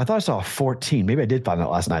half? Because I thought I saw 14. Maybe I did find that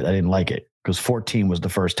last night. I didn't like it because 14 was the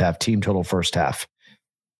first half, team total first half.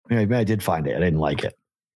 Maybe I did find it. I didn't like it.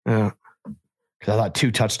 Yeah. Because I thought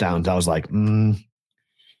 2 touchdowns. I was like,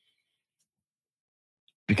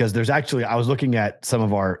 Because there's actually, I was looking at some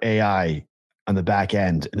of our AI on the back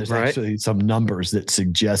end, and there's actually some numbers that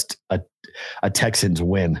suggest a Texans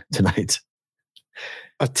win tonight.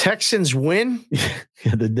 A Texans win?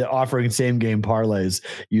 Yeah, they're offering same game parlays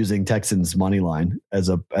using Texans money line it's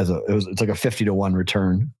like a 50-1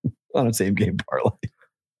 return on a same game parlay.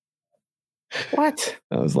 What?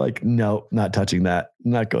 I was like, no, not touching that.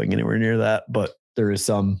 I'm not going anywhere near that. But there is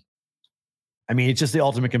some. I mean, it's just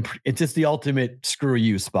the ultimate screw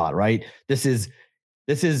you spot, right? This is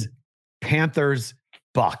Panthers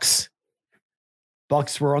Bucks.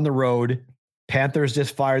 Bucks were on the road. Panthers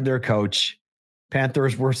just fired their coach.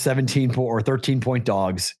 Panthers were 13-point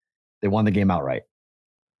dogs. They won the game outright.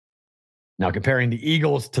 Now, comparing the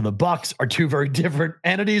Eagles to the Bucks are two very different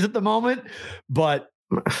entities at the moment, but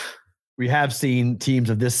we have seen teams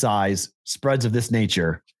of this size, spreads of this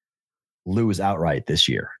nature, lose outright this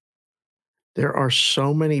year. There are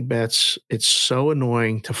so many bets. It's so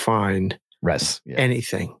annoying to find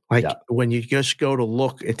anything. Like when you just go to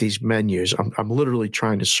look at these menus, I'm literally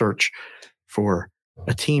trying to search for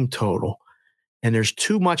a team total. And there's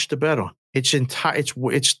too much to bet on.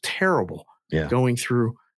 It's terrible. Yeah. Going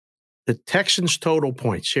through the Texans total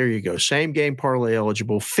points. Here you go. Same game parlay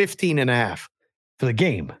eligible, 15.5 for the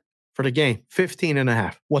game.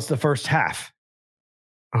 15.5. What's the first half?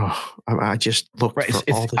 Oh, I just looked for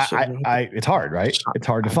all this. It's hard, right? It's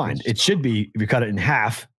hard to find. It should be, if you cut it in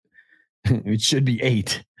half, it should be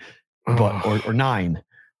 8, or 9.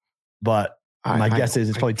 But my guess is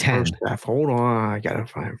it's probably 10. First half. Hold on. I got to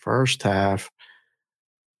find first half.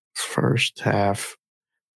 First half.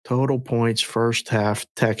 Total points. First half.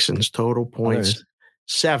 Texans. Total points.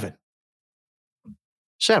 7.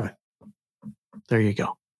 7. There you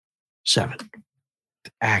go. 7.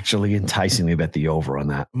 Actually enticing me to bet the over on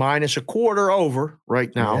that. Minus a quarter over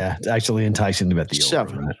right now. Yeah, it's actually enticing to bet the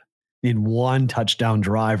 7. over. Right? Need 1 touchdown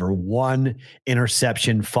drive or 1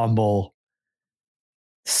 interception, fumble,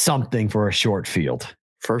 something for a short field.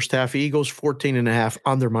 First half Eagles, 14.5,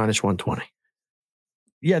 under minus 120.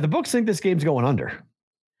 Yeah, the books think this game's going under.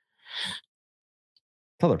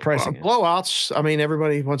 Tell their pricing. Blowouts. I mean,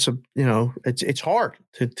 everybody wants it's hard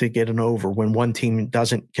to get an over when one team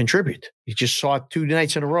doesn't contribute. You just saw it 2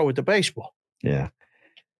 nights in a row with the baseball. Yeah.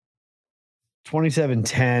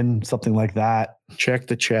 27-10, something like that. Check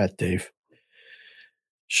the chat, Dave.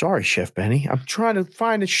 Sorry, Chef Benny. I'm trying to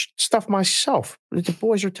find the stuff myself. The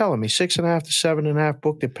boys are telling me 6.5 to 7.5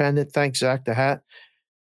 book dependent. Thanks, Zach the Hat.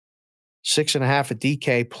 6.5 at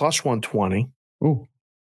DK plus 120. Ooh.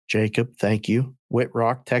 Jacob, thank you.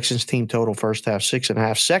 Whitrock, Texans team total first half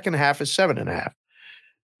 6.5. Second half is 7.5.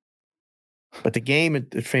 But the game at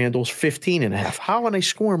FanDuel's 15.5. How are they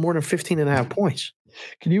scoring more than 15.5 points?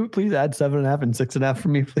 Can you please add 7.5 and 6.5 for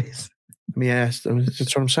me, please? Let me ask. That's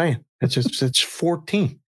what I'm saying. It's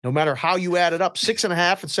 14. No matter how you add it up, 6.5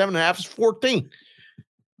 and 7.5 is 14.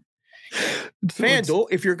 FanDuel,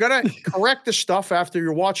 if you're gonna correct the stuff after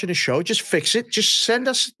you're watching the show, just fix it. Just send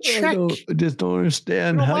us a check. I just don't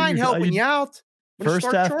understand. I don't mind helping you out.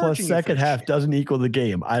 First half plus second half doesn't equal the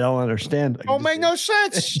game. I don't understand. Don't make no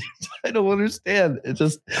sense. I don't understand. It's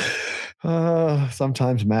just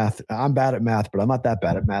sometimes math. I'm bad at math, but I'm not that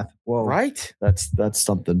bad at math. Whoa, right? That's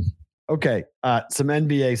something. Okay, some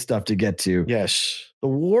NBA stuff to get to. Yes. The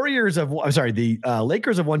Lakers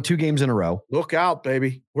have won 2 games in a row. Look out,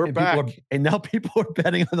 baby. We're back. And now people are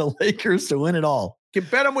betting on the Lakers to win it all. You can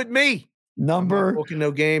bet them with me. I'm not booking no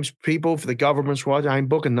games. People, for the government's watch, I ain't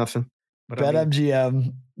booking nothing. But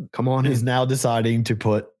BetMGM come on is now deciding to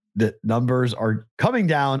put the numbers are coming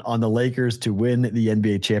down on the Lakers to win the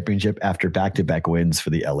NBA championship after back-to-back wins for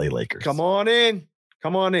the LA Lakers. Come on in.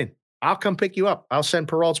 I'll come pick you up. I'll send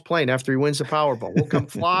Peralt's plane after he wins the Powerball. We'll come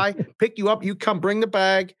fly, pick you up. You come bring the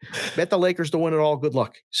bag. Bet the Lakers to win it all. Good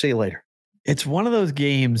luck. See you later. It's one of those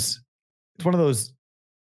games. It's one of those,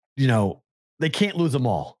 they can't lose them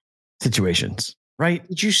all situations, right?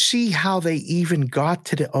 Did you see how they even got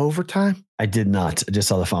to the overtime? I did not. I just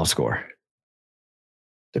saw the final score.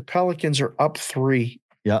 The Pelicans are up 3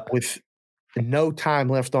 with no time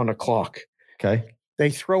left on the clock. Okay. They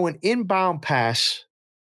throw an inbound pass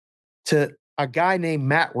to a guy named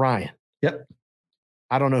Matt Ryan. Yep.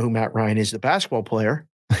 I don't know who Matt Ryan is, the basketball player,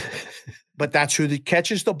 but that's who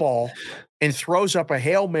catches the ball and throws up a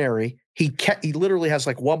Hail Mary. He literally has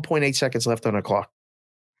like 1.8 seconds left on the clock.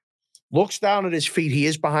 Looks down at his feet. He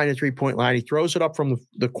is behind the 3-point line. He throws it up from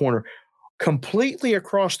the corner completely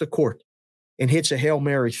across the court and hits a Hail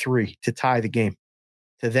Mary 3 to tie the game,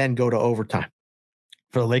 to then go to overtime.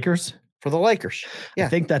 For the Lakers? For the Lakers. Yeah. I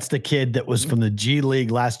think that's the kid that was from the G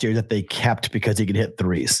League last year that they kept because he could hit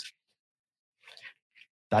threes.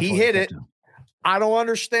 He hit it. I don't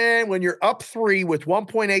understand when you're up 3 with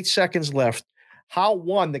 1.8 seconds left, how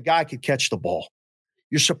the guy could catch the ball.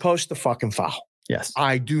 You're supposed to fucking foul. Yes.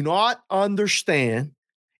 I do not understand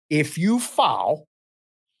if you foul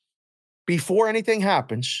before anything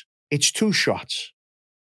happens, it's 2 shots.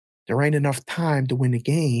 There ain't enough time to win the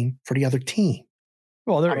game for the other team.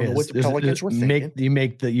 Well, there I don't is. know what the Pelicans were thinking. You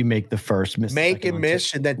make the first miss. Make and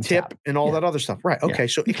miss and then tip and all that other stuff. Right. Okay.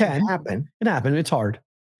 So it can happen. It happened. It's hard.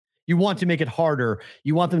 You want to make it harder.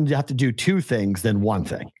 You want them to have to do 2 things than 1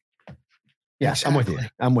 thing. Yes, exactly.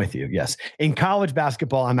 I'm with you. Yes. In college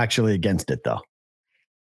basketball, I'm actually against it, though.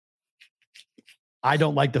 I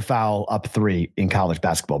don't like the foul up 3 in college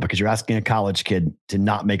basketball because you're asking a college kid to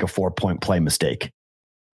not make a 4-point play mistake.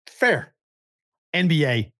 Fair.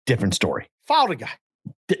 NBA, different story. Foul the guy.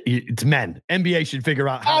 It's men. NBA should figure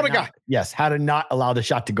out how to not allow the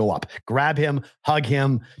shot to go up. Grab him, hug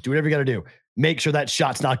him, do whatever you got to do. Make sure that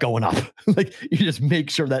shot's not going up. Like, you just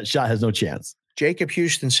make sure that shot has no chance. Jacob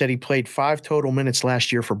Houston said he played 5 total minutes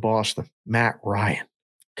last year for Boston. Matt Ryan.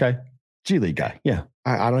 Okay. G League guy. Yeah.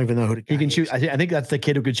 I don't even know who the guy He can is. shoot. I think that's the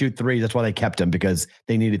kid who could shoot 3. That's why they kept him, because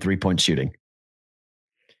they needed 3-point shooting.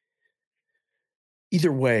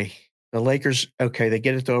 Either way, the Lakers, okay, they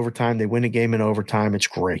get it to overtime. They win a game in overtime. It's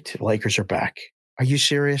great. The Lakers are back. Are you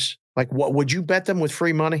serious? Like, what would you bet them with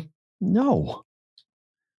free money? No.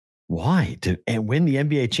 Why? And win the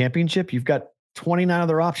NBA championship, you've got 29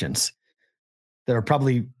 other options that are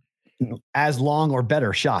probably as long or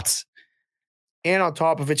better shots. And on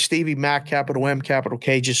top of it, Stevie Mac, capital M, capital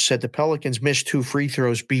K, just said the Pelicans missed 2 free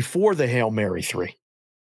throws before the Hail Mary 3.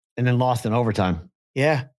 And then lost in overtime.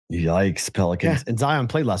 Yeah. Yikes, Pelicans. Yeah. And Zion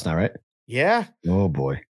played last night, right? Yeah. Oh,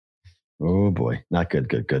 boy. Not good,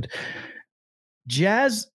 good.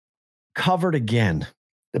 Jazz covered again.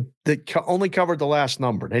 They only covered the last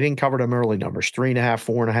number. They didn't cover them early numbers,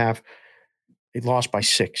 3.5, 4.5. They lost by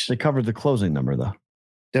 6. They covered the closing number, though.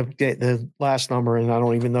 The last number, and I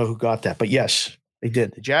don't even know who got that. But yes, they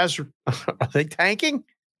did. The Jazz, are they tanking?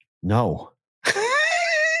 No.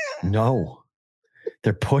 No.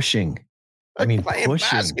 They're pushing. Pushing.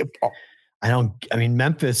 Basketball.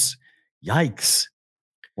 Memphis, yikes.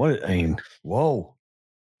 Whoa.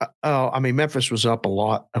 Memphis was up a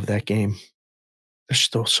lot of that game. They're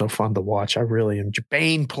still so fun to watch. I really am.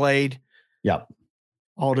 Bane played. Yep.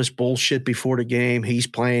 All this bullshit before the game. He's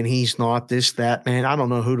playing. He's not. This, that, man. I don't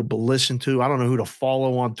know who to listen to. I don't know who to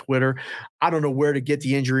follow on Twitter. I don't know where to get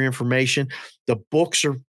the injury information. The books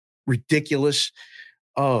are ridiculous.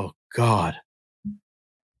 Oh, God.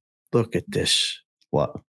 Look at this.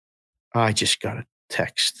 What? I just got a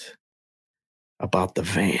text about the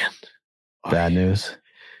van. Bad news.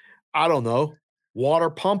 I don't know. Water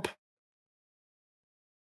pump.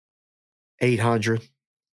 800.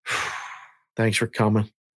 Thanks for coming.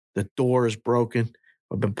 The door is broken.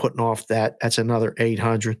 I've been putting off that. That's another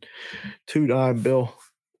 800. $2 bill.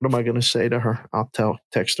 What am I going to say to her? I'll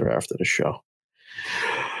text her after the show.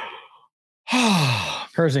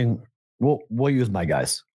 Herzing, we'll use my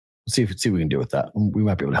guys. See what we can do with that. We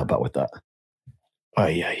might be able to help out with that.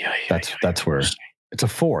 That's where it's a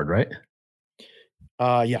Ford, right?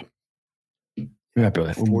 Yeah. We might be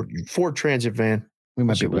able to Ford Transit van. We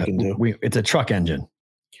might be able to do. It's a truck engine.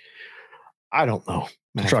 I don't know.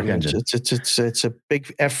 It's a truck engine. It's a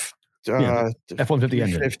big F-150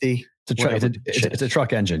 engine. 50. It's a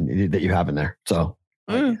truck engine that you have in there. So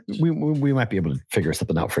we might be able to figure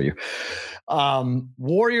something out for you.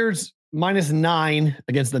 Warriors -9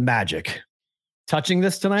 against the Magic. Touching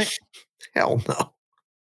this tonight? Hell no.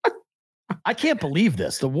 I can't believe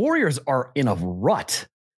this. The Warriors are in a rut.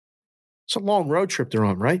 It's a long road trip they're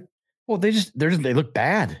on, right? Well, they look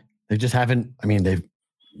bad. They just haven't. I mean,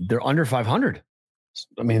 they're under 500.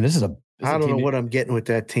 I mean, this is a. I don't know what I'm getting with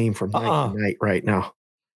that team from night to night right now.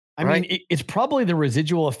 I mean, it's probably the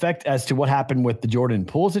residual effect as to what happened with the Jordan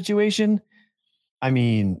Poole situation. I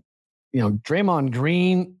mean, Draymond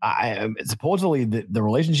Green. Supposedly the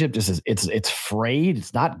relationship just is it's frayed.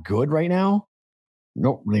 It's not good right now.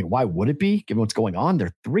 No, I mean, why would it be? Given what's going on,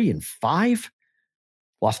 they're 3-5,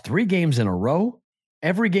 lost 3 games in a row.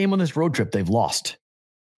 Every game on this road trip they've lost.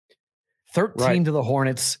 13 to the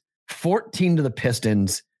Hornets, 14 to the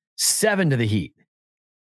Pistons, 7 to the Heat.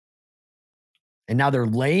 And now they're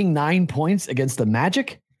laying 9 points against the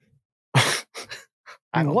Magic.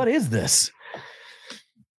 I mean, what is this?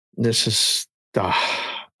 This is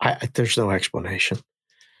there's no explanation.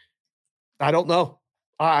 I don't know.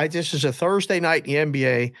 This is a Thursday night in the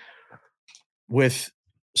NBA with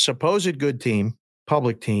supposed good team,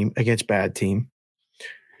 public team against bad team,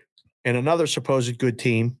 and another supposed good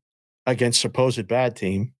team against supposed bad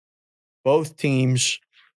team. Both teams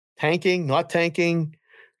tanking, not tanking,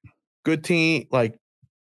 good team, like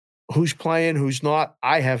who's playing, who's not.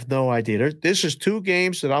 I have no idea. This is 2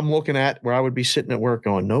 games that I'm looking at where I would be sitting at work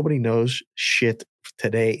going, nobody knows shit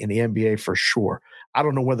today in the NBA for sure. I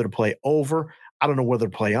don't know whether to play over. I don't know whether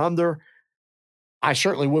to play under. I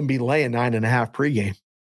certainly wouldn't be laying 9.5 pregame.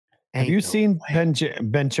 Have you seen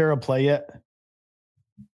Benchera play yet?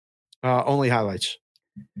 Only highlights.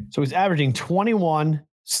 So he's averaging 21,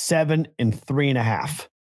 7, and 3.5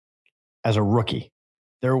 as a rookie.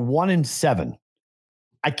 They're 1-7.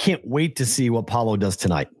 I can't wait to see what Paolo does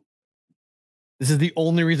tonight. This is the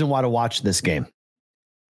only reason why to watch this game.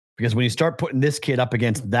 Because when you start putting this kid up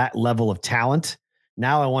against that level of talent,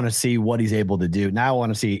 now I want to see what he's able to do. Now I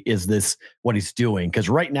want to see, is this what he's doing? Because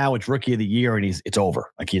right now it's rookie of the year and it's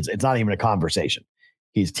over. Like it's not even a conversation.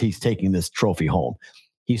 He's taking this trophy home.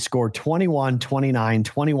 He scored 21, 29,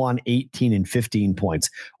 21, 18, and 15 points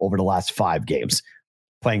over the last 5 games,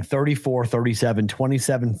 playing 34, 37,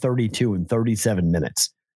 27, 32, and 37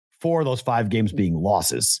 minutes. 4 of those 5 games being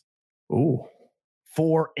losses. Ooh.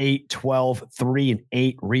 4, 8, 12, 3, and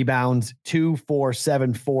 8 rebounds, 2, 4,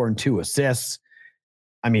 7, 4, and 2 assists.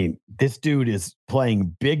 I mean, this dude is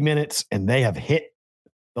playing big minutes, and they have hit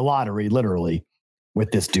the lottery, literally,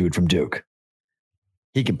 with this dude from Duke.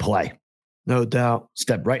 He can play. No doubt.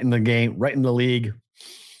 Step right in the game, right in the league.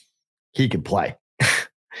 He can play.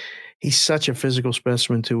 He's such a physical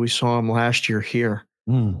specimen, too. We saw him last year here.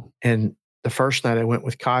 And the first night I went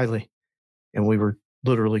with Kylie, and we were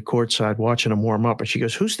literally courtside watching him warm up. And she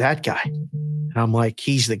goes, "Who's that guy?" And I'm like,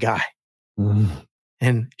 "He's the guy."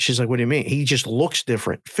 And she's like, "What do you mean?" He just looks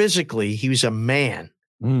different. Physically, he was a man.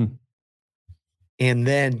 And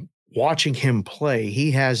then watching him play, he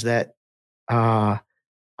has that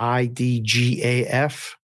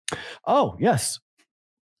IDGAF. Oh, yes.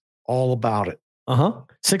 All about it.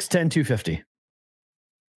 6'10", 250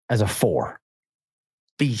 as a 4.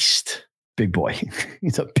 Beast. Big boy.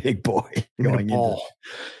 He's a big boy. Going into,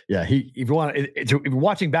 yeah. If you're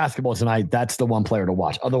watching basketball tonight, that's the one player to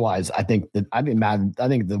watch. Otherwise, I think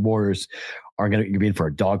the Warriors are going to be in for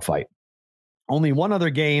a dogfight. Only one other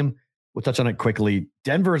game. We'll touch on it quickly.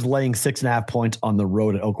 Denver is laying 6.5 points on the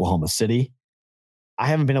road at Oklahoma City. I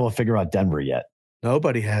haven't been able to figure out Denver yet.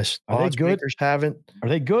 Nobody has. Are they good? Haven't. Are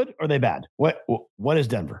they good or are they bad? What is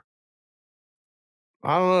Denver?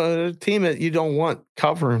 I don't know. A team that you don't want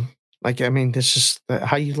covering. Like, I mean, this is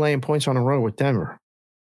how you laying points on the road with Denver.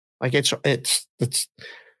 Like it's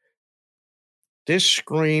this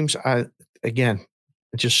screams. Again,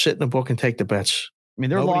 just sit in the book and take the bets. I mean,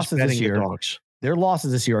 their losses this year. Their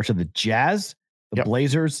losses this year are to the Jazz, the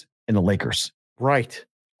Blazers, and the Lakers. Right.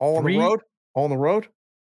 All on the road. All on the road.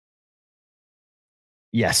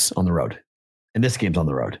 Yes, on the road. And this game's on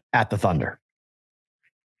the road at the Thunder.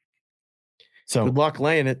 So good luck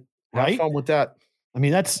laying it. Have fun with that. I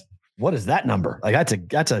mean, what is that number? Like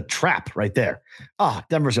that's a trap right there.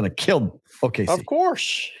 Denver's going to kill OKC. Of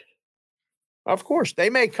course. They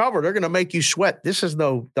may cover. They're going to make you sweat. This is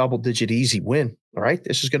no double-digit easy win. All right.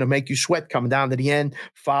 This is going to make you sweat coming down to the end.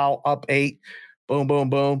 Foul up 8. Boom, boom,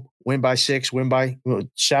 boom. Win by 6. Win by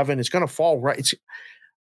 7. It's going to fall right.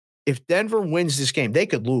 If Denver wins this game, they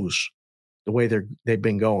could lose the way they've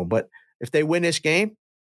been going. But if they win this game,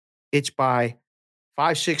 it's by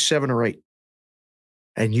 5, 6, 7, or 8.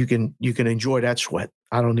 And you can enjoy that sweat.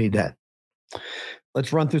 I don't need that.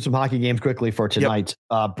 Let's run through some hockey games quickly for tonight.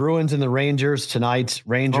 Bruins and the Rangers tonight.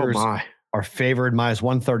 Rangers are favored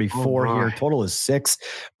 -134 here. Total is 6.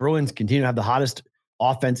 Bruins continue to have the hottest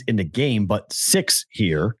offense in the game, but 6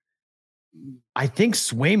 here. I think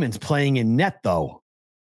Swayman's playing in net, though,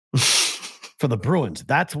 for the Bruins.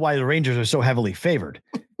 That's why the Rangers are so heavily favored.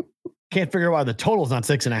 can't figure out why the total's not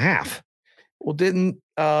 6.5. Well, didn't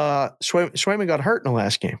Swayman got hurt in the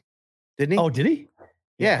last game? Didn't he? Oh, did he?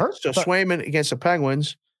 Yeah. Hurt? So Swayman against the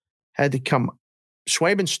Penguins had to come.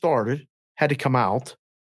 Swayman started, had to come out,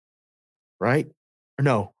 right? Or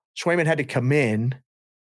no, Swayman had to come in,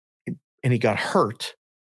 and he got hurt.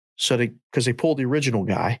 So because they pulled the original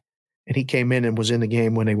guy, and he came in and was in the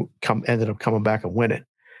game when they ended up coming back and winning.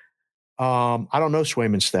 I don't know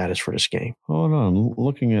Swayman's status for this game. Hold on,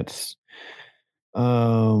 looking at.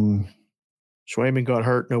 Swayman got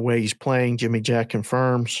hurt. No way he's playing. Jimmy Jack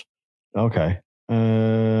confirms. Okay.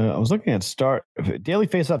 I was looking at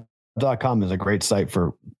dailyfaceoff.com is a great site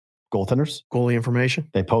for goaltenders. Goalie information.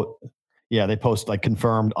 They post like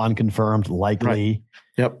confirmed, unconfirmed, likely.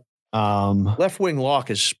 Right. Yep. Left wing lock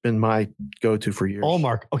has been my go-to for years.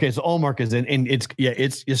 Ullmark. Okay, so Ullmark is in, and it's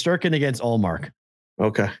Shesterkin against Ullmark.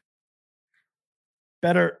 Okay.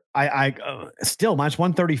 Better. I still minus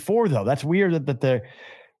 134 though. That's weird that the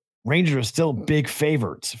Rangers are still big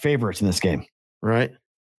favorites in this game. Right.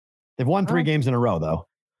 They've won 3 games in a row though.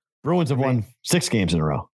 Bruins have won 6 games in a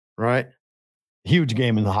row. Right. Huge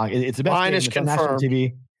game in the hockey. It's the best Linus game. It's on national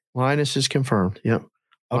TV. Linus is confirmed. Yep.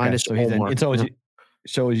 Okay, Linus so he's in. And so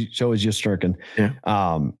is Shesterkin. Yeah.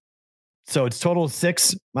 So it's total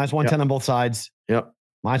 6 minus 110 on both sides. Yep.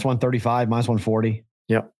 Minus 135, minus 140.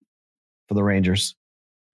 Yep. For the Rangers.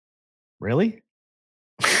 Really?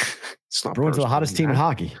 It's not Bruins are the hottest team in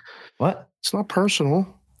hockey. What? It's not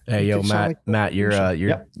personal. Hey, yo, Matt, you're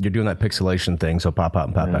doing that pixelation thing. So pop out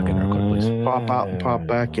and pop back in real quick, please. Pop out and pop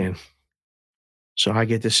back in. So I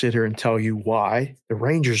get to sit here and tell you why the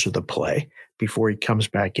Rangers are the play before he comes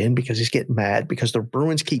back in, because he's getting mad because the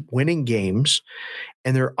Bruins keep winning games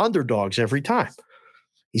and they're underdogs every time.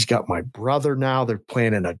 He's got my brother now. They're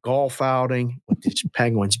planning a golf outing with these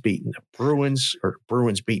Penguins beating the Bruins, or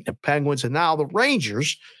Bruins beating the Penguins. And now the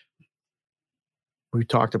Rangers, we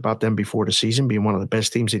talked about them before the season being one of the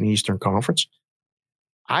best teams in the Eastern Conference.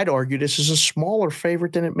 I'd argue this is a smaller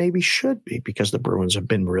favorite than it maybe should be because the Bruins have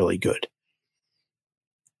been really good.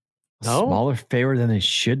 No? Smaller favorite than it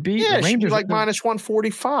should be? Yeah, the Rangers like minus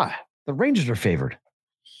 145. The Rangers are favored.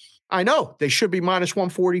 I know. They should be minus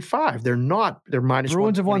 145. They're not. They're minus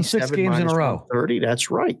Bruins have won 6 games in a row. 30. That's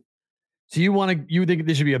right. So you think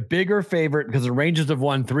this should be a bigger favorite because the Rangers have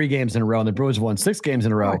won 3 games in a row and the Bruins have won 6 games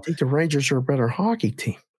in a row. I think the Rangers are a better hockey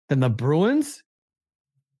team than the Bruins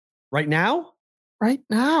right now? Right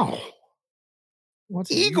now. What's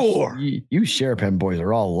Igor? You Sherapan boys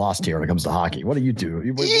are all lost here when it comes to hockey. What do you do?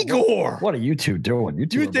 Igor. What are you two doing?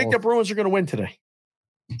 Do you think the Bruins are going to win today?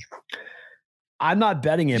 I'm not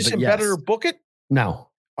betting it, but yes. Better book it? No.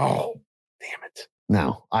 Oh, damn it.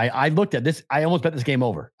 No. I looked at this. I almost bet this game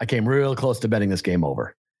over. I came real close to betting this game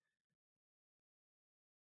over.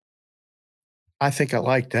 I think I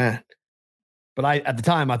like that. But at the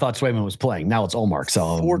time, I thought Swayman was playing. Now it's Ullmark.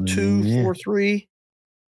 So 4-2, 4-3.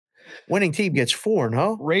 Winning team gets 4,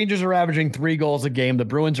 no? Rangers are averaging 3 goals a game. The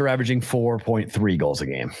Bruins are averaging 4.3 goals a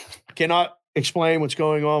game. Cannot explain what's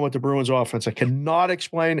going on with the Bruins offense. I cannot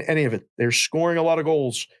explain any of it. They're scoring a lot of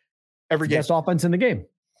goals every game. Best offense in the game.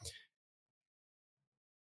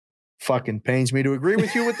 Fucking pains me to agree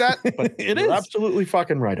with you with that, but it you're is absolutely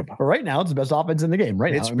fucking right about it. But right now, it's the best offense in the game.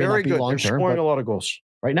 Right now, it's very good. They're scoring a lot of goals.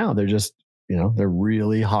 Right now, they're just, they're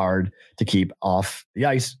really hard to keep off the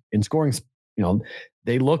ice in scoring.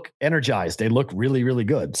 They look energized. They look really, really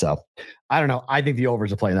good. So I don't know. I think the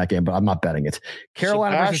overs are playing that game, but I'm not betting it.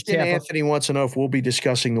 Carolina versus Tampa. Anthony wants to know if we'll be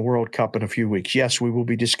discussing the World Cup in a few weeks. Yes, we will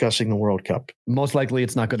be discussing the World Cup. Most likely,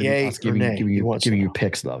 it's not going to be us giving you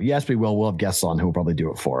picks, though. Yes, we will. We'll have guests on who will probably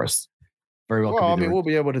do it for us. Very well. Well, we'll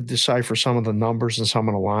be able to decipher some of the numbers and some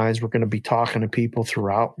of the lines. We're going to be talking to people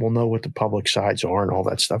throughout. We'll know what the public sides are and all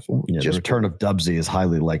that stuff. The return of Dubsy is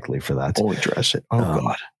highly likely for that. We'll address it. Oh,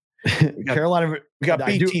 God. Carolina. We got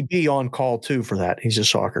BTB on call too for that. He's a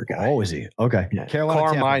soccer guy. Oh, is he? Okay. Yeah.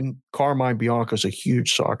 Carmine Bianco's a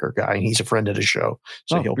huge soccer guy, and he's a friend of the show,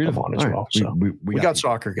 so he'll come on as well. So we got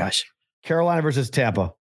soccer guys. Carolina versus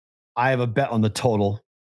Tampa. I have a bet on the total,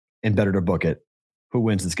 and better to book it. Who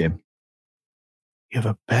wins this game? You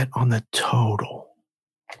have a bet on the total.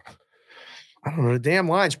 I don't know. The damn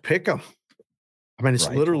lines. Pick them. I mean, it's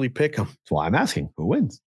literally pick them. That's why I'm asking. Who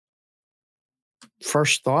wins?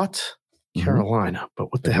 First thought, Carolina.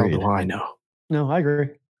 But what the hell do I know? No, I agree.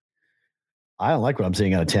 I don't like what I'm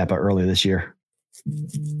seeing out of Tampa early this year.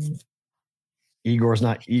 Igor's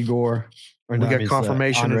not Igor. We got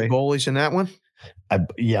confirmation of goalies in that one?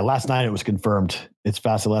 Last night it was confirmed. It's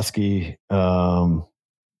Vasilevsky.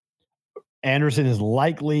 Anderson is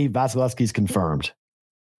likely. Vasilevsky's confirmed.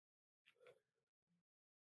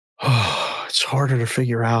 it's harder to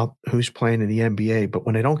figure out who's playing in the NBA, but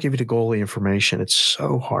when they don't give you the goalie information, it's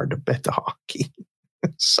so hard to bet the hockey.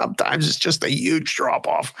 Sometimes it's just a huge drop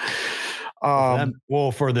off.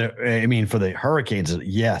 For the Hurricanes,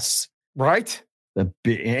 yes. Right? For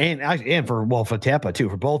Tampa too,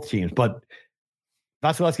 for both teams. But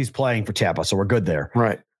Vasilevsky's playing for Tampa, so we're good there.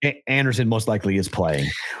 Right. Anderson most likely is playing.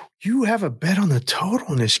 You have a bet on the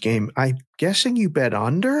total in this game. I'm guessing you bet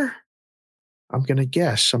under? I'm going to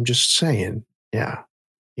guess. I'm just saying. Yeah.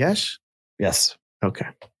 Yes? Yes. Okay.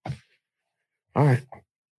 All right.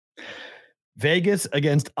 Vegas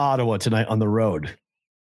against Ottawa tonight on the road.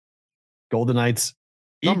 Golden Knights.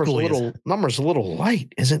 Number's a little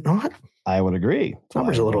light, is it not? I would agree.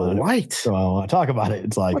 Number's a little light. So I want to talk about it.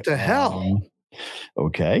 It's like, what the hell?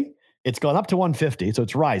 Okay. It's gone up to 150, so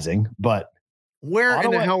it's rising, but where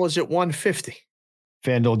Ottawa, in the hell is it 150?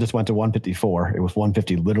 FanDuel just went to 154. It was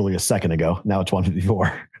 150 literally a second ago. Now it's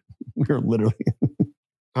 154. We're literally.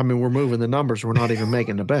 I mean, we're moving the numbers. We're not even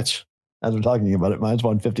making the bets. As we're talking about it, mine's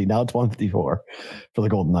 150. Now it's 154 for the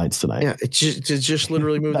Golden Knights tonight. Yeah, it just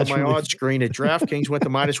literally moved on my odds screen. At DraftKings went to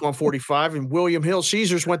minus 145, and William Hill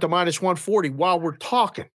Caesars went to minus 140 while we're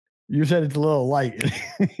talking. You said it's a little light.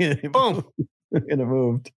 Boom. And it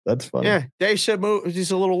moved. That's funny. Yeah, Dave said move.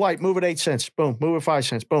 It's a little light. Move it 8 cents. Boom. Move it 5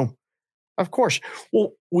 cents. Boom. Of course.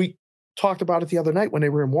 Well, we talked about it the other night when they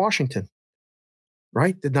were in Washington,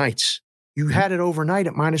 right? The Knights. You had it overnight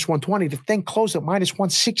at minus 120. The thing closed at minus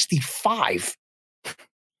 165.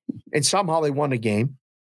 And somehow they won the game.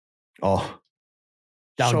 Oh,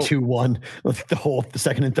 down 2-1. The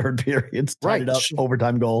second and third periods. Tied it up.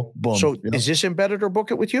 Overtime goal. Boom. So is this embedded or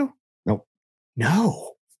book it with you? Nope.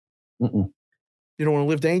 No. Mm-mm. You don't want to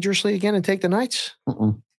live dangerously again and take the Knights?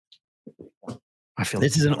 Mm-mm. I feel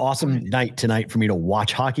this is an awesome night tonight for me to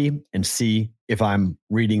watch hockey and see if I'm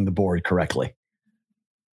reading the board correctly.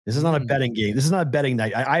 This is not a betting game. This is not a betting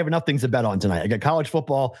night. I have enough things to bet on tonight. I got college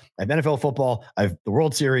football. I have NFL football. I have the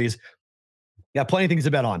World Series. Got plenty of things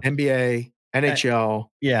to bet on. NBA, NHL.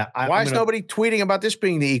 Yeah. Why is nobody tweeting about this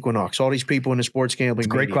being the equinox? All these people in the sports gambling. It's a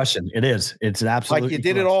great question. It is. It's an absolute. Like you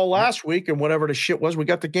did it all last week and whatever the shit was. We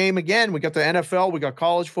got the game again. We got the NFL. We got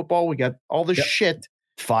college football. We got all this shit.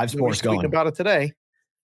 5 sports going. About it today.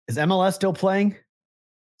 Is MLS still playing?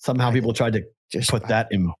 Somehow people tried to just put that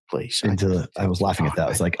in place into the. I was laughing at that. I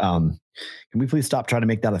was like, can we please stop trying to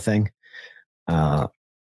make that a thing?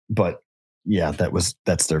 But yeah,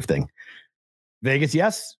 that's their thing. Vegas,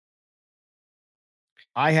 yes.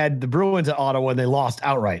 I had the Bruins at Ottawa and they lost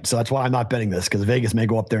outright. So that's why I'm not betting this because Vegas may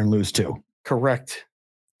go up there and lose too. Correct.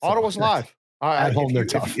 So Ottawa's live. At home, they're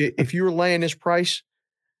tough. If you were laying this price,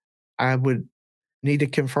 I would need to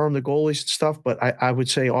confirm the goalies and stuff, but I would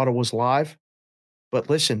say Ottawa's live. But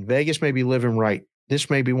listen, Vegas may be living right. This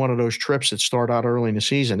may be one of those trips that start out early in the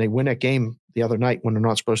season. They win that game the other night when they're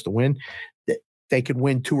not supposed to win. They could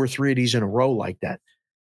win 2 or 3 of these in a row like that.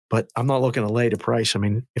 But I'm not looking to lay the price. I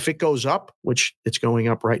mean, if it goes up, which it's going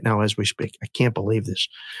up right now as we speak, I can't believe this.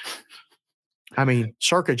 I mean,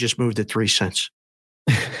 Circa just moved at 3 cents.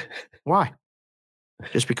 Why?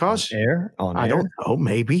 Just because? I don't know.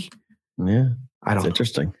 Maybe. Yeah. I don't know.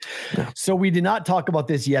 Interesting. Yeah. So we did not talk about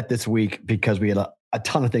this yet this week because we had a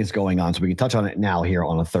ton of things going on. So we can touch on it now here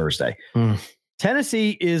on a Thursday.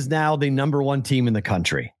 Tennessee is now the number 1 team in the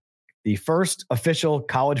country. The first official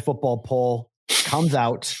college football poll comes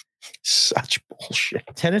out. Such bullshit.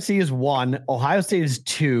 Tennessee is 1, Ohio State is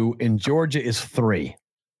 2, and Georgia is 3.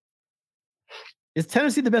 Is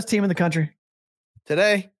Tennessee the best team in the country?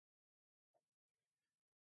 Today,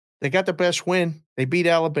 they got the best win. They beat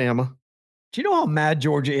Alabama. Do you know how mad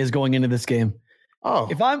Georgia is going into this game? Oh,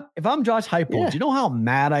 if I'm Josh Heupel, do you know how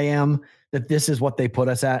mad I am that this is what they put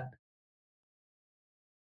us at?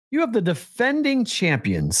 You have the defending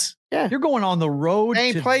champions. Yeah, you're going on the road. They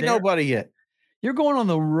ain't played nobody yet. You're going on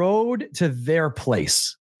the road to their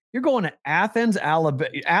place. You're going to Athens,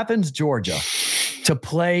 Georgia, to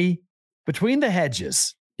play between the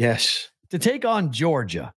hedges. Yes. To take on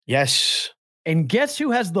Georgia. Yes. And guess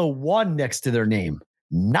who has the 1 next to their name?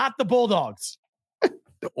 Not the Bulldogs.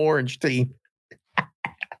 The orange team.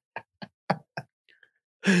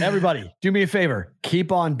 Everybody, do me a favor.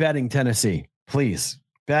 Keep on betting Tennessee. Please.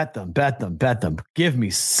 Bet them. Give me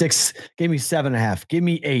 6. Give me 7.5. Give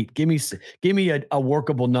me 8. Give me a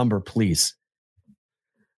workable number, please.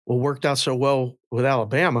 Well, worked out so well with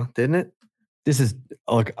Alabama, didn't it?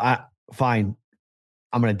 Fine.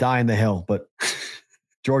 I'm going to die in the hill, but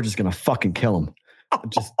Georgia's going to fucking kill him. I'm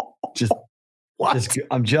just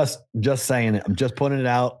saying it. I'm just putting it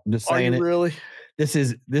out. I'm just saying it. Really?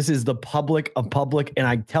 This is the public of public. And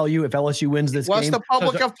I tell you, if LSU wins this game. What's the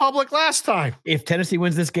public of public last time? If Tennessee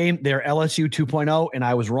wins this game, they're LSU 2.0. And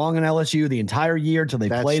I was wrong on LSU the entire year until they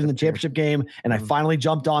played in the championship game. And I finally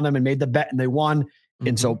jumped on them and made the bet and they won.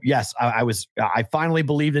 And so, yes, I finally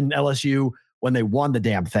believed in LSU when they won the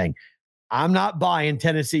damn thing. I'm not buying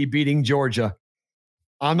Tennessee beating Georgia.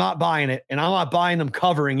 I'm not buying it. And I'm not buying them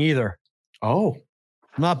covering either. Oh,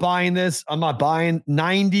 I'm not buying this. I'm not buying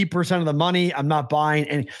 90% of the money. I'm not buying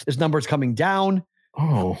any. This number's coming down.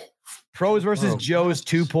 Oh, Pros versus Joes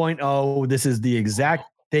 2.0. This is the exact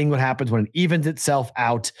thing what happens when it evens itself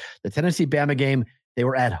out. The Tennessee Bama game, they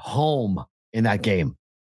were at home in that game.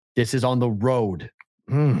 This is on the road.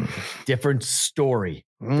 Different story.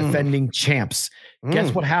 Defending champs.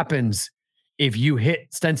 Guess what happens if you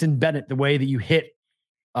hit Stetson Bennett the way that you hit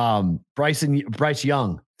Bryce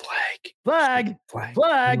Young? Flag.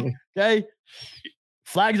 Okay.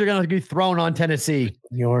 Flags are going to be thrown on Tennessee.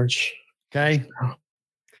 Yours. Okay.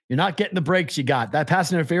 You're not getting the breaks you got. That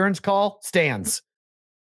pass interference call stands.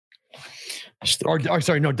 Or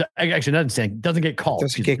sorry, no, actually doesn't stand. Doesn't get called.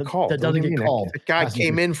 Doesn't get called. That doesn't get called. The guy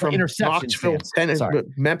came in from Knoxville,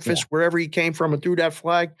 Memphis, wherever he came from, and threw that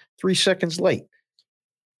flag 3 seconds late.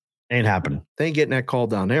 Ain't happening. They ain't getting that call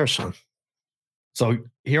down there, son. So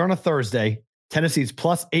here on a Thursday, Tennessee's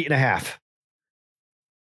plus 8.5.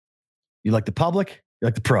 You like the public? You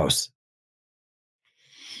like the pros?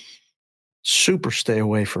 Super stay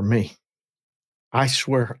away from me. I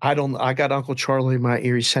swear, I got Uncle Charlie in my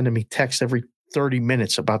ear. He's sending me texts every 30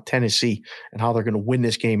 minutes about Tennessee and how they're going to win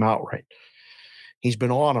this game outright. He's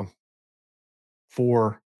been on them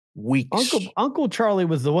for weeks. Uncle Charlie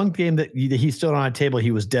was the one game that he stood on a table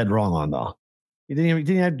he was dead wrong on, though. He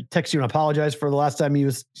didn't have to text you and apologize for the last time he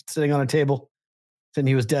was sitting on a table, saying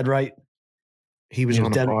he was dead right. He was on a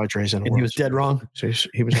Padres and he was dead wrong. So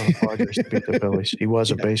he was on a Padres to beat the Phillies. He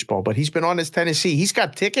was a baseball, but he's been on his Tennessee. He's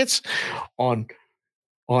got tickets on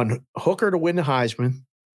Hooker to win the Heisman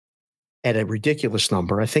at a ridiculous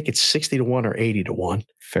number. I think it's 60-1 or 80-1.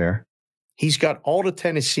 Fair. He's got all the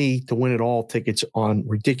Tennessee to win it all tickets on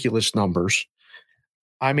ridiculous numbers.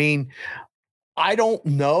 I mean, I don't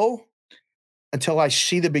know until I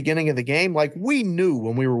see the beginning of the game. Like we knew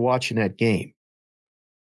when we were watching that game.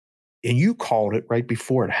 And you called it right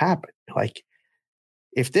before it happened. Like,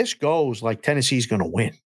 if this goes, like Tennessee's going to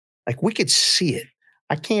win. Like, we could see it.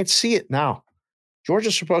 I can't see it now.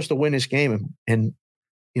 Georgia's supposed to win this game and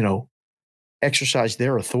exercise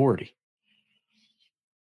their authority.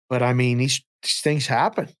 But I mean, these things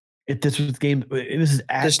happen. If this was this is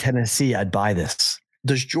at Tennessee, I'd buy this.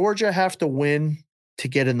 Does Georgia have to win to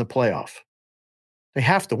get in the playoff? They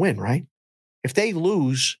have to win, right? If they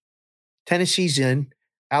lose, Tennessee's in.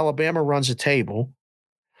 Alabama runs a table.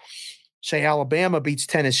 Say Alabama beats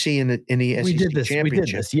Tennessee in the SEC championship. We did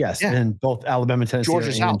this, yes. Yeah. And both Alabama and Tennessee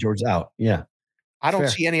Georgia's out. Georgia's out. Yeah. I don't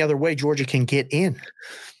see any other way Georgia can get in.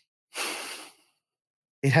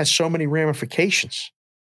 It has so many ramifications.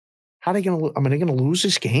 How are they going to? Are they going to lose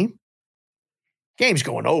this game? Game's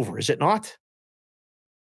going over, is it not?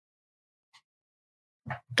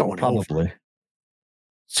 Probably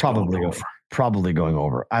over. Probably going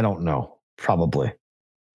over. I don't know. Probably.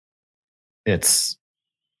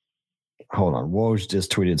 Hold on. Woj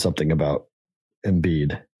just tweeted something about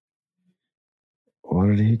Embiid. What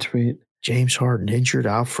did he tweet? James Harden injured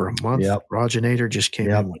out for a month. Yep. Roger Nader just came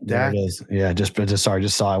in with that. There it is. Yeah, just saw.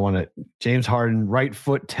 James Harden, right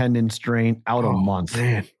foot tendon strain, out a month.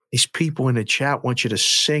 Man, these people in the chat want you to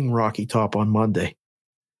sing Rocky Top on Monday.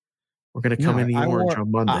 We're going to come in the orange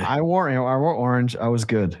on Monday. I wore orange. I was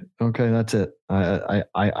good. Okay, that's it.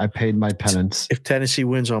 I paid my penance. If Tennessee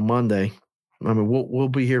wins on Monday, I mean, we'll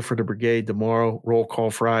be here for the brigade tomorrow. Roll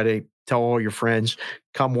call Friday. Tell all your friends.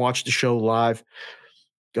 Come watch the show live.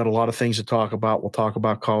 Got a lot of things to talk about. We'll talk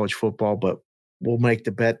about college football, but we'll make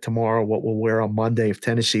the bet tomorrow what we'll wear on Monday. If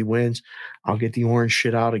Tennessee wins, I'll get the orange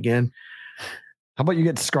shit out again. How about you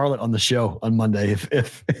get Scarlett on the show on Monday?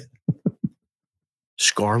 If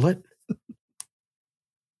Scarlett?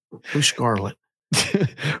 Who's Scarlett?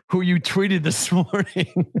 Who you tweeted this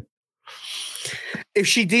morning. If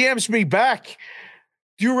she DMs me back,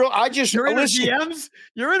 you're in her DMs?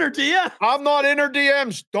 You're in her DM. I'm not in her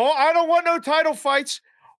DMs. I don't want no title fights.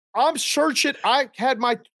 I'm searching. I had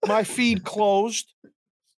my feed closed.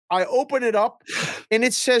 I open it up and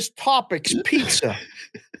it says topics, pizza.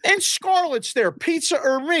 And Scarlett's there, pizza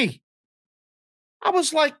or me. I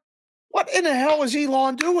was like, what in the hell is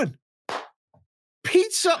Elon doing?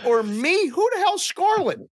 Pizza or me? Who the hell's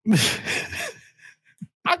Scarlett?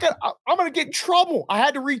 I'm going to get in trouble. I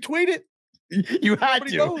had to retweet it. You had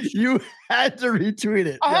to retweet it. I had to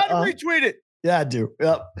retweet it. Yeah, I do.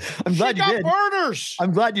 Yep. I'm glad you did. Burners.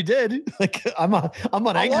 I'm glad you did. Like I'm not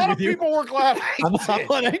angry with you. People were glad. I'm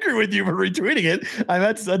not angry with you for retweeting it.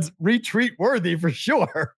 That's retweet worthy for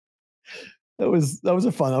sure. That was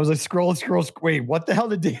a fun. I was like scroll. Wait, what the hell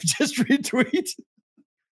did Dave just retweet?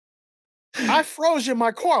 I froze in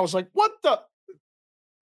my car. I was like, what the?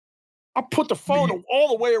 I put the phone all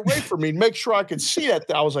the way away from me to make sure I could see that.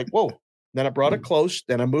 I was like, whoa. Then I brought it close.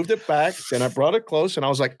 Then I moved it back. Then I brought it close. And I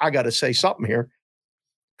was like, I got to say something here.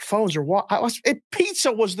 Phones are what?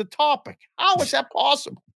 Pizza was the topic. How is that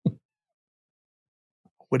possible?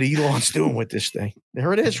 What Elon's doing with this thing?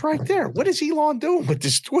 There it is right there. What is Elon doing with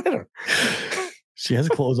this Twitter? She has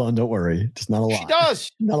clothes on. Don't worry. Just not a lot. She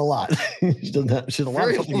does. Not a lot. She doesn't have. She has a lot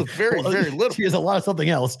of something. Very little. She has a lot of something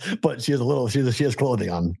else, but she has a little. She has clothing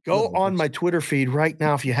on. Go on my Twitter feed right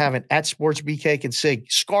now if you haven't. At SportsBK and Sig.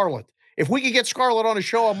 Scarlett. If we could get Scarlett on a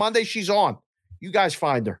show on Monday, she's on. You guys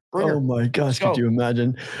find her. Bring her. Oh my gosh! Could you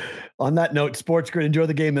imagine? On that note, Sports Grid, enjoy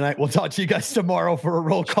the game tonight. We'll talk to you guys tomorrow for a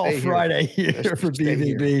Roll Call Friday here for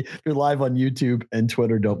BVB. If you're live on YouTube and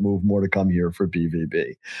Twitter, don't move. More to come here for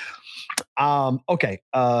BVB. Okay.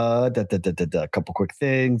 A couple quick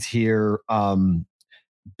things here.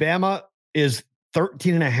 Bama is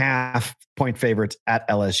 13.5 point favorites at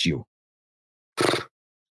LSU.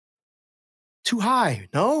 Too high,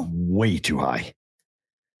 no? Way too high.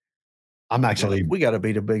 We got to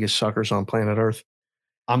be the biggest suckers on planet Earth.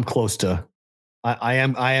 I'm close to. I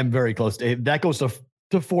am very close to. That goes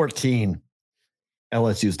to 14.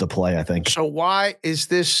 LSU's to play, I think. So why is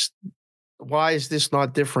this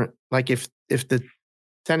not different? Like if the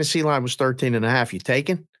Tennessee line was 13.5, you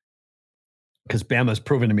taking? Because Bama's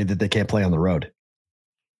proven to me that they can't play on the road.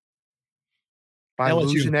 By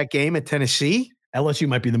losing that game at Tennessee? LSU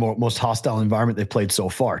might be the most hostile environment they've played so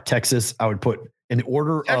far. Texas, I would put in the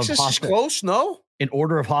order Texas of is close, no? In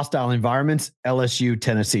order of hostile environments, LSU,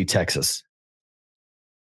 Tennessee, Texas.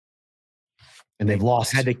 And they've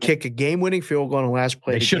lost. Had to kick a game-winning field goal in the last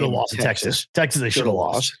play. They should have lost to Texas. Texas, they should have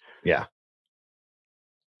lost. Yeah.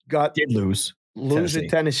 Did lose. Lose at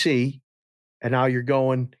Tennessee, and now you're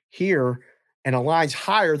going here, and the line's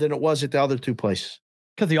higher than it was at the other two places.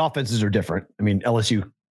 Because the offenses are different. I mean,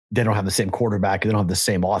 LSU, they don't have the same quarterback. They don't have the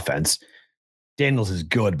same offense. Daniels is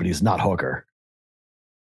good, but he's not Hooker.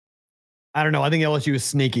 I don't know. I think LSU is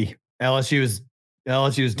sneaky. LSU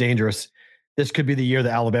is dangerous. This could be the year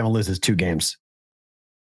that Alabama loses 2 games.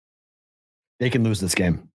 They can lose this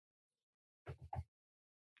game.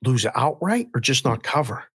 Lose outright or just not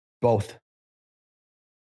cover? Both.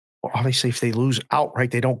 Well, obviously, if they lose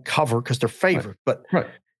outright, they don't cover because they're favored. Right. But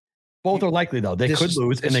both are likely, though. They could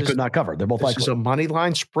lose and they could not cover. They're both likely. This is a money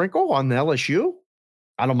line sprinkle on the LSU?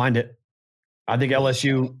 I don't mind it. I think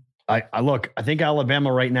LSU, I think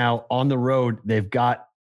Alabama right now on the road, they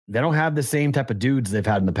don't have the same type of dudes they've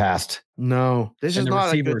had in the past. No, this is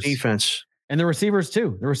not a good defense. And the receivers,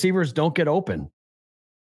 too. The receivers don't get open.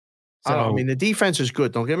 So, I mean, the defense is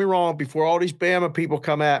good. Don't get me wrong. Before all these Bama people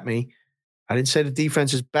come at me, I didn't say the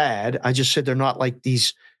defense is bad. I just said they're not like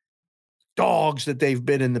these dogs that they've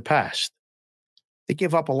been in the past. They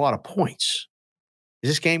give up a lot of points. Does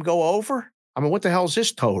this game go over? I mean, what the hell is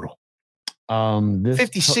this total?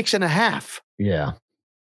 56.5. Yeah.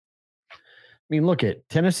 I mean, look at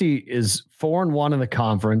Tennessee is 4-1 in the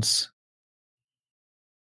conference.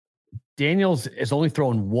 Daniels has only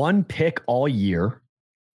thrown 1 pick all year.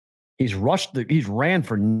 He's ran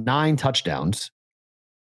for 9 touchdowns.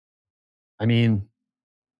 I mean,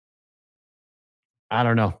 I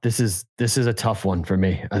don't know. This is a tough one for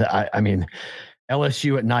me. I mean,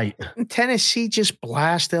 LSU at night. Tennessee just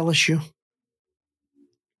blast LSU.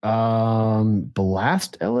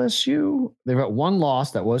 Blast LSU. They've got 1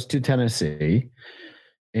 loss that was to Tennessee,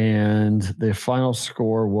 and the final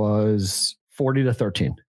score was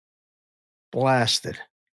 40-13. Blasted.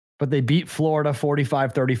 But they beat Florida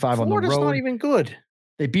 45-35 on the road. Florida's not even good.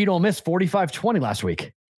 They beat Ole Miss 45-20 last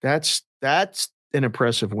week. That's an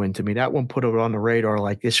impressive win to me. That one put it on the radar,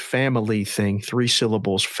 like this family thing, 3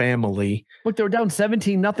 syllables, family. Look, they were down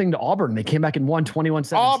 17-0 to Auburn. They came back and won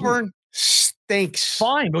 21-17. Auburn stinks.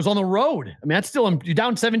 Fine, but it was on the road. I mean, that's still, you're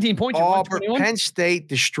down 17 points. Auburn, Penn State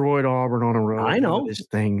destroyed Auburn on the road. I know.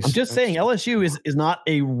 Things. I'm just saying LSU is not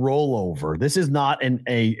a rollover. This is not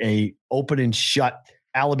a open and shut.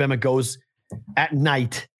 Alabama goes at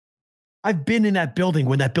night. I've been in that building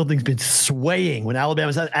when that building's been swaying when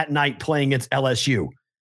Alabama's at night playing against LSU.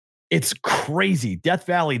 It's crazy. Death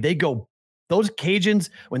Valley, they go, those Cajuns,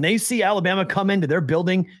 when they see Alabama come into their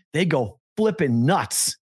building, they go flipping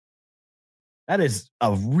nuts. That is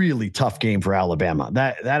a really tough game for Alabama.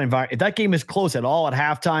 That environment, if that game is close at all at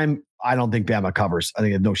halftime, I don't think Bama covers. I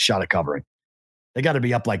think there's no shot at covering. They got to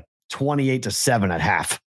be up like 28-7 at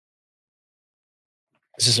half.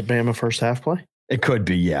 Is this a Bama first half play? It could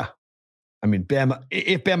be, yeah. I mean, Bama,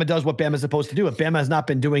 if Bama does what Bama's supposed to do, if Bama has not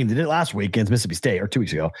been doing, they did it last week against Mississippi State, or 2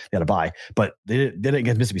 weeks ago, they had a bye, but they did it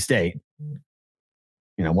against Mississippi State.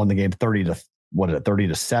 Won the game 30-7,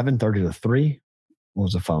 30-3. What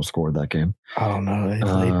was the final score of that game? I don't know. They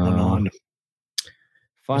laid one on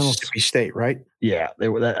final Mississippi State, right? Yeah, they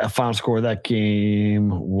were. That final score of that game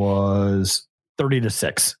was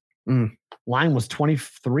 30-6. Line was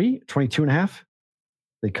 22 and a half.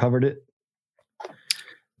 They covered it.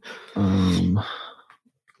 Line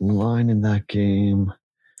in that game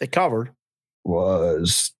they covered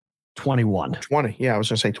was 21. 20. Yeah, I was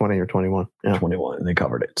going to say 20 or 21. Yeah. 21, and they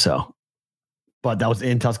covered it. So, but that was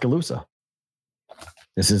in Tuscaloosa.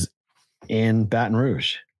 This is in Baton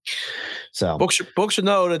Rouge. So books should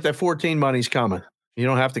know that 14 money's coming. You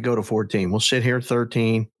don't have to go to 14. We'll sit here at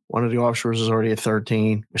 13. One of the offshores is already at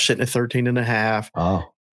 13. We're sitting at 13 and a half. Oh,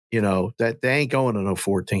 that they ain't going to no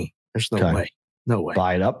 14. There's no way. No way.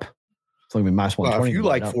 Buy it up. It's only minus 120. Well, if you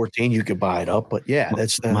like 14, you could buy it up. But yeah,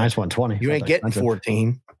 that's minus 120. You ain't getting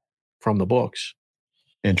 14 from the books.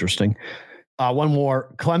 Interesting. One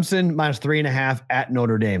more. Clemson minus 3.5 at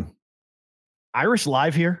Notre Dame. Irish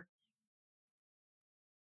live here.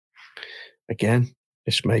 Again,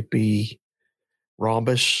 this might be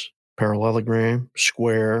rhombus, parallelogram,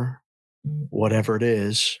 square, whatever it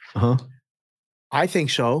is. I think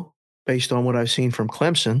so, based on what I've seen from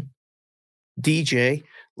Clemson. DJ,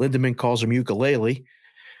 Lindemann calls him ukulele.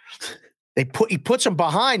 He puts him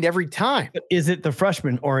behind every time. But is it the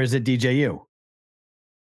freshman or is it DJU?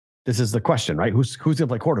 This is the question, right? Who's going to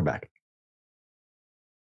play quarterback?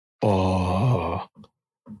 Oh,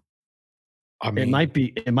 I mean,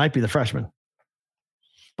 it might be the freshman.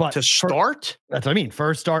 But to start, that's what I mean.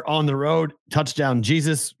 First start on the road, touchdown,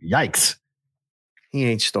 Jesus, yikes. He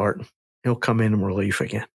ain't starting. He'll come in relief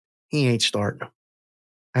again. He ain't starting.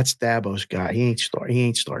 That's Dabo's guy. He ain't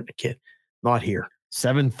starting the kid. Not here.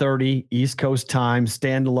 7:30 East Coast time,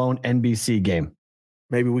 standalone NBC game.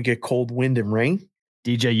 Maybe we get cold wind and rain.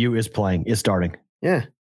 DJU is starting. Yeah.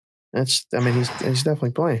 He's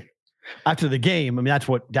definitely playing. After the game, I mean, that's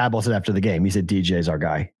what Dabo said after the game. He said DJ's our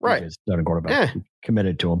guy. Right. He's starting quarterback. Yeah.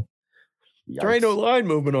 Committed to him. Yikes. There ain't no line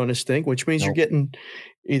movement on this thing, which means You're getting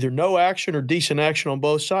either no action or decent action on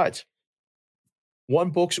both sides. One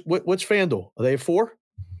book's what's FanDuel? Are they at 4?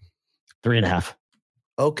 3.5.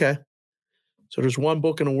 Okay. So there's one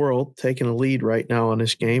book in the world taking a lead right now on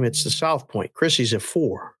this game. It's the South Point. Chrissy's at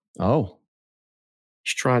 4. Oh.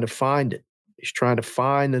 He's trying to find it. He's trying to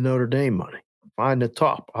find the Notre Dame money. Find the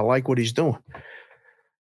top. I like what he's doing.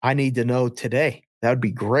 I need to know today. That would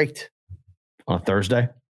be great. On Thursday?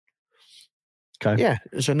 Okay. Yeah.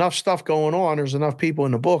 There's enough stuff going on. There's enough people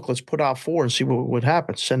in the book. Let's put out 4 and see what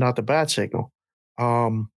happens. Send out the bat signal.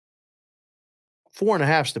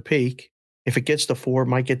 4.5 is the peak. If it gets to 4, it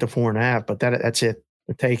might get to 4.5, but that's it.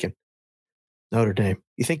 They're taking Notre Dame.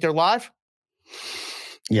 You think they're live?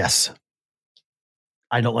 Yes.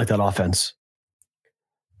 I don't like that offense,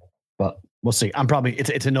 but we'll see.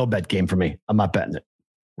 It's a no bet game for me. I'm not betting it.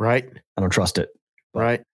 Right. I don't trust it.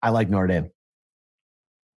 Right. I like Notre Dame.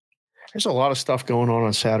 There's a lot of stuff going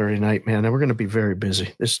on Saturday night, man. And we're going to be very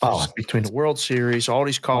busy. This between the World Series, all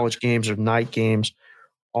these college games are night games,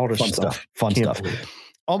 all this stuff. Fun stuff.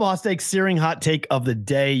 Omaha Steaks searing hot take of the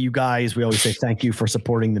day, you guys. We always say thank you for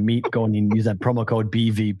supporting the meat. Go and use that promo code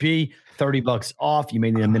BVB. $30 off. You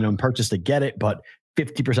may need a minimum purchase to get it, but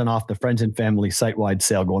 50% off the friends and family site-wide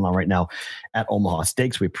sale going on right now at Omaha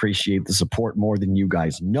Steaks. We appreciate the support more than you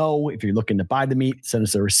guys know. If you're looking to buy the meat, send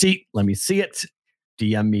us a receipt. Let me see it.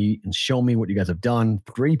 DM me and show me what you guys have done.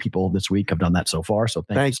 3 people this week have done that so far. So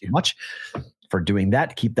thank you so much for doing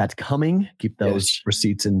that. Keep that coming. Keep those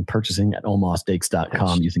receipts and purchasing at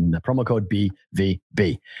omahasteaks.com using the promo code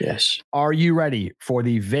BVB. Yes. Are you ready for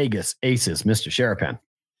the Vegas Aces, Mr. Sherapan?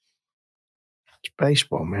 It's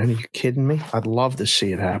baseball, man. Are you kidding me? I'd love to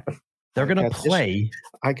see it happen. They're going to play.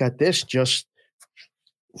 I got this just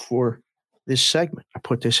for this segment. I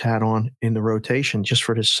put this hat on in the rotation just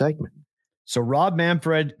for this segment. So Rob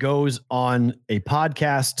Manfred goes on a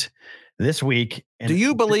podcast this week. And do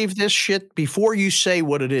you believe this shit before you say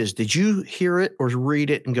what it is? Did you hear it or read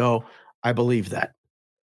it and go, I believe that?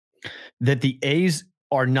 That the A's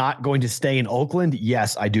are not going to stay in Oakland?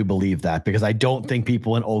 Yes, I do believe that because I don't think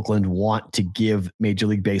people in Oakland want to give Major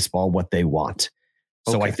League Baseball what they want.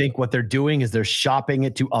 So I think what they're doing is they're shopping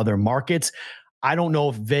it to other markets. I don't know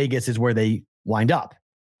if Vegas is where they wind up,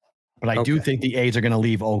 but I do think the A's are going to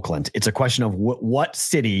leave Oakland. It's a question of what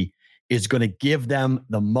city is going to give them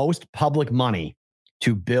the most public money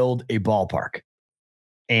to build a ballpark.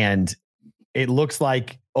 And it looks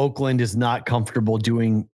like Oakland is not comfortable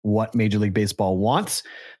doing what Major League Baseball wants.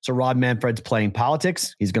 So Rob Manfred's playing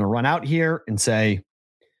politics. He's going to run out here and say,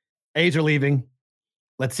 A's are leaving.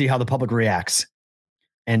 Let's see how the public reacts.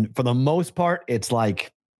 And for the most part, it's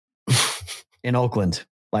like in Oakland,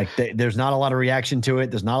 like there's not a lot of reaction to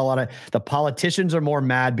it. There's not a lot of, the politicians are more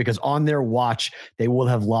mad because on their watch, they will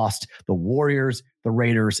have lost the Warriors, the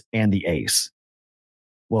Raiders, and the A's.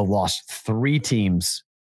 Will have lost 3 teams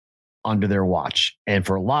under their watch. And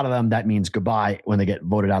for a lot of them, that means goodbye when they get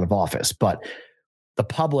voted out of office. But the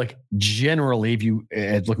public generally, if you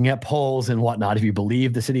looking at polls and whatnot, if you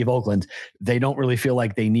believe the city of Oakland, they don't really feel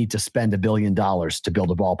like they need to spend $1 billion to build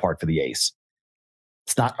a ballpark for the A's.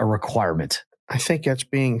 It's not a requirement. I think that's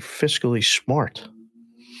being fiscally smart.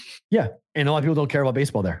 Yeah. And a lot of people don't care about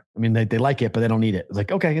baseball there. I mean, they like it, but they don't need it. It's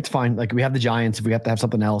like, okay, it's fine. Like we have the Giants. If we have to have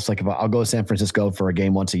something else, like if I'll go to San Francisco for a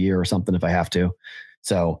game once a year or something if I have to.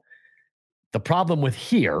 So the problem with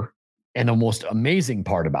here, and the most amazing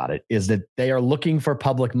part about it, is that they are looking for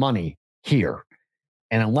public money here.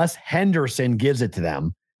 And unless Henderson gives it to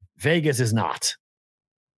them, Vegas is not.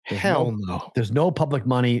 Hell no. There's no public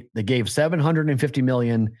money. They gave $750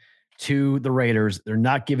 million to the Raiders. They're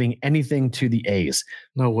not giving anything to the A's.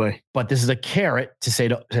 No way. But this is a carrot to say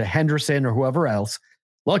to Henderson or whoever else,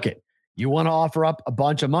 look it, you want to offer up a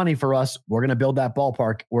bunch of money for us, we're going to build that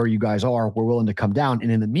ballpark where you guys are. We're willing to come down.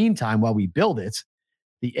 And in the meantime, while we build it,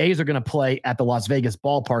 the A's are going to play at the Las Vegas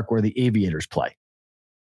ballpark where the Aviators play.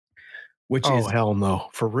 Which is hell no.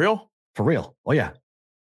 For real? For real. Oh, yeah.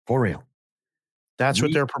 For real. That's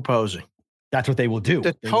what they're proposing. That's what they will do.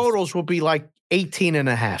 The totals will be like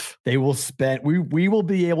 18.5. They will spend, we will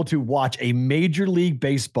be able to watch a Major League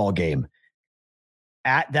Baseball game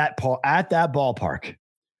at that ballpark,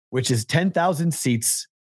 which is 10,000 seats,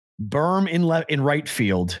 berm in right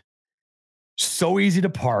field, so easy to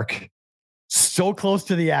park, so close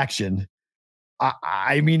to the action.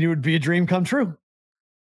 I mean, it would be a dream come true.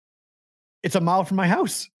 It's a mile from my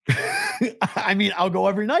house. I mean, I'll go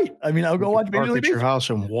every night. I mean, I'll go watch Major League Baseball. Your house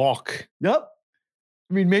and walk. Yep.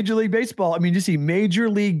 I mean, Major League Baseball. I mean, you see Major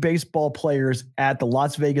League Baseball players at the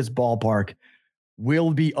Las Vegas ballpark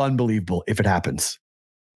will be unbelievable if it happens.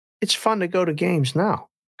 It's fun to go to games now.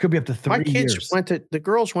 Could be up to 3 years. My kids the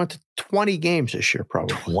girls went to 20 games this year,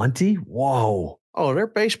 probably. 20? Whoa. Oh, they're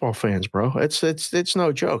baseball fans, bro. It's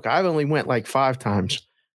no joke. I've only went like 5 times,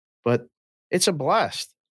 but it's a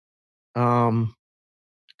blast.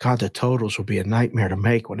 God, the totals will be a nightmare to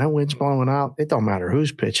make. When that wind's blowing out, it don't matter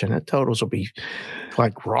who's pitching. That totals will be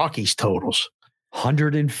like Rockies totals.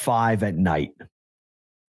 105 at night.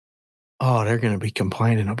 Oh, they're going to be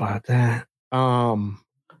complaining about that. Are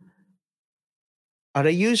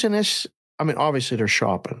they using this? I mean, obviously they're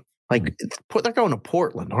shopping. Like, they're going to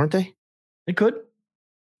Portland, aren't they? They could.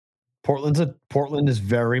 Portland is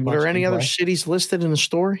very much. Are there any other cities listed in the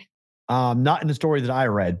story? Not in the story that I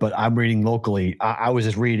read, but I'm reading locally. I was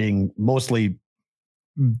just reading, mostly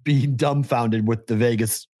being dumbfounded with the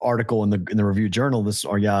Vegas article in the Review Journal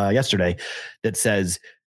yesterday that says,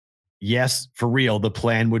 yes, for real, the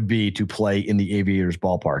plan would be to play in the Aviators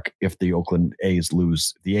ballpark if the Oakland A's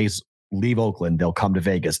lose. If the A's leave Oakland, they'll come to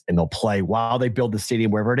Vegas and they'll play while they build the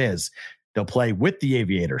stadium wherever it is. They'll play with the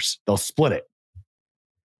Aviators. They'll split it.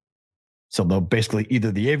 So they'll basically either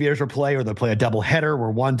the Aviators will play or they'll play a double header where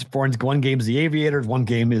one game is the Aviators, one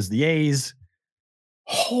game is the A's.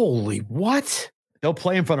 Holy what? They'll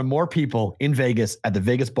play in front of more people in Vegas at the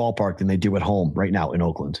Vegas ballpark than they do at home right now in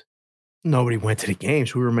Oakland. Nobody went to the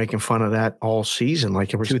games. We were making fun of that all season.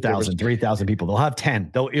 Like it was 2,000, 3,000 people. They'll have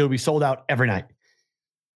 10. It'll be sold out every night.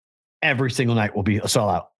 Every single night will be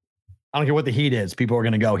sold out. I don't care what the heat is. People are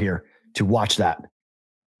going to go here to watch that.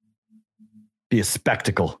 Be a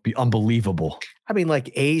spectacle. Be unbelievable. I mean,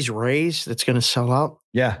 like A's Rays, that's going to sell out.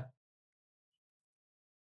 Yeah.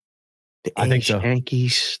 I think so.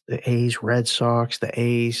 Yankees, the A's Red Sox, the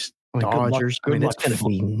A's Dodgers. Good luck. It's going to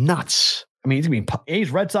be nuts. I mean, it's going to be A's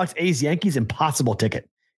Red Sox, A's Yankees, impossible ticket.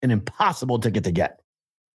 An impossible ticket to get.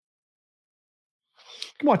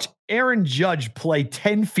 Watch Aaron Judge play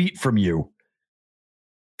 10 feet from you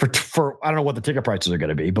for I don't know what the ticket prices are going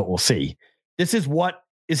to be, but we'll see. This is what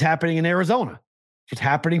is happening in Arizona. It's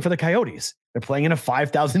happening for the Coyotes. They're playing in a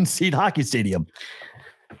 5,000 seat hockey stadium.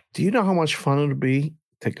 Do you know how much fun it would be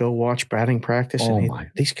to go watch batting practice?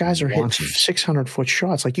 These guys are hitting 600-foot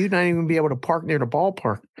shots. Like you'd not even be able to park near the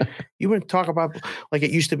ballpark. You wouldn't talk about like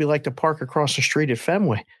it used to be like to park across the street at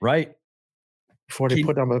Fenway. Right. Before they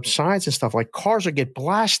put on the signs and stuff, like cars would get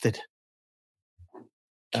blasted.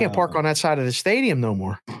 Can't park on that side of the stadium no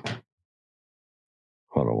more.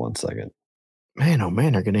 Hold on one second. Man, oh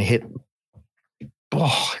man, they're going to hit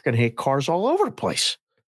they're going to hit cars all over the place.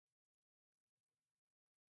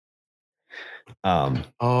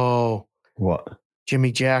 What?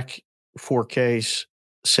 Jimmy Jack, 4Ks,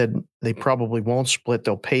 said they probably won't split.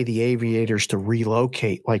 They'll pay the Aviators to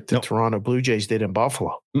relocate like the Toronto Blue Jays did in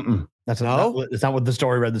Buffalo. That's not what the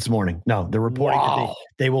story read this morning. No, they're reporting that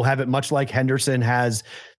they will have it much like Henderson has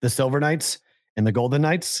the Silver Knights and the Golden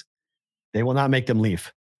Knights. They will not make them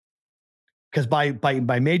leave. Because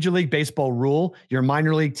by Major League Baseball rule, your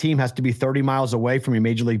minor league team has to be 30 miles away from your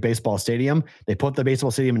Major League Baseball stadium. They put the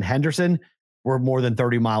baseball stadium in Henderson. We're more than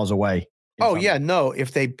 30 miles away.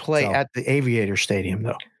 If they play at the Aviator Stadium,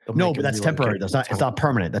 though. No, but that's temporary. It's not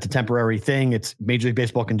permanent. That's a temporary thing. It's Major League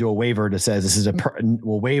Baseball can do a waiver that says this is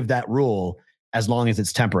we'll waive that rule as long as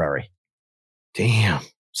it's temporary. Damn.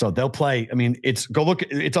 So they'll play. I mean, it's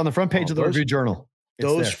on the front page of the Review Journal.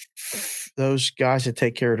 Those guys that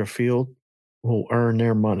take care of the field will earn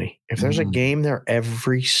their money. If there's a game there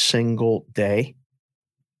every single day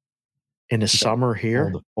in the summer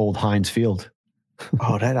here, old Heinz Field.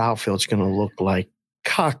 That outfield's going to look like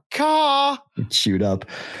caca. Shoot up.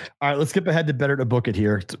 All right, let's skip ahead to better to book it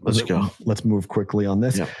here. Let's go. Let's move quickly on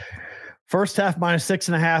this. Yep. First half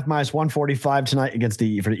 -6.5, -145 tonight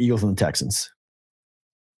for the Eagles and the Texans.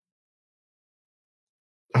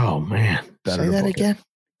 Oh man. Say that again.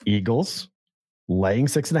 Eagles laying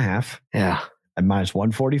 6.5. Yeah. At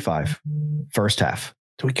 -145. First half.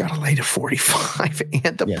 Do we got to lay to 45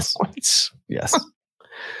 and the points? Yes.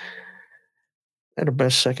 They're the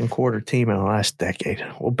best second quarter team in the last decade.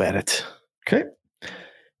 We'll bet it. Okay.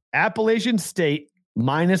 Appalachian State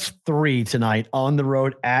 -3 tonight on the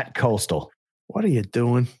road at Coastal. What are you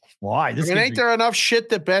doing? Why? Ain't there enough shit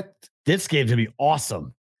to bet? This game's going to be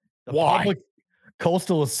awesome. Why?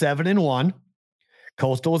 Coastal is 7-1.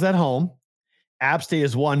 Coastal is at home. App State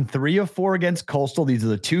has won 3 of 4 against Coastal. These are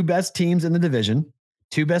the 2 best teams in the division,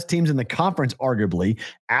 2 best teams in the conference, arguably.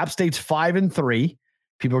 App State's 5-3.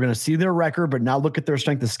 People are going to see their record, but now look at their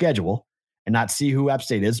strength of schedule and not see who App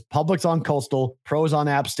State is. Public's on Coastal, pros on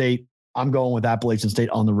App State. I'm going with Appalachian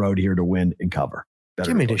State on the road here to win and cover.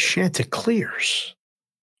 Give me the Chanticleers.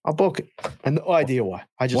 I'll book it. And no idea why.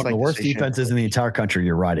 I just one of the worst defenses in the entire country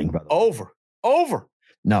you're riding, brother. Over.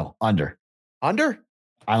 No, under. Under?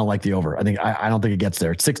 I don't like the over. I don't think it gets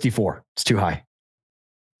there. It's 64. It's too high.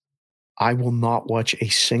 I will not watch a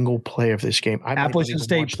single play of this game. Appalachian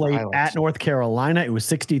State played at North Carolina. It was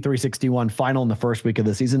 63-61 final in the first week of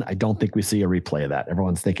the season. I don't think we see a replay of that.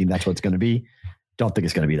 Everyone's thinking that's what it's going to be. Don't think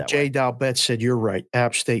it's going to be that way. Jay Dalbett said, you're right.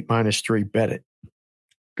 App State -3. Bet it.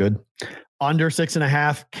 Good. Under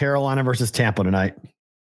 6.5, Carolina versus Tampa tonight.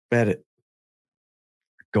 Bet it.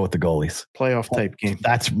 Go with the goalies. Playoff type game.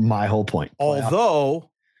 That's my whole point. Although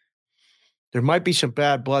there might be some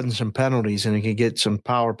bad blood and some penalties, and it can get some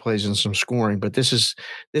power plays and some scoring. But this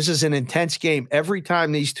is an intense game. Every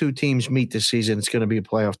time these two teams meet this season, it's going to be a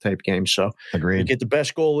playoff type game. So agreed. We get the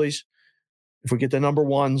best goalies. If we get the number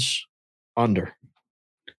ones, under.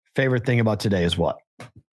 Favorite thing about today is what?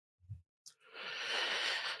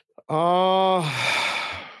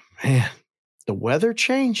 Man, the weather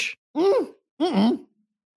change.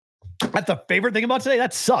 That's the favorite thing about today.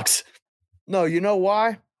 That sucks. No, you know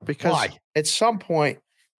why? Because at some point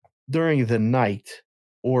during the night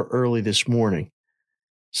or early this morning,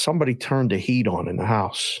 somebody turned the heat on in the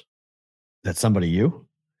house. That somebody you?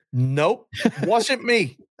 Nope. Wasn't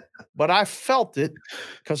me. But I felt it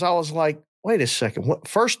because I was like, wait a second.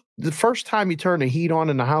 The first time you turn the heat on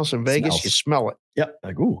in the house in Vegas, you smell it. Yep.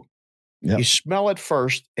 Like, ooh. Yep. You smell it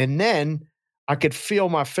first, and then I could feel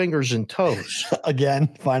my fingers and toes.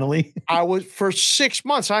 Again, finally. For 6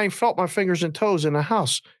 months, I ain't felt my fingers and toes in the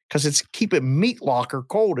house because it's keeping meat locker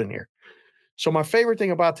cold in here. So my favorite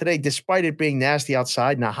thing about today, despite it being nasty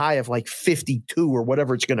outside and a high of like 52 or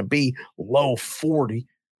whatever it's going to be, low 40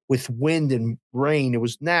 with wind and rain, it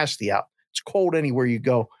was nasty out. It's cold anywhere you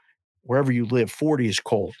go, wherever you live. 40 is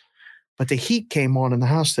cold. But the heat came on in the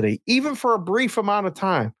house today, even for a brief amount of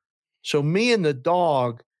time. So me and the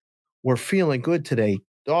dog were feeling good today.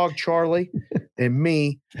 Dog Charlie and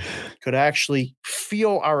me could actually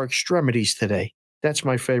feel our extremities today. That's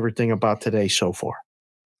my favorite thing about today so far.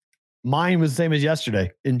 Mine was the same as yesterday.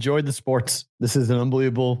 Enjoyed the sports. This is an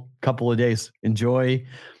unbelievable couple of days. Enjoy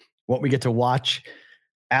what we get to watch.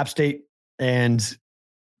 App State and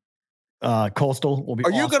Coastal will be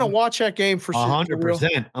Are you going to watch that game for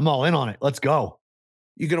 100%? I'm all in on it. Let's go.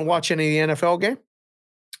 You going to watch any of the NFL game?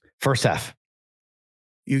 First half.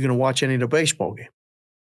 You going to watch any of the baseball game?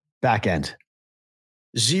 Back end.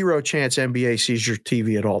 Zero chance NBA sees your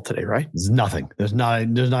TV at all today, right? There's nothing. There's not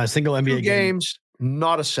a single NBA games.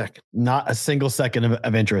 Not a second. Not a single second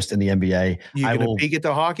of interest in the NBA. You going to peek at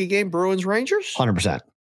the hockey game, Bruins Rangers? 100%.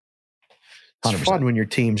 It's fun when your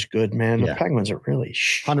team's good, man. The Penguins are really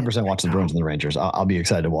 100% watch the Bruins and the Rangers. I'll be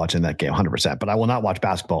excited to watch in that game, 100%. But I will not watch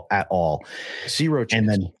basketball at all. Zero chance. And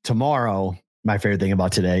then tomorrow, my favorite thing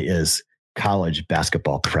about today is college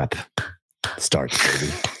basketball prep starts,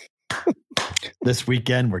 baby. This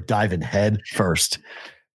weekend, we're diving head first.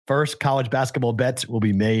 First college basketball bets will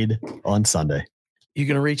be made on Sunday. You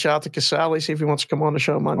going to reach out to Casale, see if he wants to come on the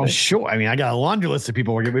show Monday? Oh, sure. I mean, I got a laundry list of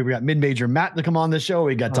people. We got mid-major Matt to come on the show.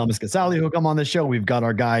 We got Thomas Casale who'll come on the show. We've got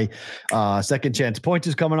our guy, Second Chance Points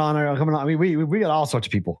is coming on. I mean, we got all sorts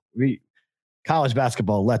of people. College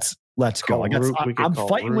basketball. Let's go. I'm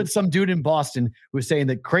fighting with some dude in Boston who's saying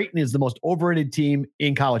that Creighton is the most overrated team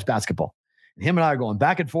in college basketball. Him and I are going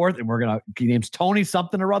back and forth, and he names Tony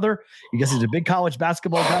something or other. I guess he's a big college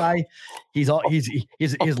basketball guy. His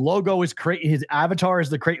logo is Creighton. His avatar is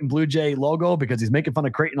the Creighton Blue Jay logo because he's making fun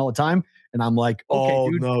of Creighton all the time. And I'm like, okay,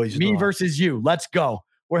 dude, no, he's me not. Versus you. Let's go.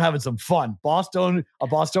 We're having some fun. A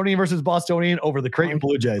Bostonian versus Bostonian over the Creighton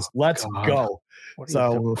Blue Jays. Let's go. What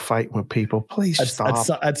are you doing fighting with people? Please stop.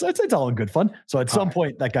 It's all in good fun. So at some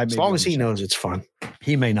point, that guy, as long as he knows it's fun,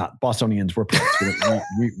 he may not. Bostonians were players.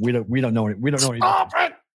 We don't know. We don't know. Stop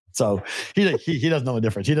it. So he doesn't know the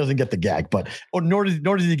difference. He doesn't get the gag, nor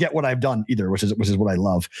does he get what I've done either, which is what I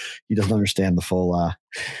love. He doesn't understand the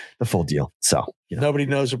full deal. So nobody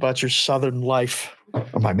knows about your Southern life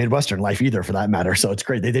or my Midwestern life either, for that matter. So it's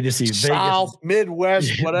great. They just see South, Vegas,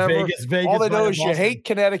 Midwest, whatever. Vegas, all they know is Boston. you hate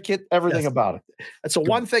Connecticut. Everything about it. That's the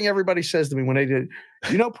one thing everybody says to me when they did.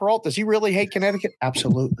 Peralta, does he really hate Connecticut?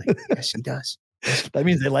 Absolutely. Yes, he does. That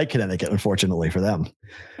means they like Connecticut. Unfortunately for them,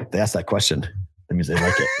 they asked that question. That means they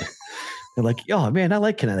like it. They're like, oh man, I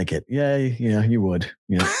like Connecticut. Yeah, you would.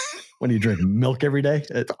 Yeah. When do you drink milk every day?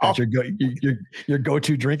 That's your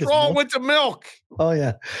go-to drink. What's wrong with the milk? Oh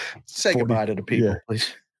yeah. Say goodbye to the people,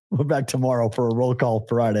 please. We're back tomorrow for a roll call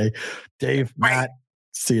Friday. Dave, Matt,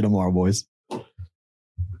 see you tomorrow, boys.